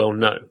 as you well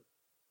know.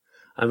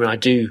 I mean, I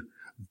do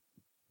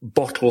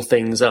bottle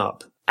things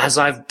up, as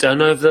I've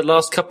done over the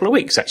last couple of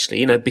weeks,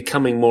 actually,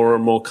 becoming more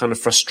and more kind of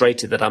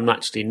frustrated that I'm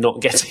actually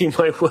not getting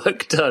my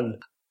work done.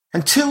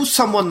 Until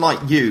someone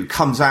like you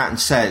comes out and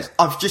says,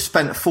 I've just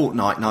spent a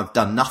fortnight and I've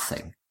done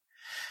nothing.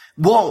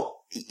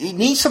 Well, you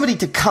need somebody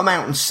to come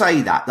out and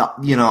say that,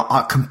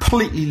 I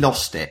completely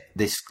lost it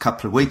this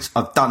couple of weeks.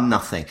 I've done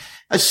nothing.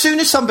 As soon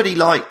as somebody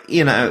like,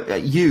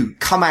 you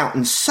come out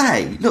and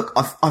say, look,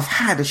 I've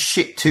had a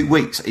shit 2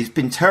 weeks. It's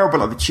been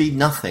terrible. I've achieved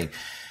nothing.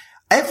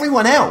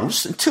 Everyone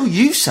else, until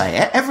you say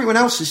it, everyone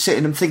else is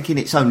sitting and thinking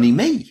it's only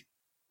me,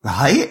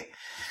 right?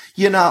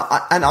 And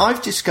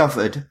I've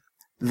discovered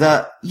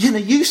that,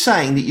 you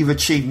saying that you've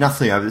achieved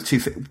nothing over the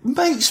 2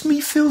 makes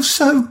me feel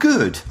so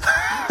good.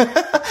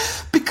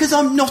 Because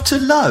I'm not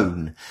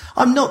alone.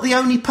 I'm not the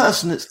only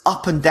person that's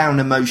up and down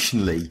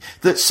emotionally,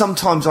 that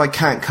sometimes I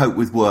can't cope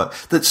with work,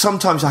 that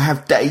sometimes I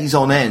have days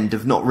on end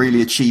of not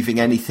really achieving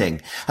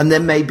anything. And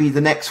then maybe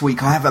the next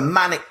week I have a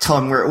manic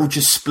time where it all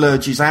just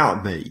splurges out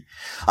of me.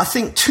 I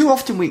think too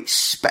often we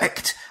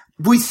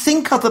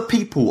think other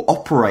people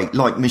operate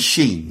like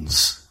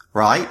machines,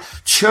 right?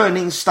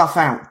 Churning stuff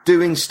out,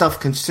 doing stuff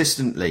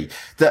consistently,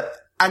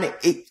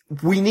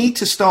 we need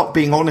to start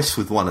being honest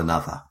with one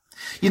another.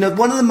 You know,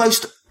 one of the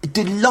most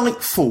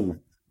delightful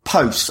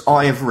posts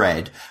I have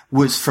read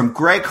was from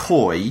Greg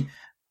Hoy,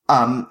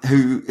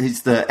 who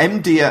is the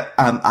MD at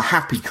a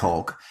Happy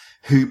Cog,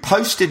 who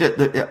posted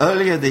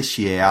earlier this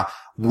year,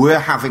 "We're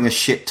having a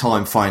shit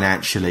time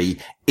financially.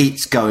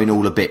 It's going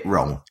all a bit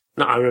wrong."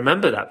 No, I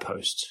remember that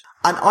post.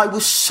 And I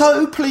was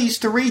so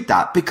pleased to read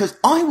that because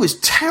I was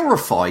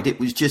terrified it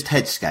was just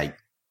headscape.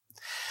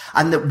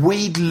 And that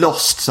we'd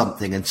lost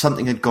something and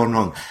something had gone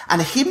wrong.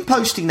 And him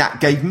posting that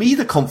gave me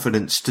the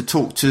confidence to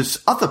talk to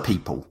other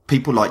people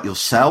like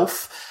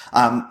yourself,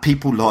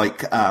 people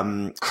like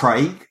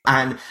Craig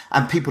and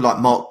people like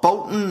Mark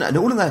Bolton and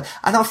all of that.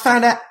 And I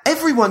found out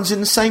everyone's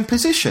in the same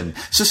position.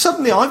 So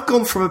suddenly I've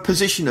gone from a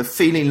position of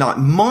feeling like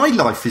my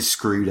life is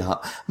screwed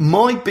up,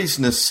 my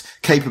business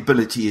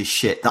capability is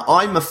shit, that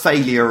I'm a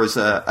failure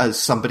as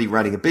somebody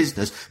running a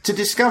business, to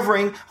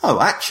discovering,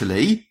 oh,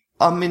 actually,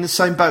 I'm in the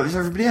same boat as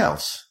everybody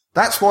else.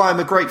 That's why I'm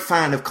a great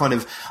fan of kind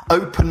of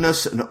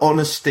openness and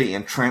honesty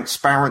and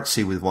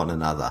transparency with one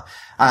another.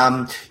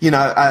 Dan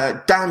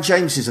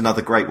James is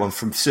another great one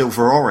from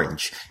Silver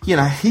Orange. You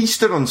know, he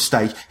stood on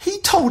stage.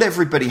 He told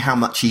everybody how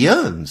much he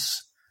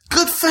earns.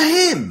 Good for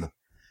him.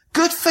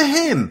 Good for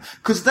him.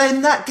 Because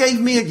then that gave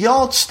me a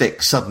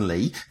yardstick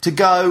suddenly to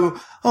go,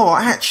 oh,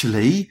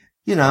 actually,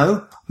 you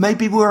know,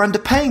 maybe we're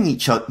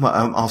underpaying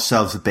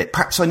ourselves a bit.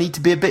 Perhaps I need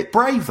to be a bit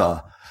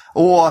braver.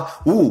 Or,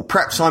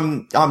 perhaps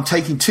I'm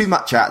taking too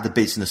much out of the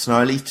business and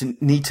I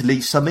need to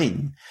leave some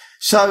in.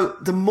 So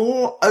the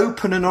more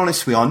open and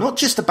honest we are, not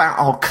just about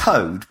our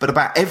code, but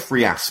about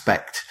every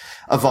aspect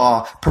of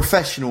our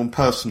professional and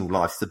personal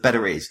life, the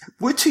better it is.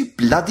 We're too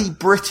bloody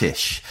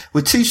British.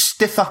 We're too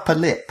stiff upper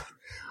lip.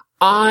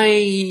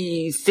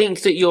 I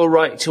think that you're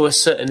right to a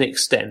certain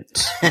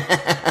extent.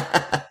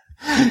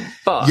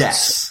 But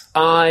yes,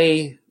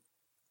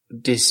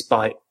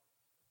 despite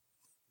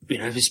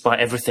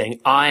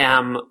everything, I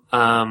am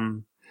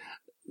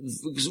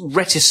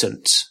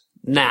reticent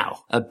now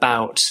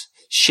about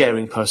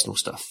sharing personal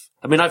stuff.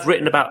 I mean, I've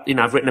written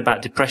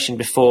about depression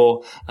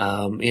before.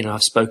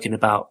 I've spoken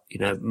about,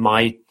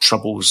 my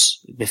troubles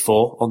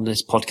before on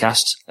this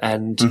podcast,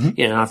 and,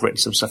 I've written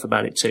some stuff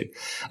about it too.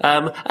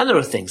 And there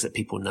are things that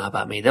people know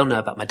about me. They'll know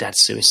about my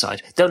dad's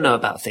suicide. They'll know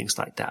about things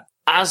like that.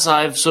 As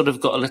I've sort of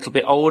got a little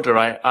bit older,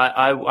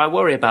 I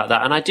worry about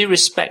that. And I do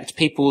respect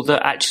people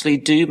that actually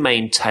do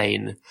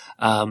maintain,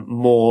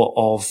 more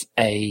of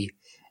a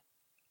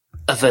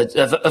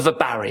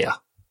barrier,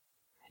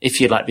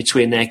 if you like,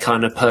 between their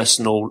kind of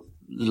personal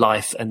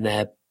life and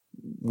their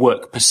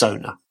work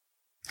persona.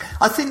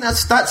 I think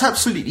that's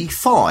absolutely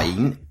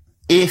fine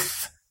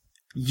if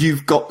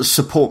you've got the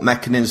support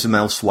mechanism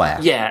elsewhere.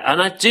 Yeah,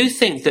 and I do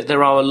think that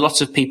there are a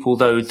lot of people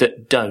though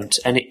that don't,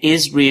 and it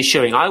is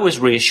reassuring. I was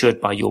reassured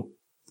by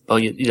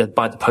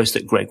by the post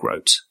that Greg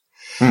wrote,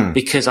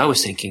 because I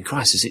was thinking,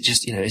 Christ, is it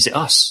just, is it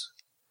us?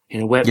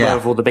 Where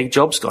have all the big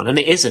jobs gone? And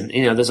it isn't.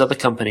 There's other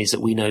companies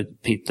that we know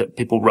that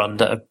people run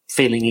that are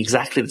feeling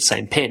exactly the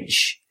same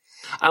pinch.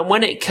 And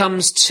when it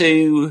comes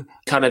to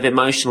kind of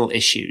emotional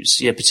issues,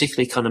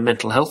 particularly kind of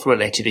mental health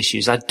related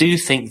issues, I do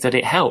think that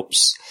it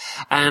helps.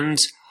 And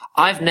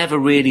I've never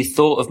really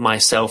thought of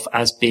myself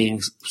as being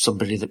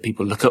somebody that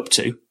people look up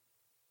to.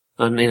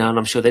 And, and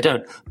I'm sure they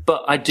don't.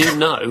 But I do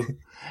know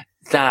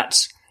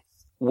that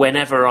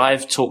whenever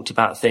I've talked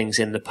about things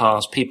in the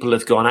past, people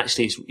have gone,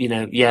 actually,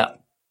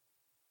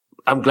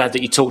 I'm glad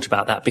that you talked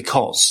about that,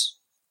 because.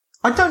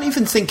 I don't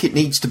even think it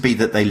needs to be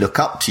that they look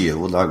up to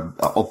you, although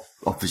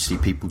obviously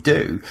people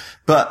do.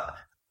 But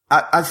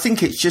I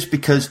think it's just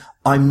because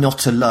I'm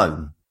not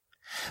alone.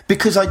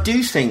 Because I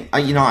do think,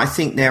 I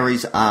think there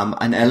is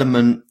an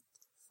element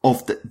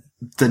of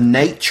the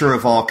nature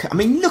of look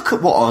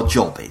at what our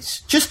job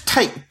is. Just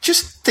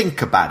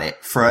think about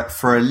it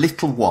for a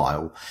little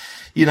while.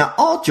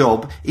 Our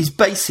job is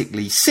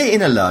basically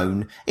sitting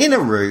alone in a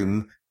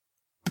room,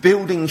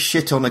 building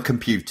shit on a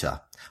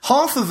computer.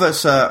 Half of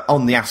us are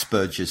on the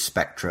Asperger's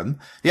spectrum.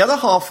 The other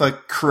half are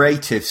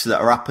creatives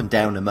that are up and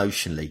down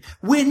emotionally.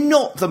 We're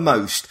not the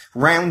most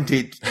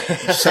rounded,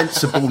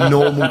 sensible,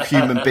 normal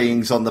human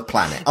beings on the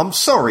planet. I'm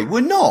sorry,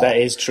 we're not. That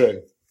is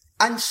true.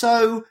 And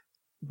so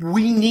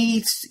we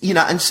need,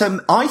 and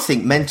so I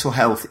think mental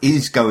health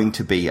is going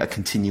to be a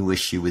continual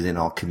issue within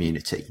our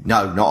community.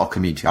 No, not our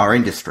community, our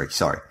industry,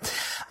 sorry.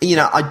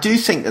 I do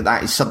think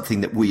that is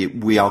something that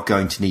we are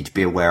going to need to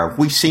be aware of.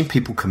 We've seen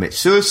people commit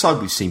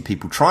suicide. We've seen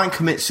people try and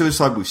commit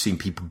suicide. We've seen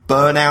people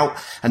burn out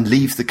and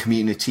leave the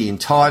community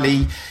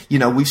entirely.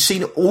 We've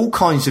seen all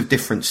kinds of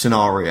different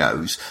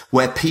scenarios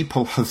where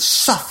people have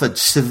suffered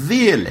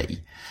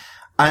severely.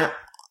 And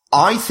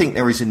I think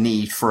there is a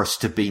need for us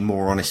to be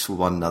more honest with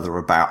one another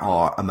about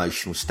our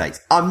emotional states.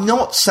 I'm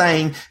not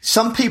saying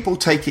some people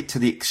take it to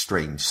the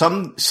extreme.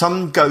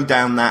 Some go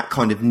down that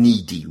kind of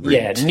needy route.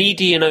 Yeah,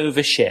 needy and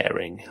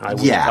oversharing.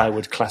 I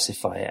would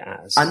classify it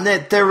as. And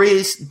there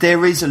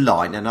is a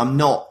line, and I'm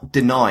not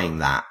denying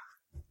that.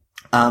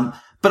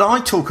 But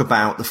I talk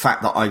about the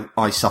fact that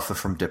I suffer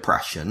from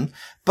depression,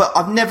 but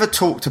I've never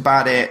talked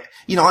about it.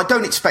 You know, I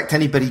don't expect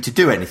anybody to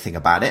do anything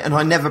about it, and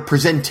I never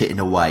present it in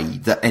a way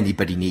that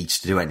anybody needs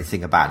to do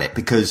anything about it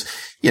because,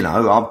 you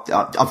know,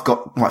 I've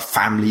got my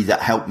family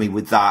that help me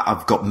with that.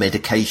 I've got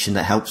medication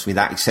that helps me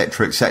that,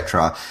 etc.,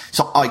 etc.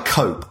 So I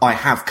cope. I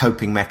have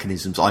coping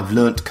mechanisms. I've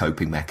learnt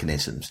coping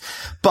mechanisms.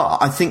 But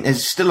I think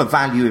there's still a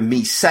value in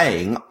me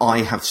saying I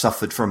have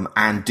suffered from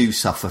and do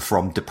suffer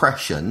from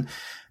depression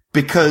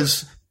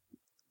because,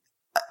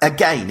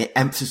 again, it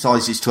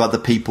emphasizes to other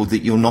people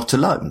that you're not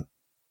alone.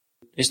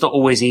 It's not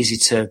always easy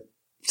to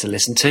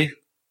listen to.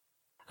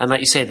 And like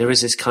you say, there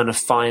is this kind of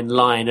fine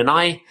line. And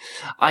I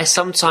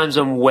sometimes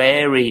am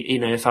wary, you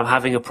know, if I'm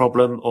having a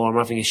problem or I'm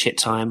having a shit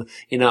time,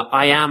 you know,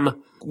 I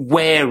am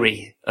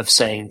wary of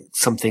saying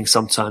something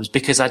sometimes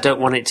because I don't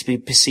want it to be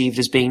perceived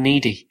as being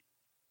needy.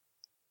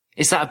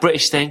 Is that a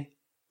British thing?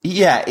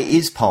 Yeah, it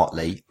is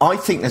partly. I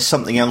think there's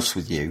something else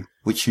with you,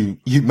 which you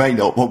may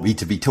not want me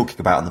to be talking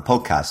about on the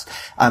podcast,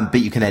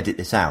 but you can edit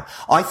this out.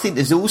 I think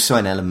there's also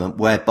an element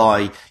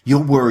whereby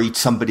you're worried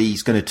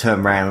somebody's going to turn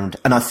around,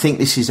 and I think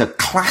this is a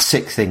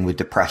classic thing with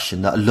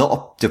depression that a lot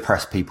of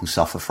depressed people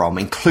suffer from,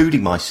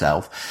 including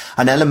myself,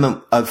 an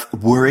element of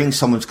worrying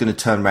someone's going to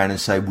turn around and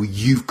say, well,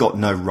 you've got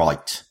no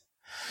right.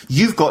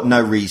 You've got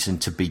no reason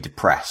to be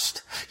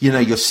depressed. You know,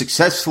 you're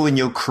successful in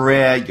your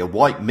career, you're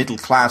white, middle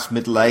class,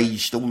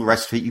 middle-aged, all the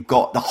rest of it. You've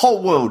got, the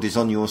whole world is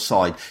on your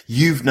side.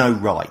 You've no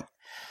right.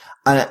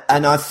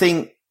 And I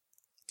think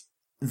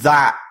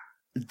that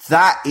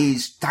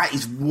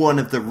is one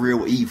of the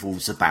real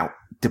evils about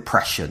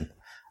depression,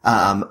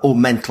 or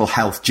mental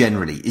health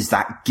generally, is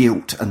that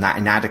guilt and that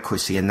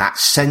inadequacy and that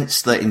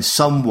sense that in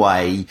some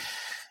way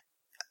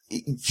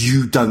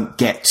you don't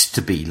get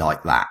to be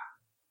like that.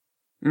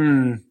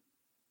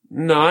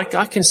 No,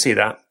 I can see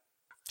that.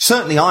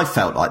 Certainly I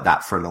felt like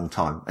that for a long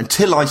time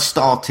until I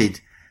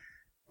started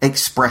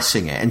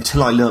expressing it,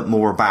 until I learnt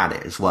more about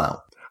it as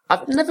well.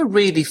 I've never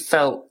really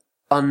felt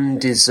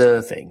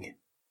undeserving.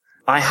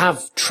 I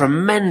have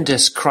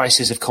tremendous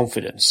crisis of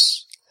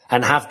confidence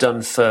and have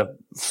done for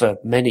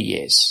many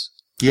years.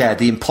 Yeah,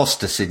 the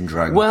imposter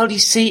syndrome. Well, you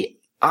see,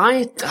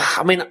 I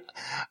mean,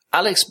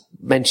 Alex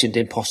mentioned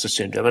imposter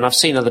syndrome, and I've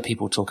seen other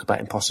people talk about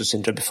imposter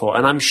syndrome before,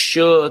 and I'm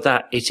sure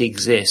that it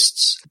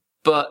exists.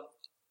 But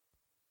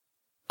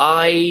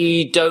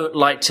I don't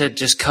like to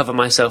just cover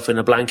myself in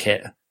a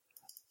blanket.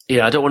 You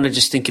know, I don't want to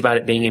just think about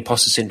it being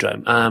imposter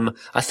syndrome.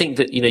 I think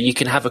that, you know, you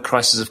can have a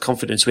crisis of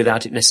confidence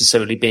without it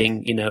necessarily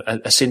being, you know,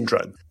 a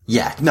syndrome.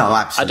 Yeah, no,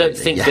 absolutely. I don't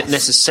think that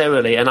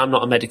necessarily, and I'm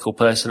not a medical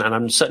person and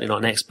I'm certainly not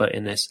an expert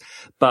in this,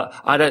 but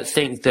I don't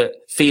think that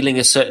feeling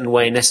a certain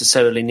way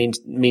necessarily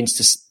means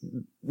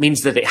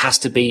that it has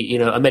to be, you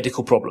know, a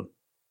medical problem.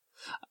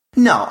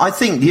 No, I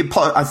think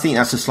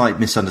that's a slight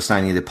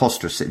misunderstanding of the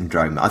imposter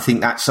syndrome. I think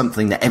that's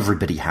something that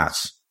everybody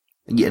has.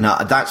 You know,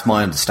 that's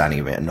my understanding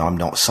of it, and I'm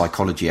not a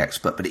psychology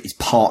expert, but it is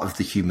part of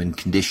the human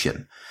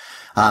condition.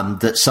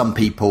 That some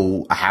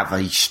people have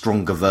a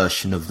stronger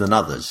version of than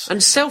others.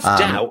 And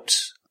self-doubt.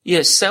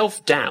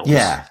 Self-doubt.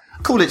 Yeah.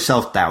 Call it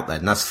self-doubt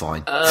then, that's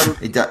fine.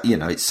 You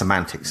know, it's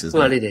semantics, isn't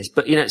it? Well, it is.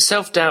 But, you know,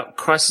 self-doubt,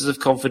 crisis of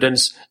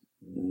confidence,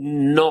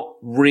 not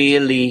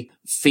really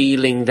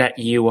feeling that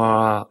you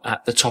are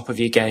at the top of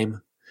your game,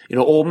 you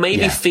know, or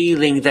maybe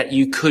feeling that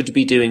you could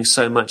be doing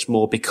so much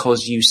more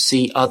because you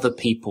see other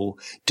people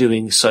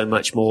doing so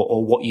much more,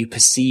 or what you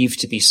perceive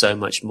to be so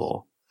much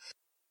more.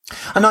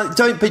 And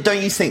don't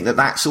you think that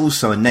that's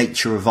also a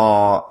nature of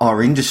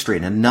our industry,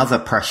 and another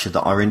pressure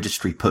that our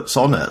industry puts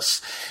on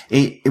us?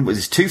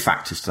 There's two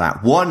factors to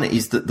that. One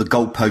is that the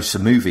goalposts are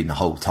moving the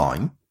whole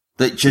time.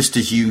 That just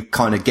as you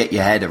kind of get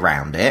your head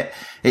around it,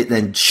 it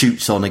then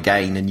shoots on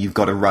again and you've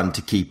got to run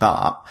to keep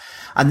up.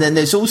 And then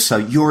there's also,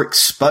 you're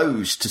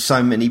exposed to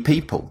so many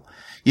people.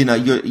 You know,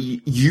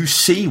 you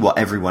see what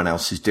everyone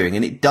else is doing,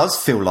 and it does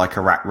feel like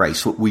a rat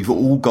race. We've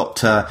all got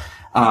to,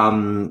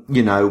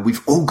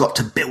 we've all got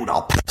to build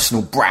our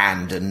personal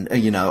brand, and,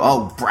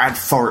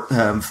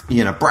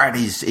 Brad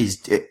is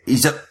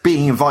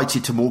being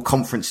invited to more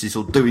conferences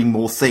or doing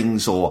more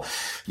things, or,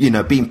 you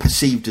know, being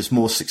perceived as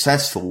more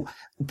successful.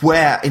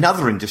 Where in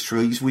other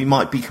industries, we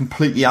might be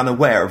completely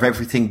unaware of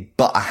everything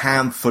but a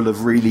handful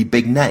of really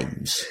big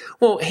names.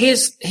 Well,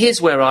 here's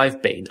where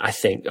I've been, I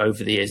think,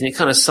 over the years, and it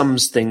kind of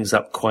sums things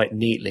up quite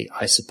neatly,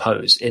 I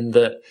suppose, in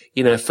that,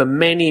 you know, for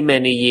many,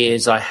 many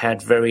years, I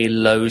had very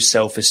low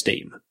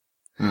self-esteem.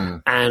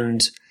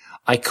 And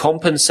I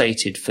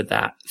compensated for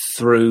that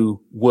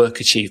through work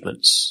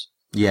achievements.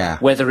 Yeah.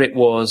 Whether it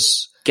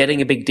was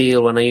getting a big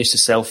deal when I used to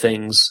sell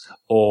things,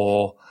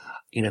 or,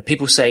 you know,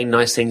 people saying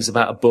nice things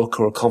about a book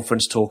or a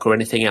conference talk or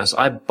anything else.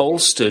 I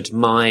bolstered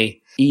my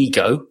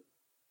ego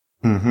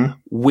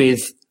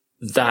with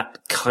that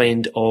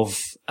kind of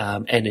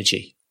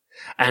energy.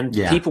 And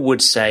people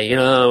would say,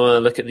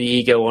 look at the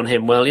ego on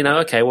him. Well,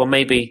 okay, well,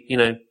 maybe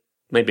I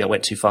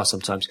went too far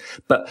sometimes.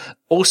 But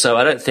also,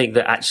 I don't think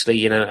that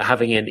actually,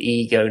 having an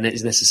ego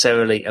is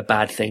necessarily a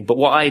bad thing. But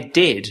what I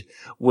did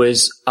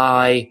was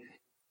I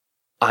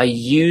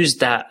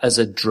used that as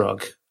a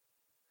drug.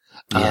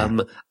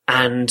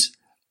 And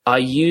I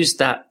used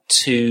that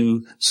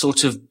to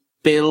sort of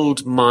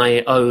build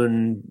my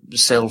own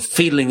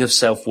feeling of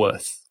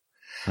self-worth.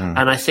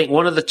 And I think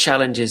one of the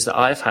challenges that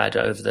I've had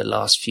over the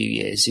last few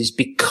years is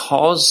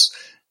because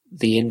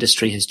the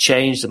industry has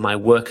changed and my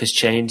work has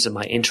changed and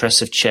my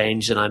interests have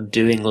changed and I'm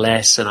doing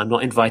less and I'm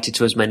not invited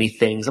to as many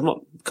things. I'm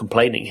not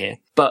complaining here,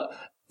 but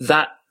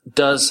that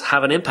does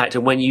have an impact.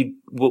 And when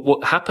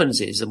what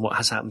happens is, and what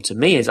has happened to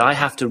me is I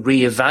have to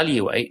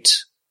reevaluate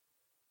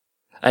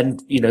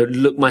and,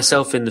 look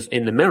myself in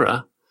the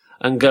mirror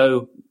and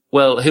go,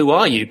 well, who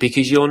are you?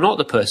 Because you're not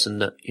the person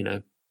that,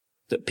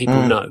 that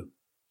people know.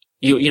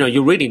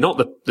 You're really not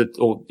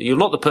you're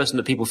not the person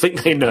that people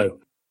think they know.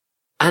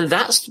 And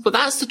that's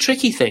the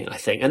tricky thing, I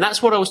think. And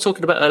that's what I was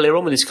talking about earlier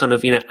on with this kind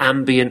of,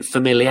 ambient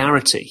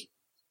familiarity.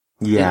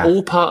 Yeah.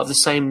 All part of the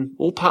same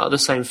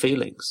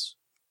feelings.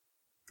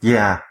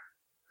 Yeah.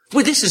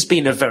 Well, this has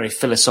been a very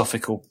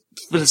philosophical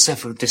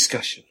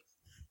discussion.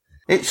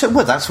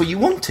 Well, that's what you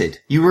wanted.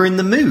 You were in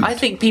the mood. I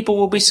think people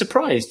will be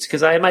surprised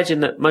because I imagine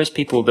that most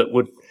people that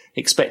would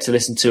expect to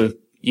listen to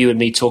you and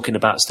me talking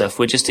about stuff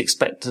would just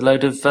expect a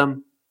load of,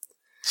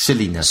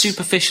 silliness,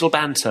 superficial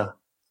banter.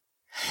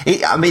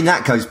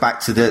 That goes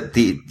back to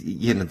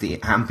the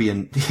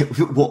ambient,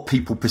 what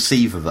people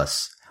perceive of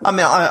us.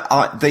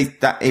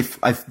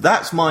 If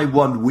that's my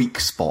one weak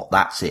spot,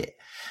 that's it.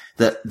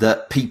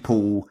 That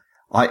people,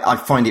 I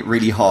find it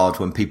really hard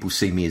when people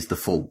see me as the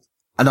fool.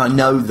 And I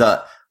know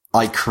that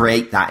I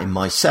create that in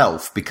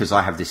myself because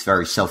I have this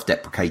very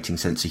self-deprecating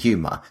sense of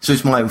humor. So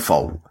it's my own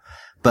fault.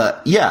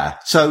 But yeah,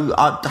 so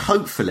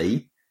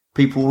hopefully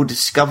people will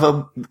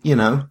discover,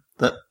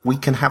 that we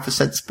can have a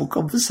sensible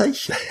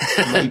conversation.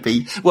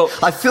 Maybe. Well,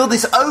 I feel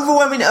this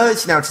overwhelming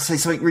urge now to say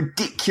something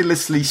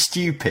ridiculously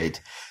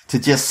stupid, to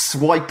just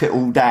swipe it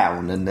all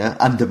down and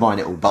undermine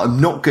it all, but I'm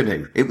not going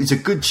to. It was a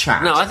good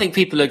chat. No, I think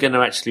people are going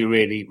to actually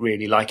really,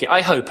 really like it.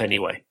 I hope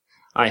anyway.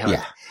 I hope.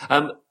 Yeah.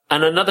 And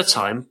another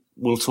time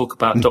we'll talk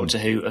about Doctor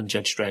Who and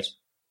Judge Dredd.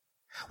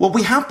 Well,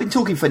 we have been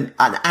talking for an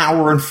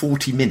hour and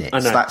 40 minutes. I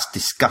know. That's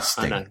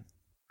disgusting. I know.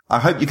 I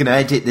hope you're going to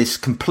edit this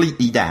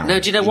completely down. No,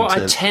 do you know what?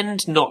 I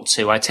tend not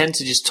to. I tend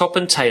to just top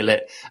and tail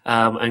it,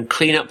 and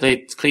clean up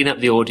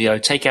the audio,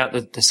 take out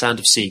the sound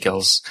of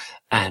seagulls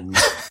and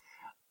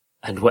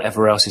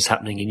whatever else is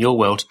happening in your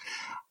world,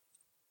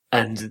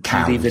 and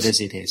leave it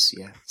as it is.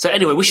 Yeah. So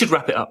anyway, we should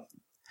wrap it up.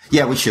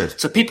 Yeah, we should.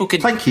 So people can.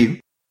 Thank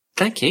you.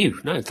 Thank you.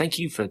 No, thank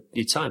you for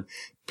your time.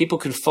 People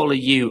can follow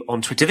you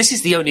on Twitter. This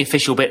is the only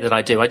official bit that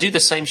I do. I do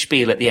the same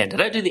spiel at the end. I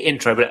don't do the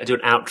intro, but I do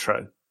an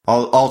outro.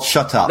 I'll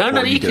shut up.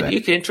 No, you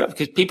can interrupt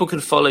because people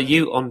can follow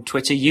you on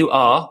Twitter. You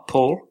are,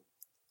 Paul.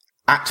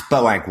 At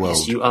Boag World.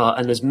 Yes, you are.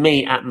 And there's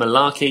me at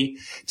Malarkey.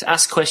 To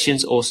ask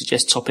questions or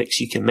suggest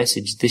topics, you can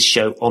message this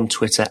show on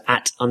Twitter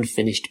at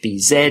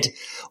unfinishedbz,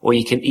 or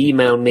you can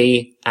email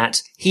me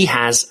at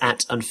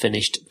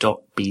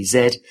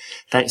hehas@unfinished.bz.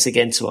 Thanks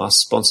again to our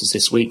sponsors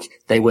this week.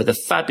 They were the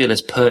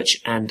fabulous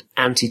Perch and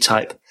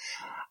Antitype.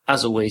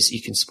 As always,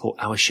 you can support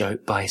our show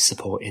by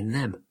supporting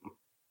them.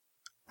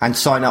 And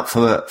sign up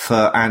for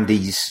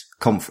Andy's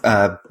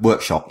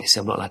workshop. Yes,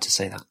 I'm not allowed to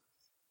say that.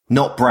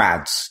 Not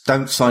Brad's.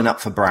 Don't sign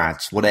up for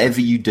Brad's. Whatever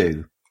you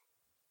do.